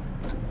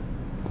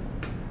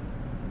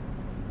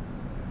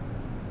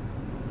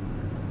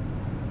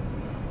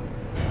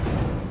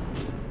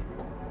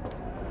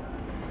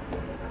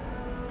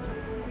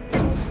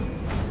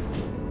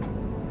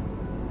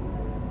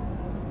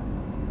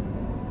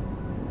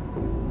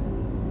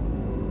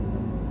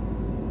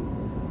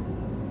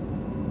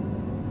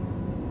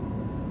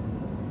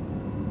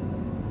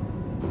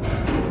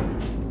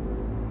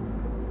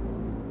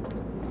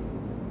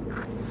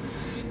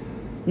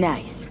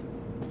 Nice.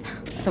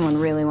 Someone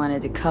really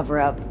wanted to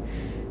cover up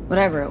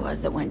whatever it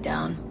was that went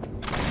down.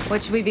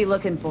 What should we be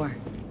looking for?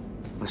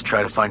 Let's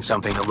try to find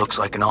something that looks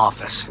like an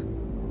office.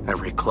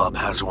 Every club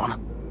has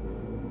one.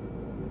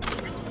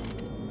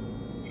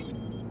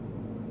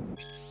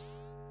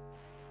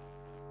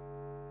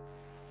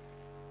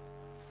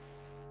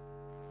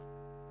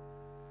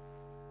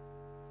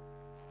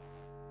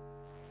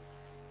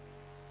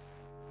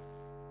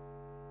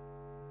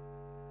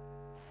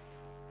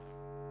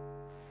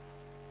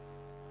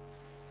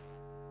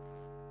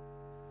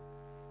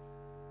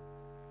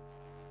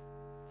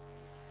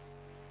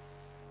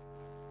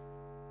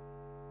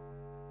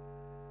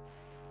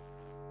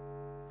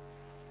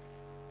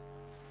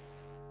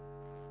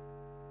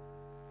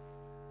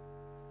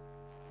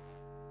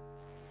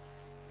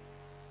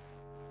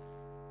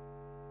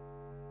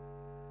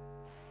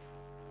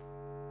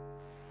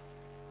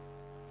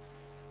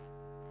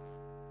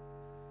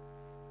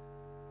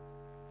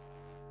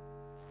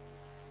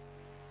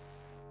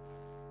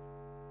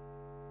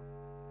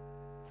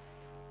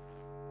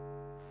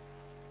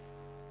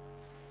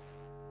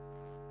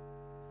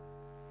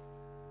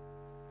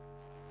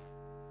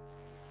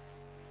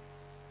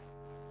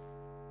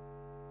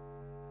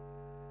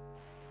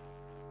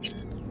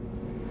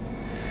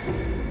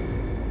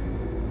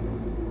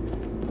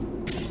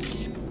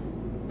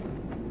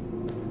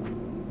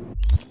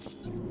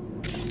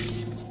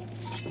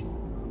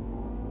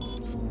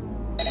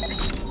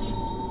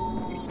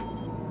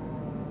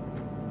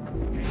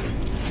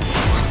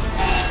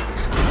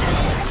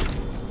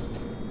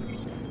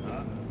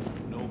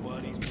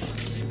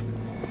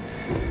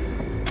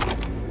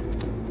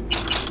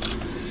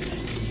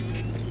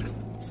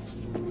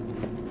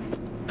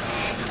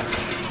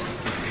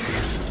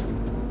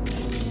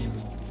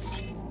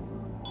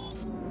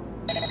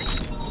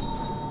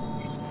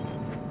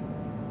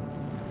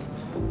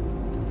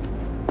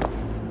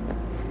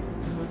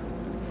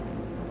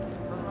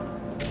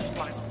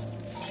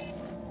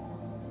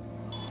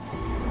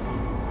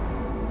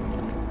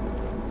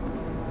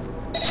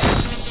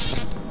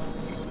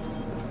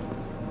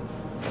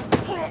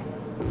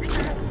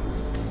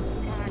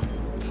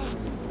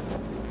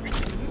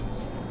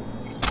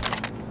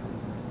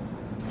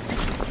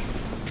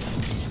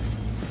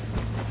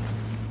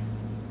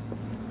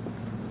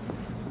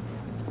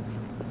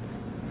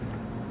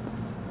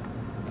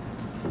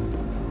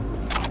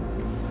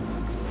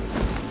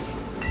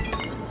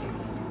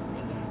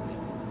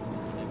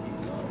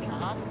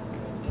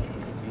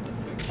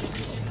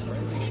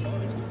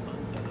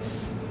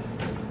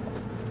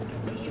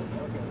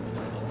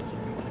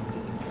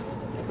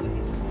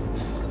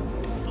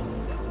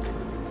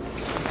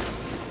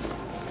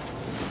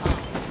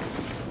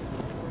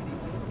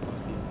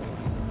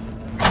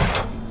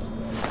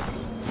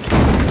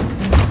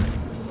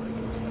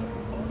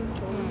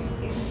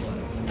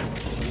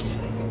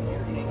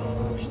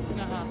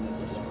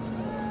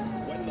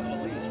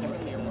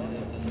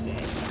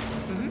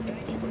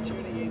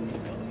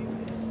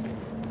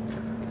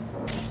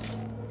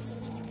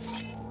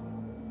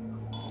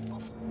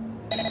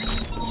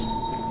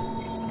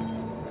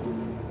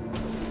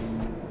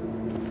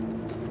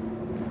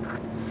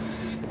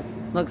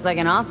 Looks like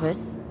an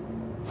office.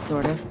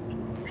 Sort of.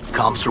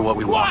 Comps are what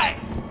we want.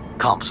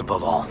 Comps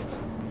above all.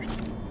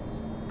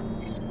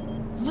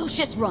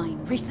 Lucius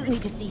Rhine, recently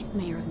deceased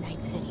mayor of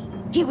Night City.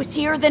 He was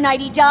here the night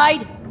he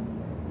died?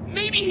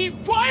 Maybe he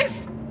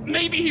was,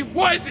 maybe he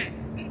wasn't.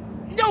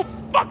 No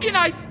fucking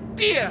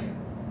idea.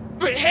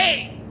 But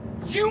hey,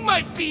 you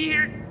might be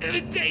here the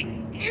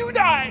day you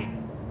die.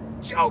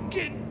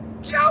 Joking,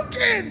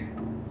 joking.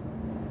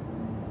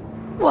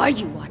 Why are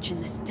you watching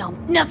this dump?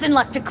 Nothing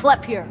left to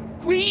clip here.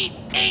 We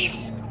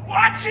ain't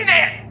watching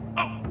it.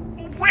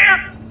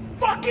 We're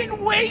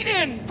fucking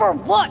waiting. For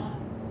what?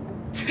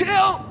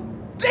 Till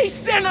they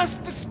send us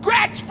the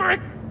scratch for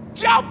a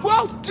job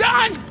well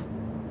done.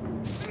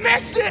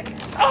 Smashed it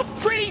up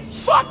pretty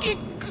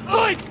fucking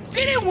good,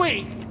 didn't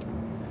we?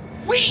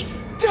 We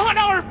done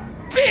our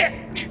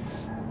bit.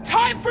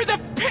 Time for the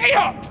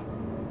pay-up.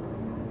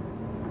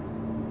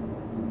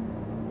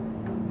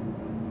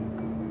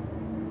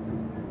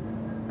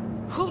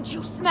 Who'd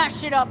you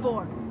smash it up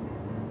for?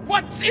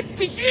 What's it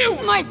to you?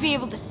 Might be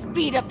able to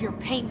speed up your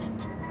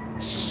payment.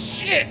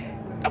 Shit!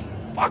 The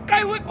fuck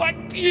I look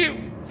like to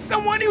you?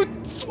 Someone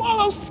who'd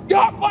swallow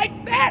Scott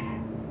like that?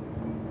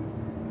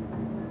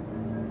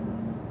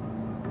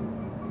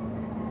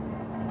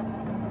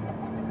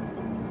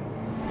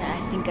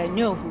 I think I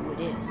know who it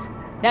is.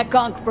 That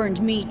gonk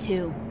burned me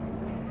too.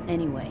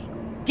 Anyway,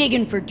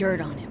 digging for dirt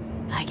on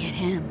him. I get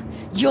him.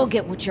 You'll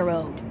get what you're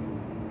owed.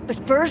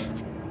 But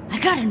first, I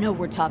gotta know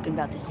we're talking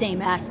about the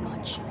same ass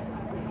much.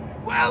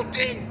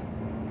 Welding!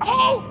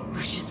 Oh!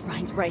 Lucius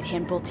Rhine's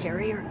right-hand bull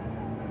terrier?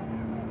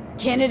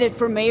 Candidate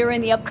for mayor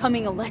in the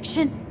upcoming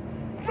election?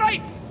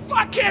 Right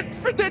fuckhead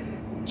for the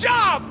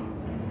job!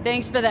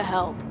 Thanks for the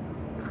help.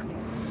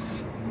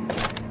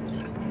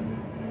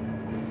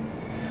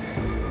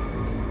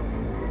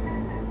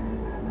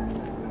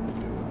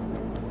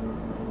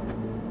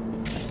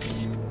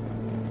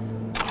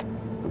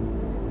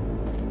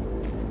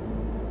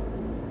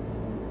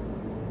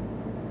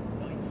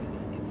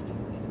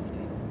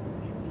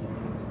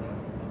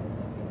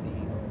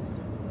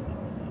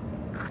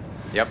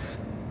 Yep.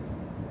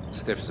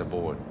 Stiff as a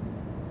board.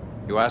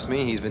 You ask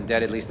me, he's been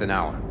dead at least an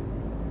hour.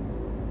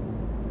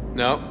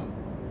 No.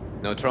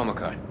 No trauma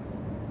card.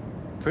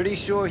 Pretty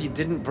sure he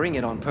didn't bring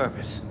it on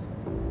purpose.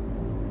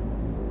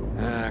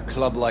 A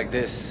club like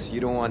this,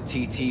 you don't want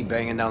TT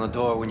banging down the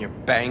door when you're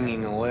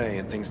banging away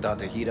and things start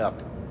to heat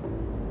up.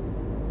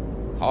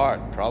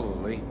 Hard,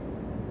 probably.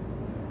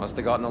 Must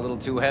have gotten a little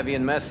too heavy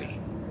and messy.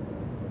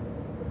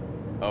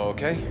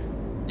 Okay.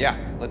 Yeah,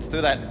 let's do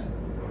that.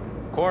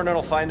 Coroner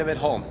will find him at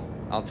home.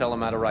 I'll tell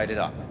him how to write it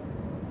up.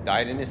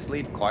 Died in his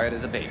sleep, quiet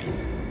as a baby.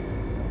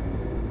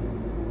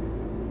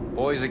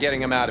 Boys are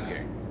getting him out of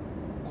here.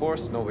 Of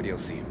course, nobody will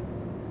see him.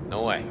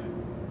 No way.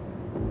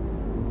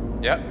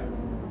 Yep.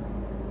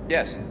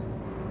 Yes.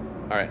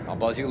 Alright, I'll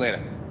buzz you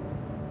later.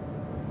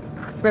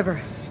 River,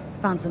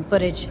 found some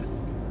footage.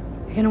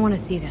 You're gonna want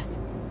to see this.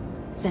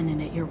 Sending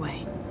it your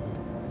way.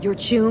 Your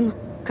chum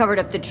covered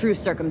up the true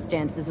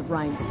circumstances of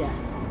Ryan's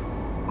death.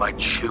 My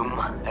chum?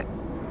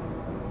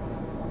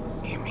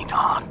 You mean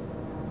Han?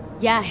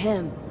 Yeah,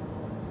 him.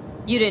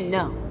 You didn't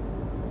know.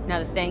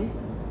 Not a thing?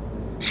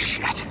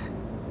 Shit.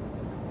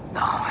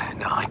 No,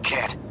 I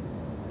can't.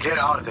 Get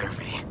out of there,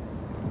 V.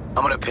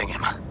 I'm gonna ping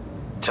him.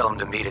 Tell him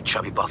to meet at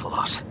Chubby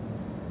Buffalo's.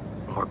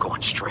 And we're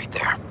going straight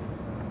there.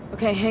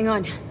 Okay, hang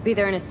on. Be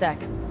there in a sec.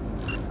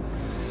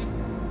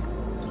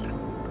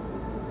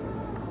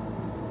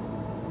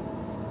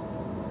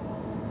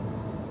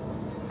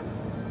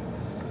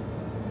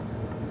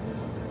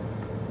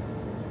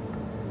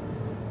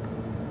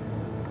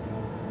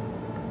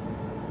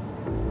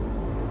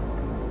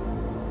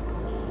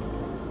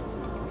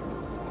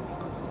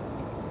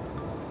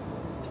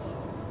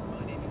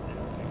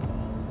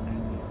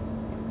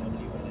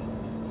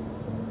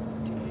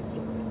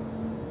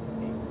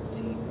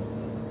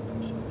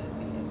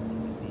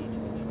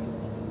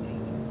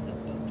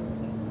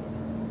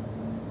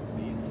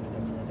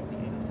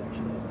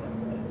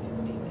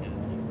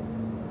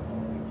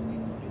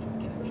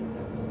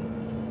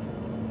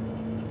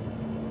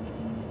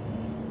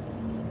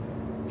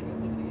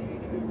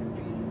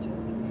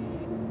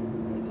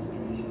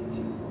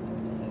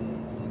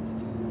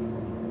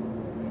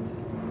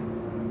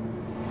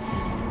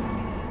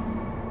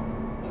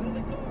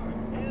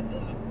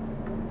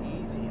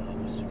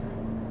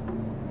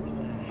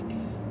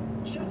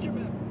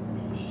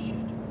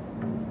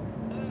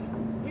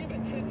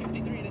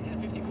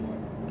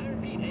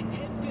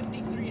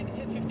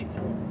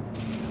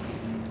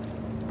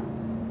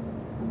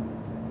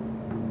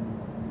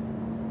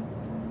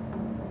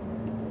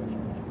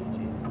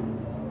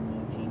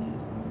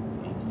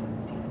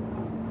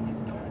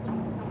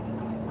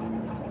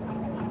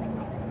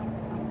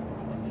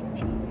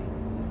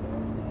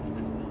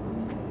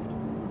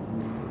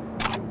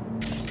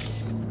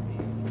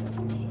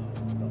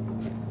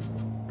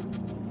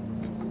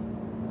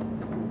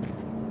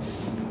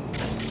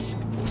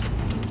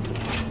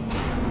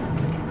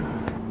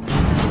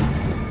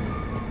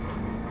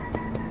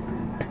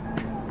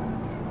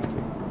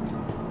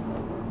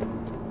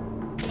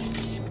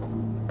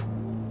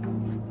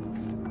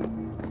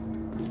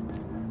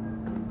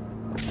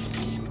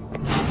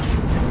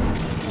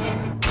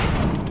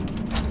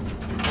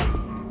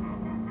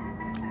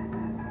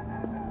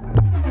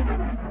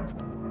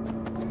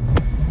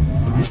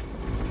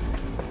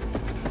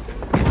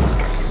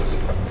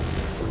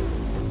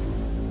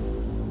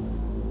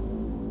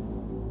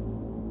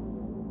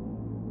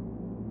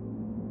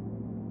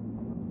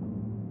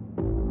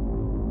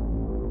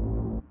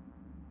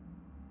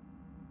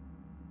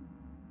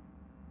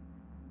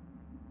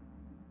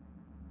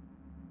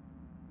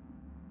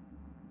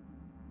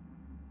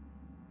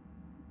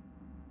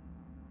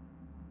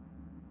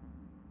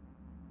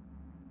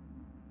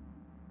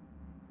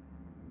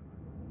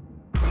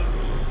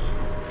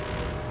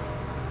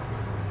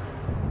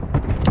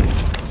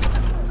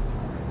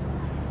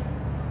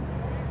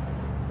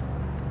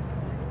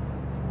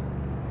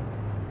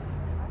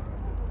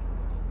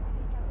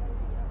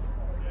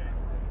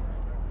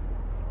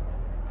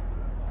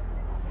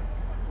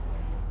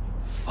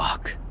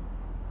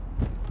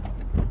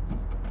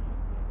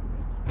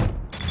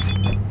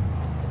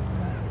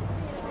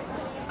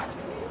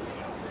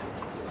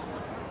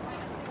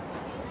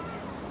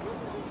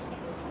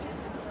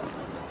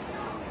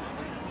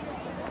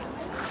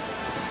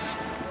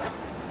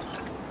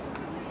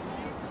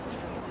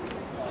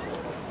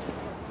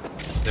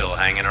 Still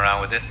hanging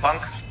around with this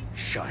punk?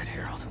 Shut it,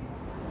 Harold.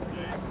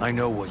 I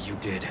know what you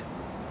did.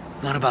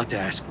 Not about to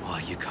ask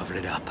why you covered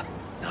it up.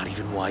 Not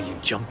even why you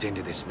jumped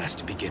into this mess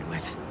to begin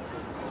with.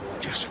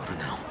 Just want to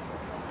know.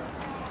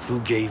 Who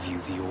gave you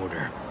the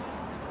order?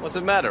 What's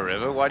the matter,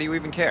 River? Why do you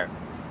even care?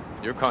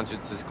 Your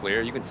conscience is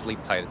clear. You can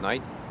sleep tight at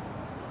night.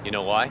 You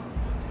know why?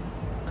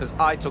 Because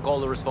I took all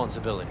the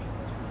responsibility.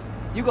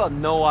 You got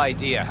no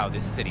idea how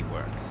this city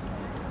works.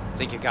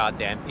 Think your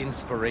goddamn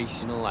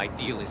inspirational,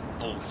 idealist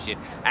bullshit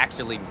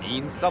actually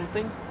means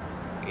something?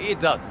 It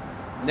doesn't.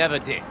 Never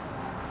did.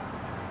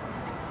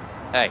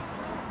 Hey,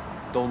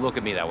 don't look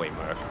at me that way,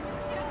 Merc.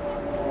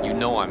 You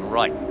know I'm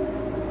right.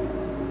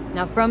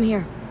 Not from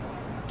here.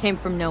 Came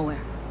from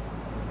nowhere.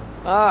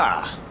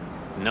 Ah,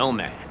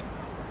 nomad.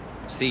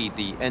 See,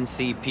 the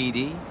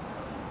NCPD?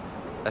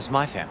 That's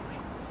my family.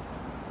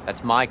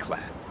 That's my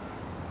clan.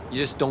 You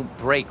just don't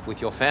break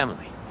with your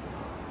family.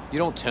 You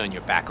don't turn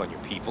your back on your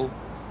people.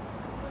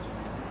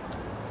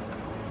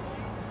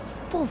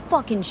 Bull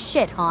fucking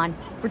shit, Han.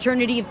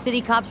 Fraternity of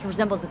city cops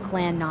resembles a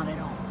clan not at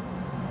all.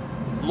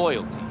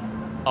 Loyalty.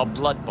 A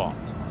blood bond.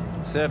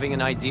 Serving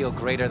an ideal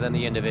greater than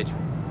the individual.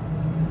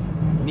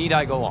 Need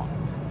I go on?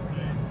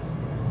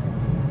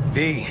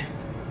 V.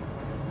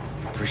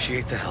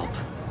 Appreciate the help,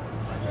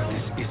 but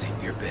this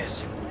isn't your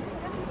biz.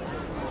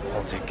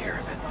 I'll take care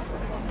of it.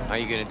 How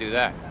you gonna do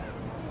that?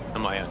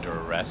 Am I under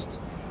arrest?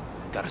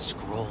 Got a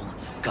scroll,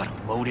 got a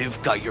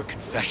motive, got your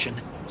confession.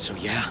 So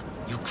yeah,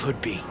 you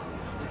could be.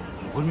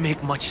 But it wouldn't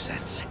make much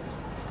sense.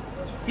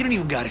 You don't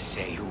even gotta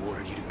say who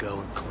ordered you to go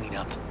and clean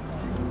up.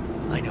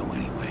 I know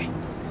anyway.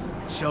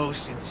 So,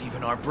 since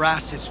even our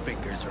brass's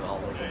fingers are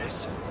all over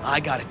this, I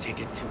gotta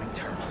take it to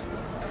internal.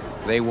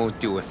 They won't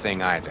do a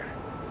thing either.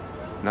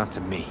 Not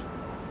to me.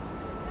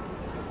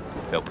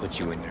 They'll put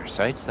you in their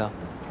sights, though.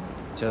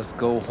 Just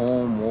go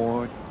home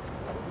or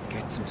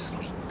get some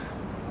sleep.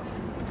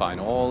 Find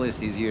all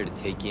this easier to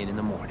take in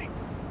the morning.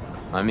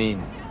 I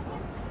mean,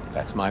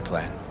 that's my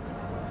plan.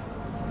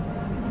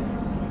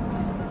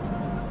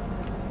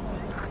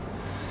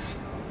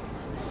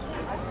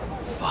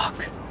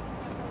 Fuck.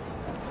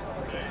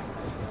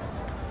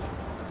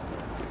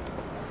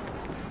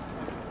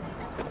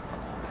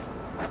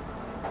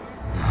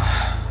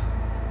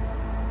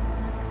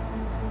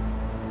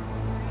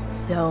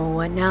 So,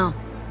 what now?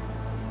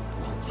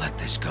 Won't let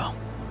this go.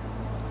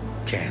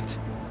 Can't.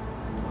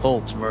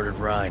 Holt's murdered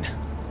Rhine.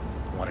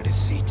 Wanted his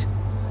seat.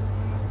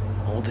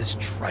 Oldest,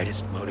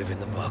 tritest motive in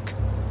the book.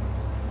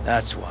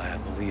 That's why I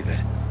believe it.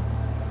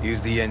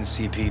 Use the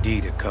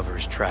NCPD to cover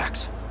his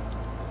tracks.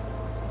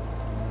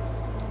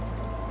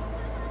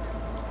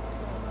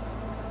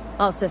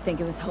 Also think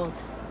it was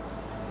Holt.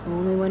 The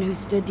only one who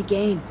stood to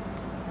gain.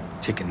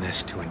 Taking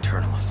this to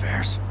internal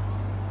affairs.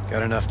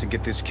 Got enough to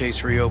get this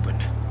case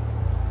reopened.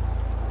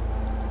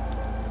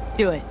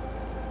 Do it.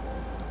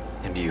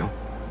 And you?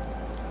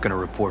 Gonna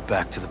report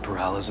back to the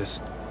paralysis?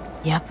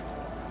 Yep.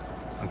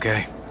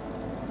 Okay.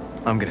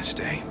 I'm gonna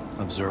stay.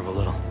 Observe a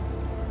little.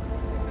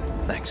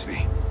 Thanks,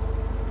 V.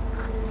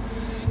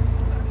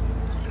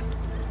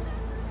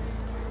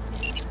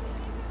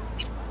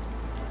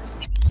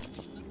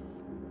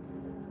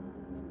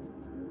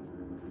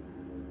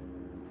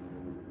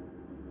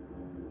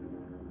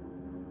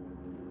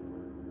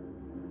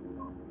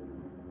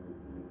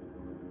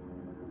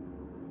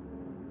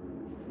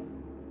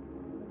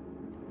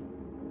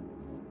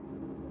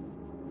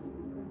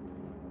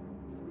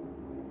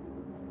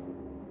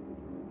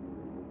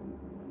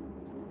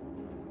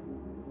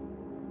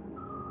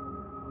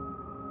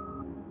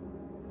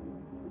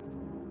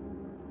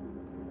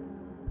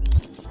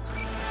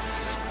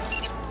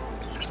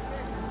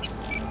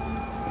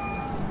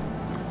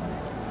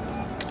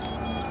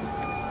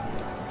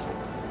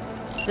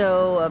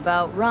 So,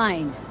 about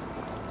Rhine.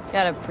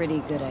 Got a pretty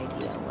good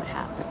idea what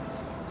happened.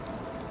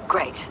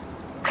 Great.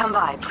 Come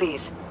by,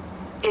 please.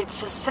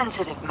 It's a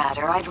sensitive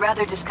matter. I'd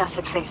rather discuss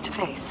it face to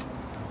face.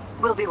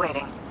 We'll be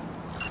waiting.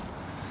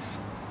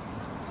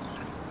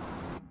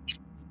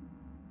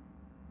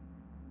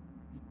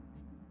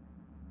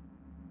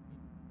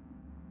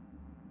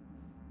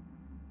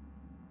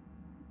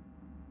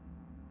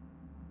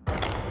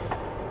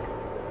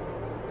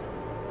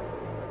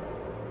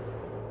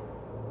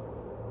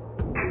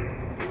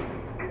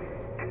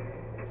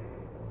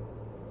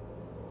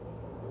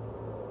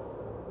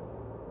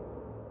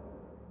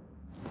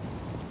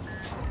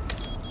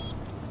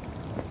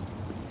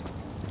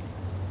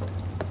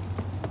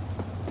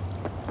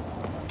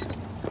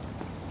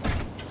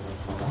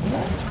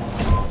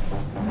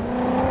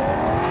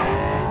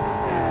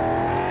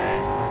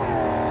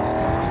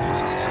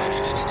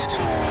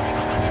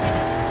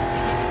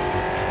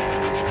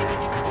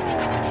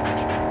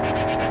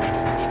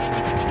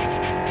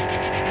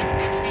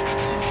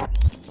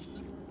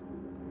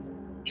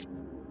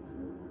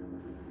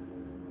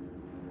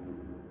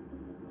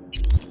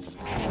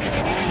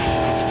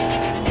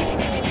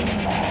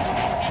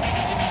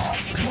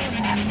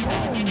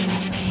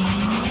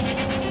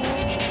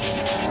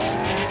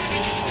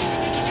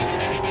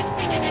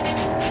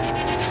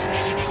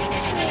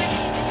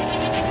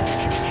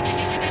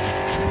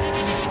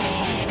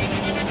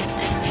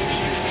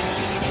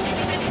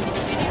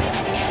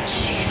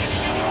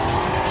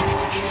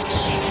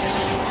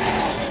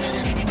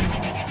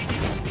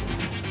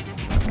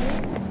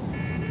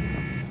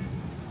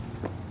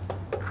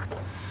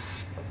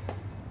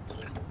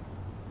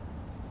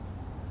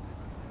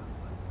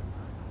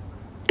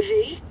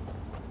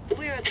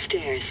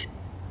 please.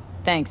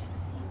 Thanks.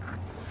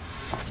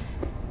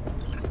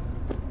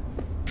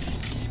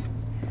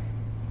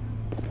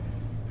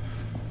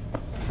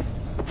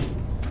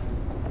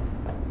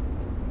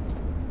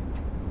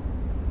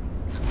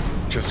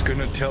 Just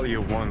gonna tell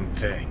you one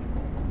thing.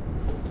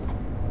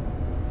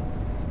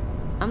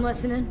 I'm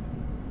listening.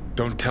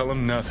 Don't tell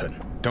him nothing.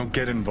 Don't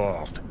get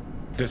involved.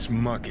 This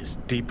muck is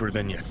deeper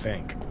than you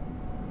think.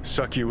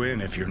 Suck you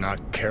in if you're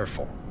not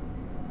careful.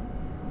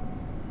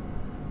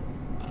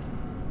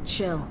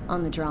 Chill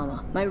on the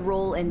drama. My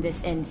role in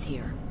this ends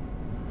here.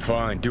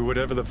 Fine, do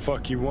whatever the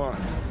fuck you want.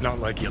 Not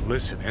like you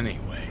listen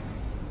anyway.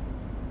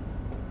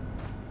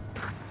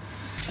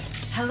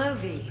 Hello,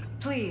 V.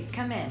 Please,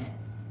 come in.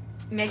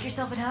 Make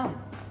yourself at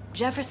home.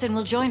 Jefferson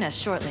will join us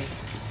shortly.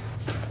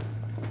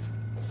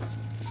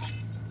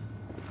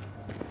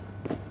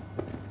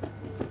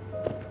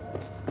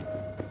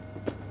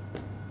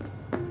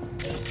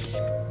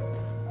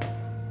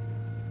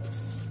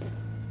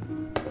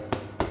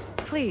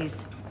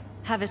 Please,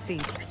 have a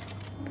seat.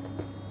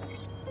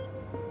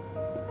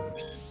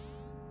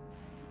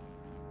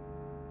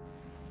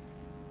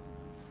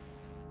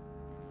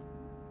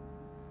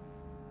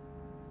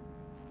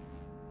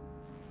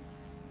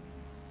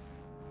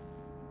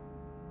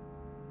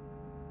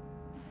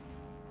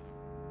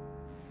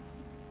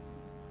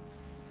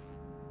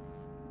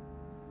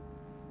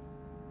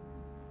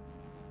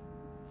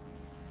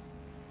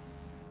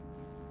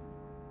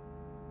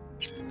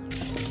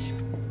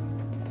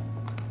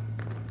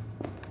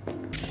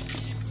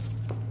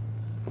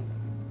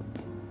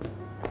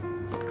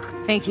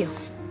 Thank you.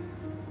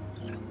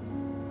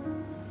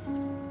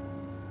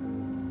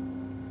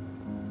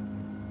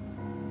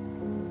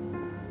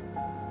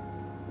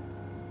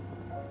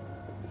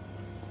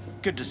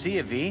 Good to see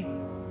you, V.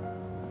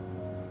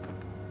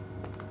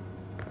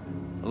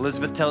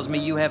 Elizabeth tells me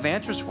you have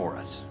answers for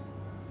us.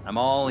 I'm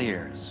all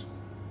ears.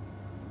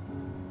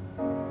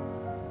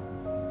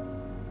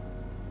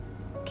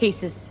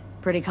 Case is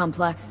pretty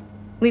complex.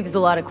 Leaves a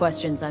lot of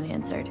questions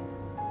unanswered.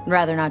 I'd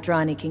rather not draw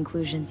any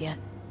conclusions yet.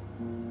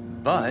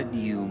 But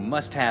you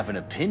must have an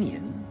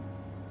opinion.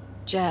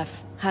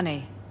 Jeff,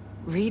 honey,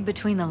 read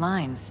between the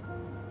lines.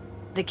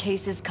 The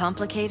case is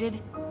complicated,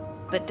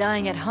 but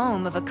dying at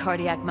home of a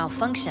cardiac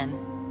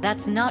malfunction,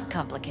 that's not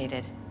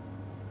complicated.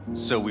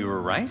 So we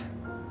were right?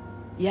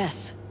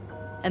 Yes,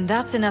 and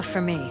that's enough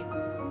for me.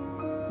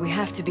 We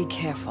have to be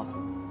careful.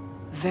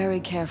 Very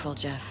careful,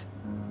 Jeff.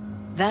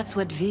 That's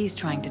what V's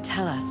trying to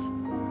tell us.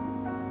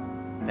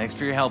 Thanks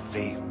for your help,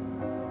 V.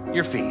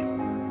 Your fee.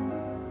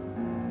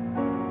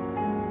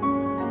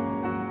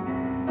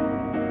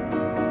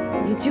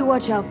 You two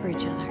watch out for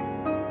each other.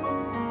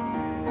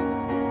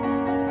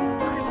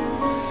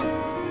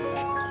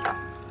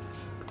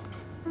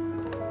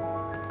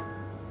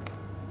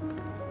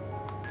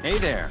 Hey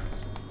there.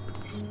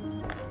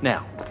 Now,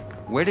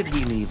 where did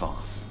we leave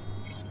off?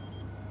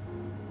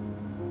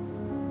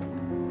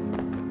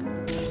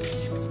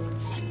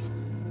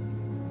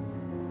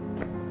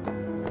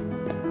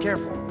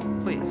 Careful,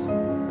 please.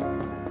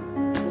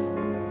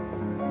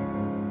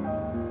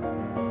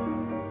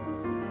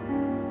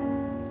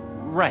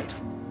 Right.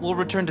 We'll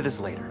return to this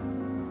later.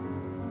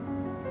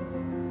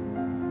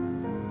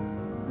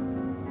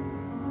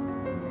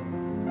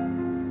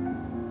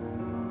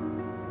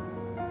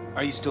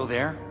 Are you still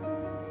there?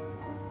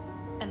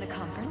 And the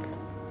conference?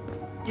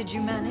 Did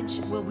you manage?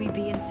 Will we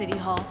be in City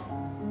Hall?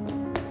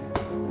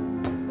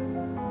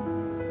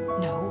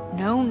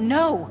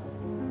 No.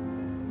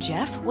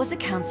 Jeff was a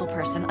council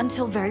person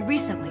until very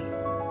recently.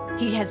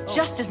 He has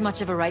just as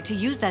much of a right to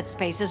use that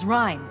space as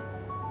Rhyme.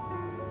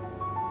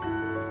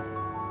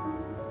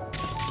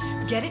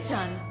 Get it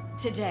done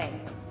today.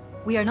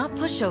 We are not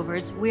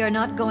pushovers. We are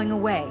not going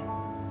away.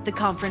 The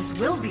conference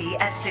will be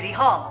at City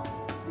Hall.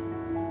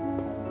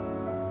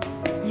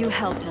 You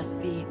helped us,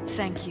 V.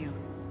 Thank you.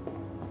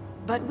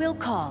 But we'll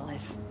call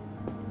if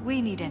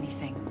we need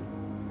anything.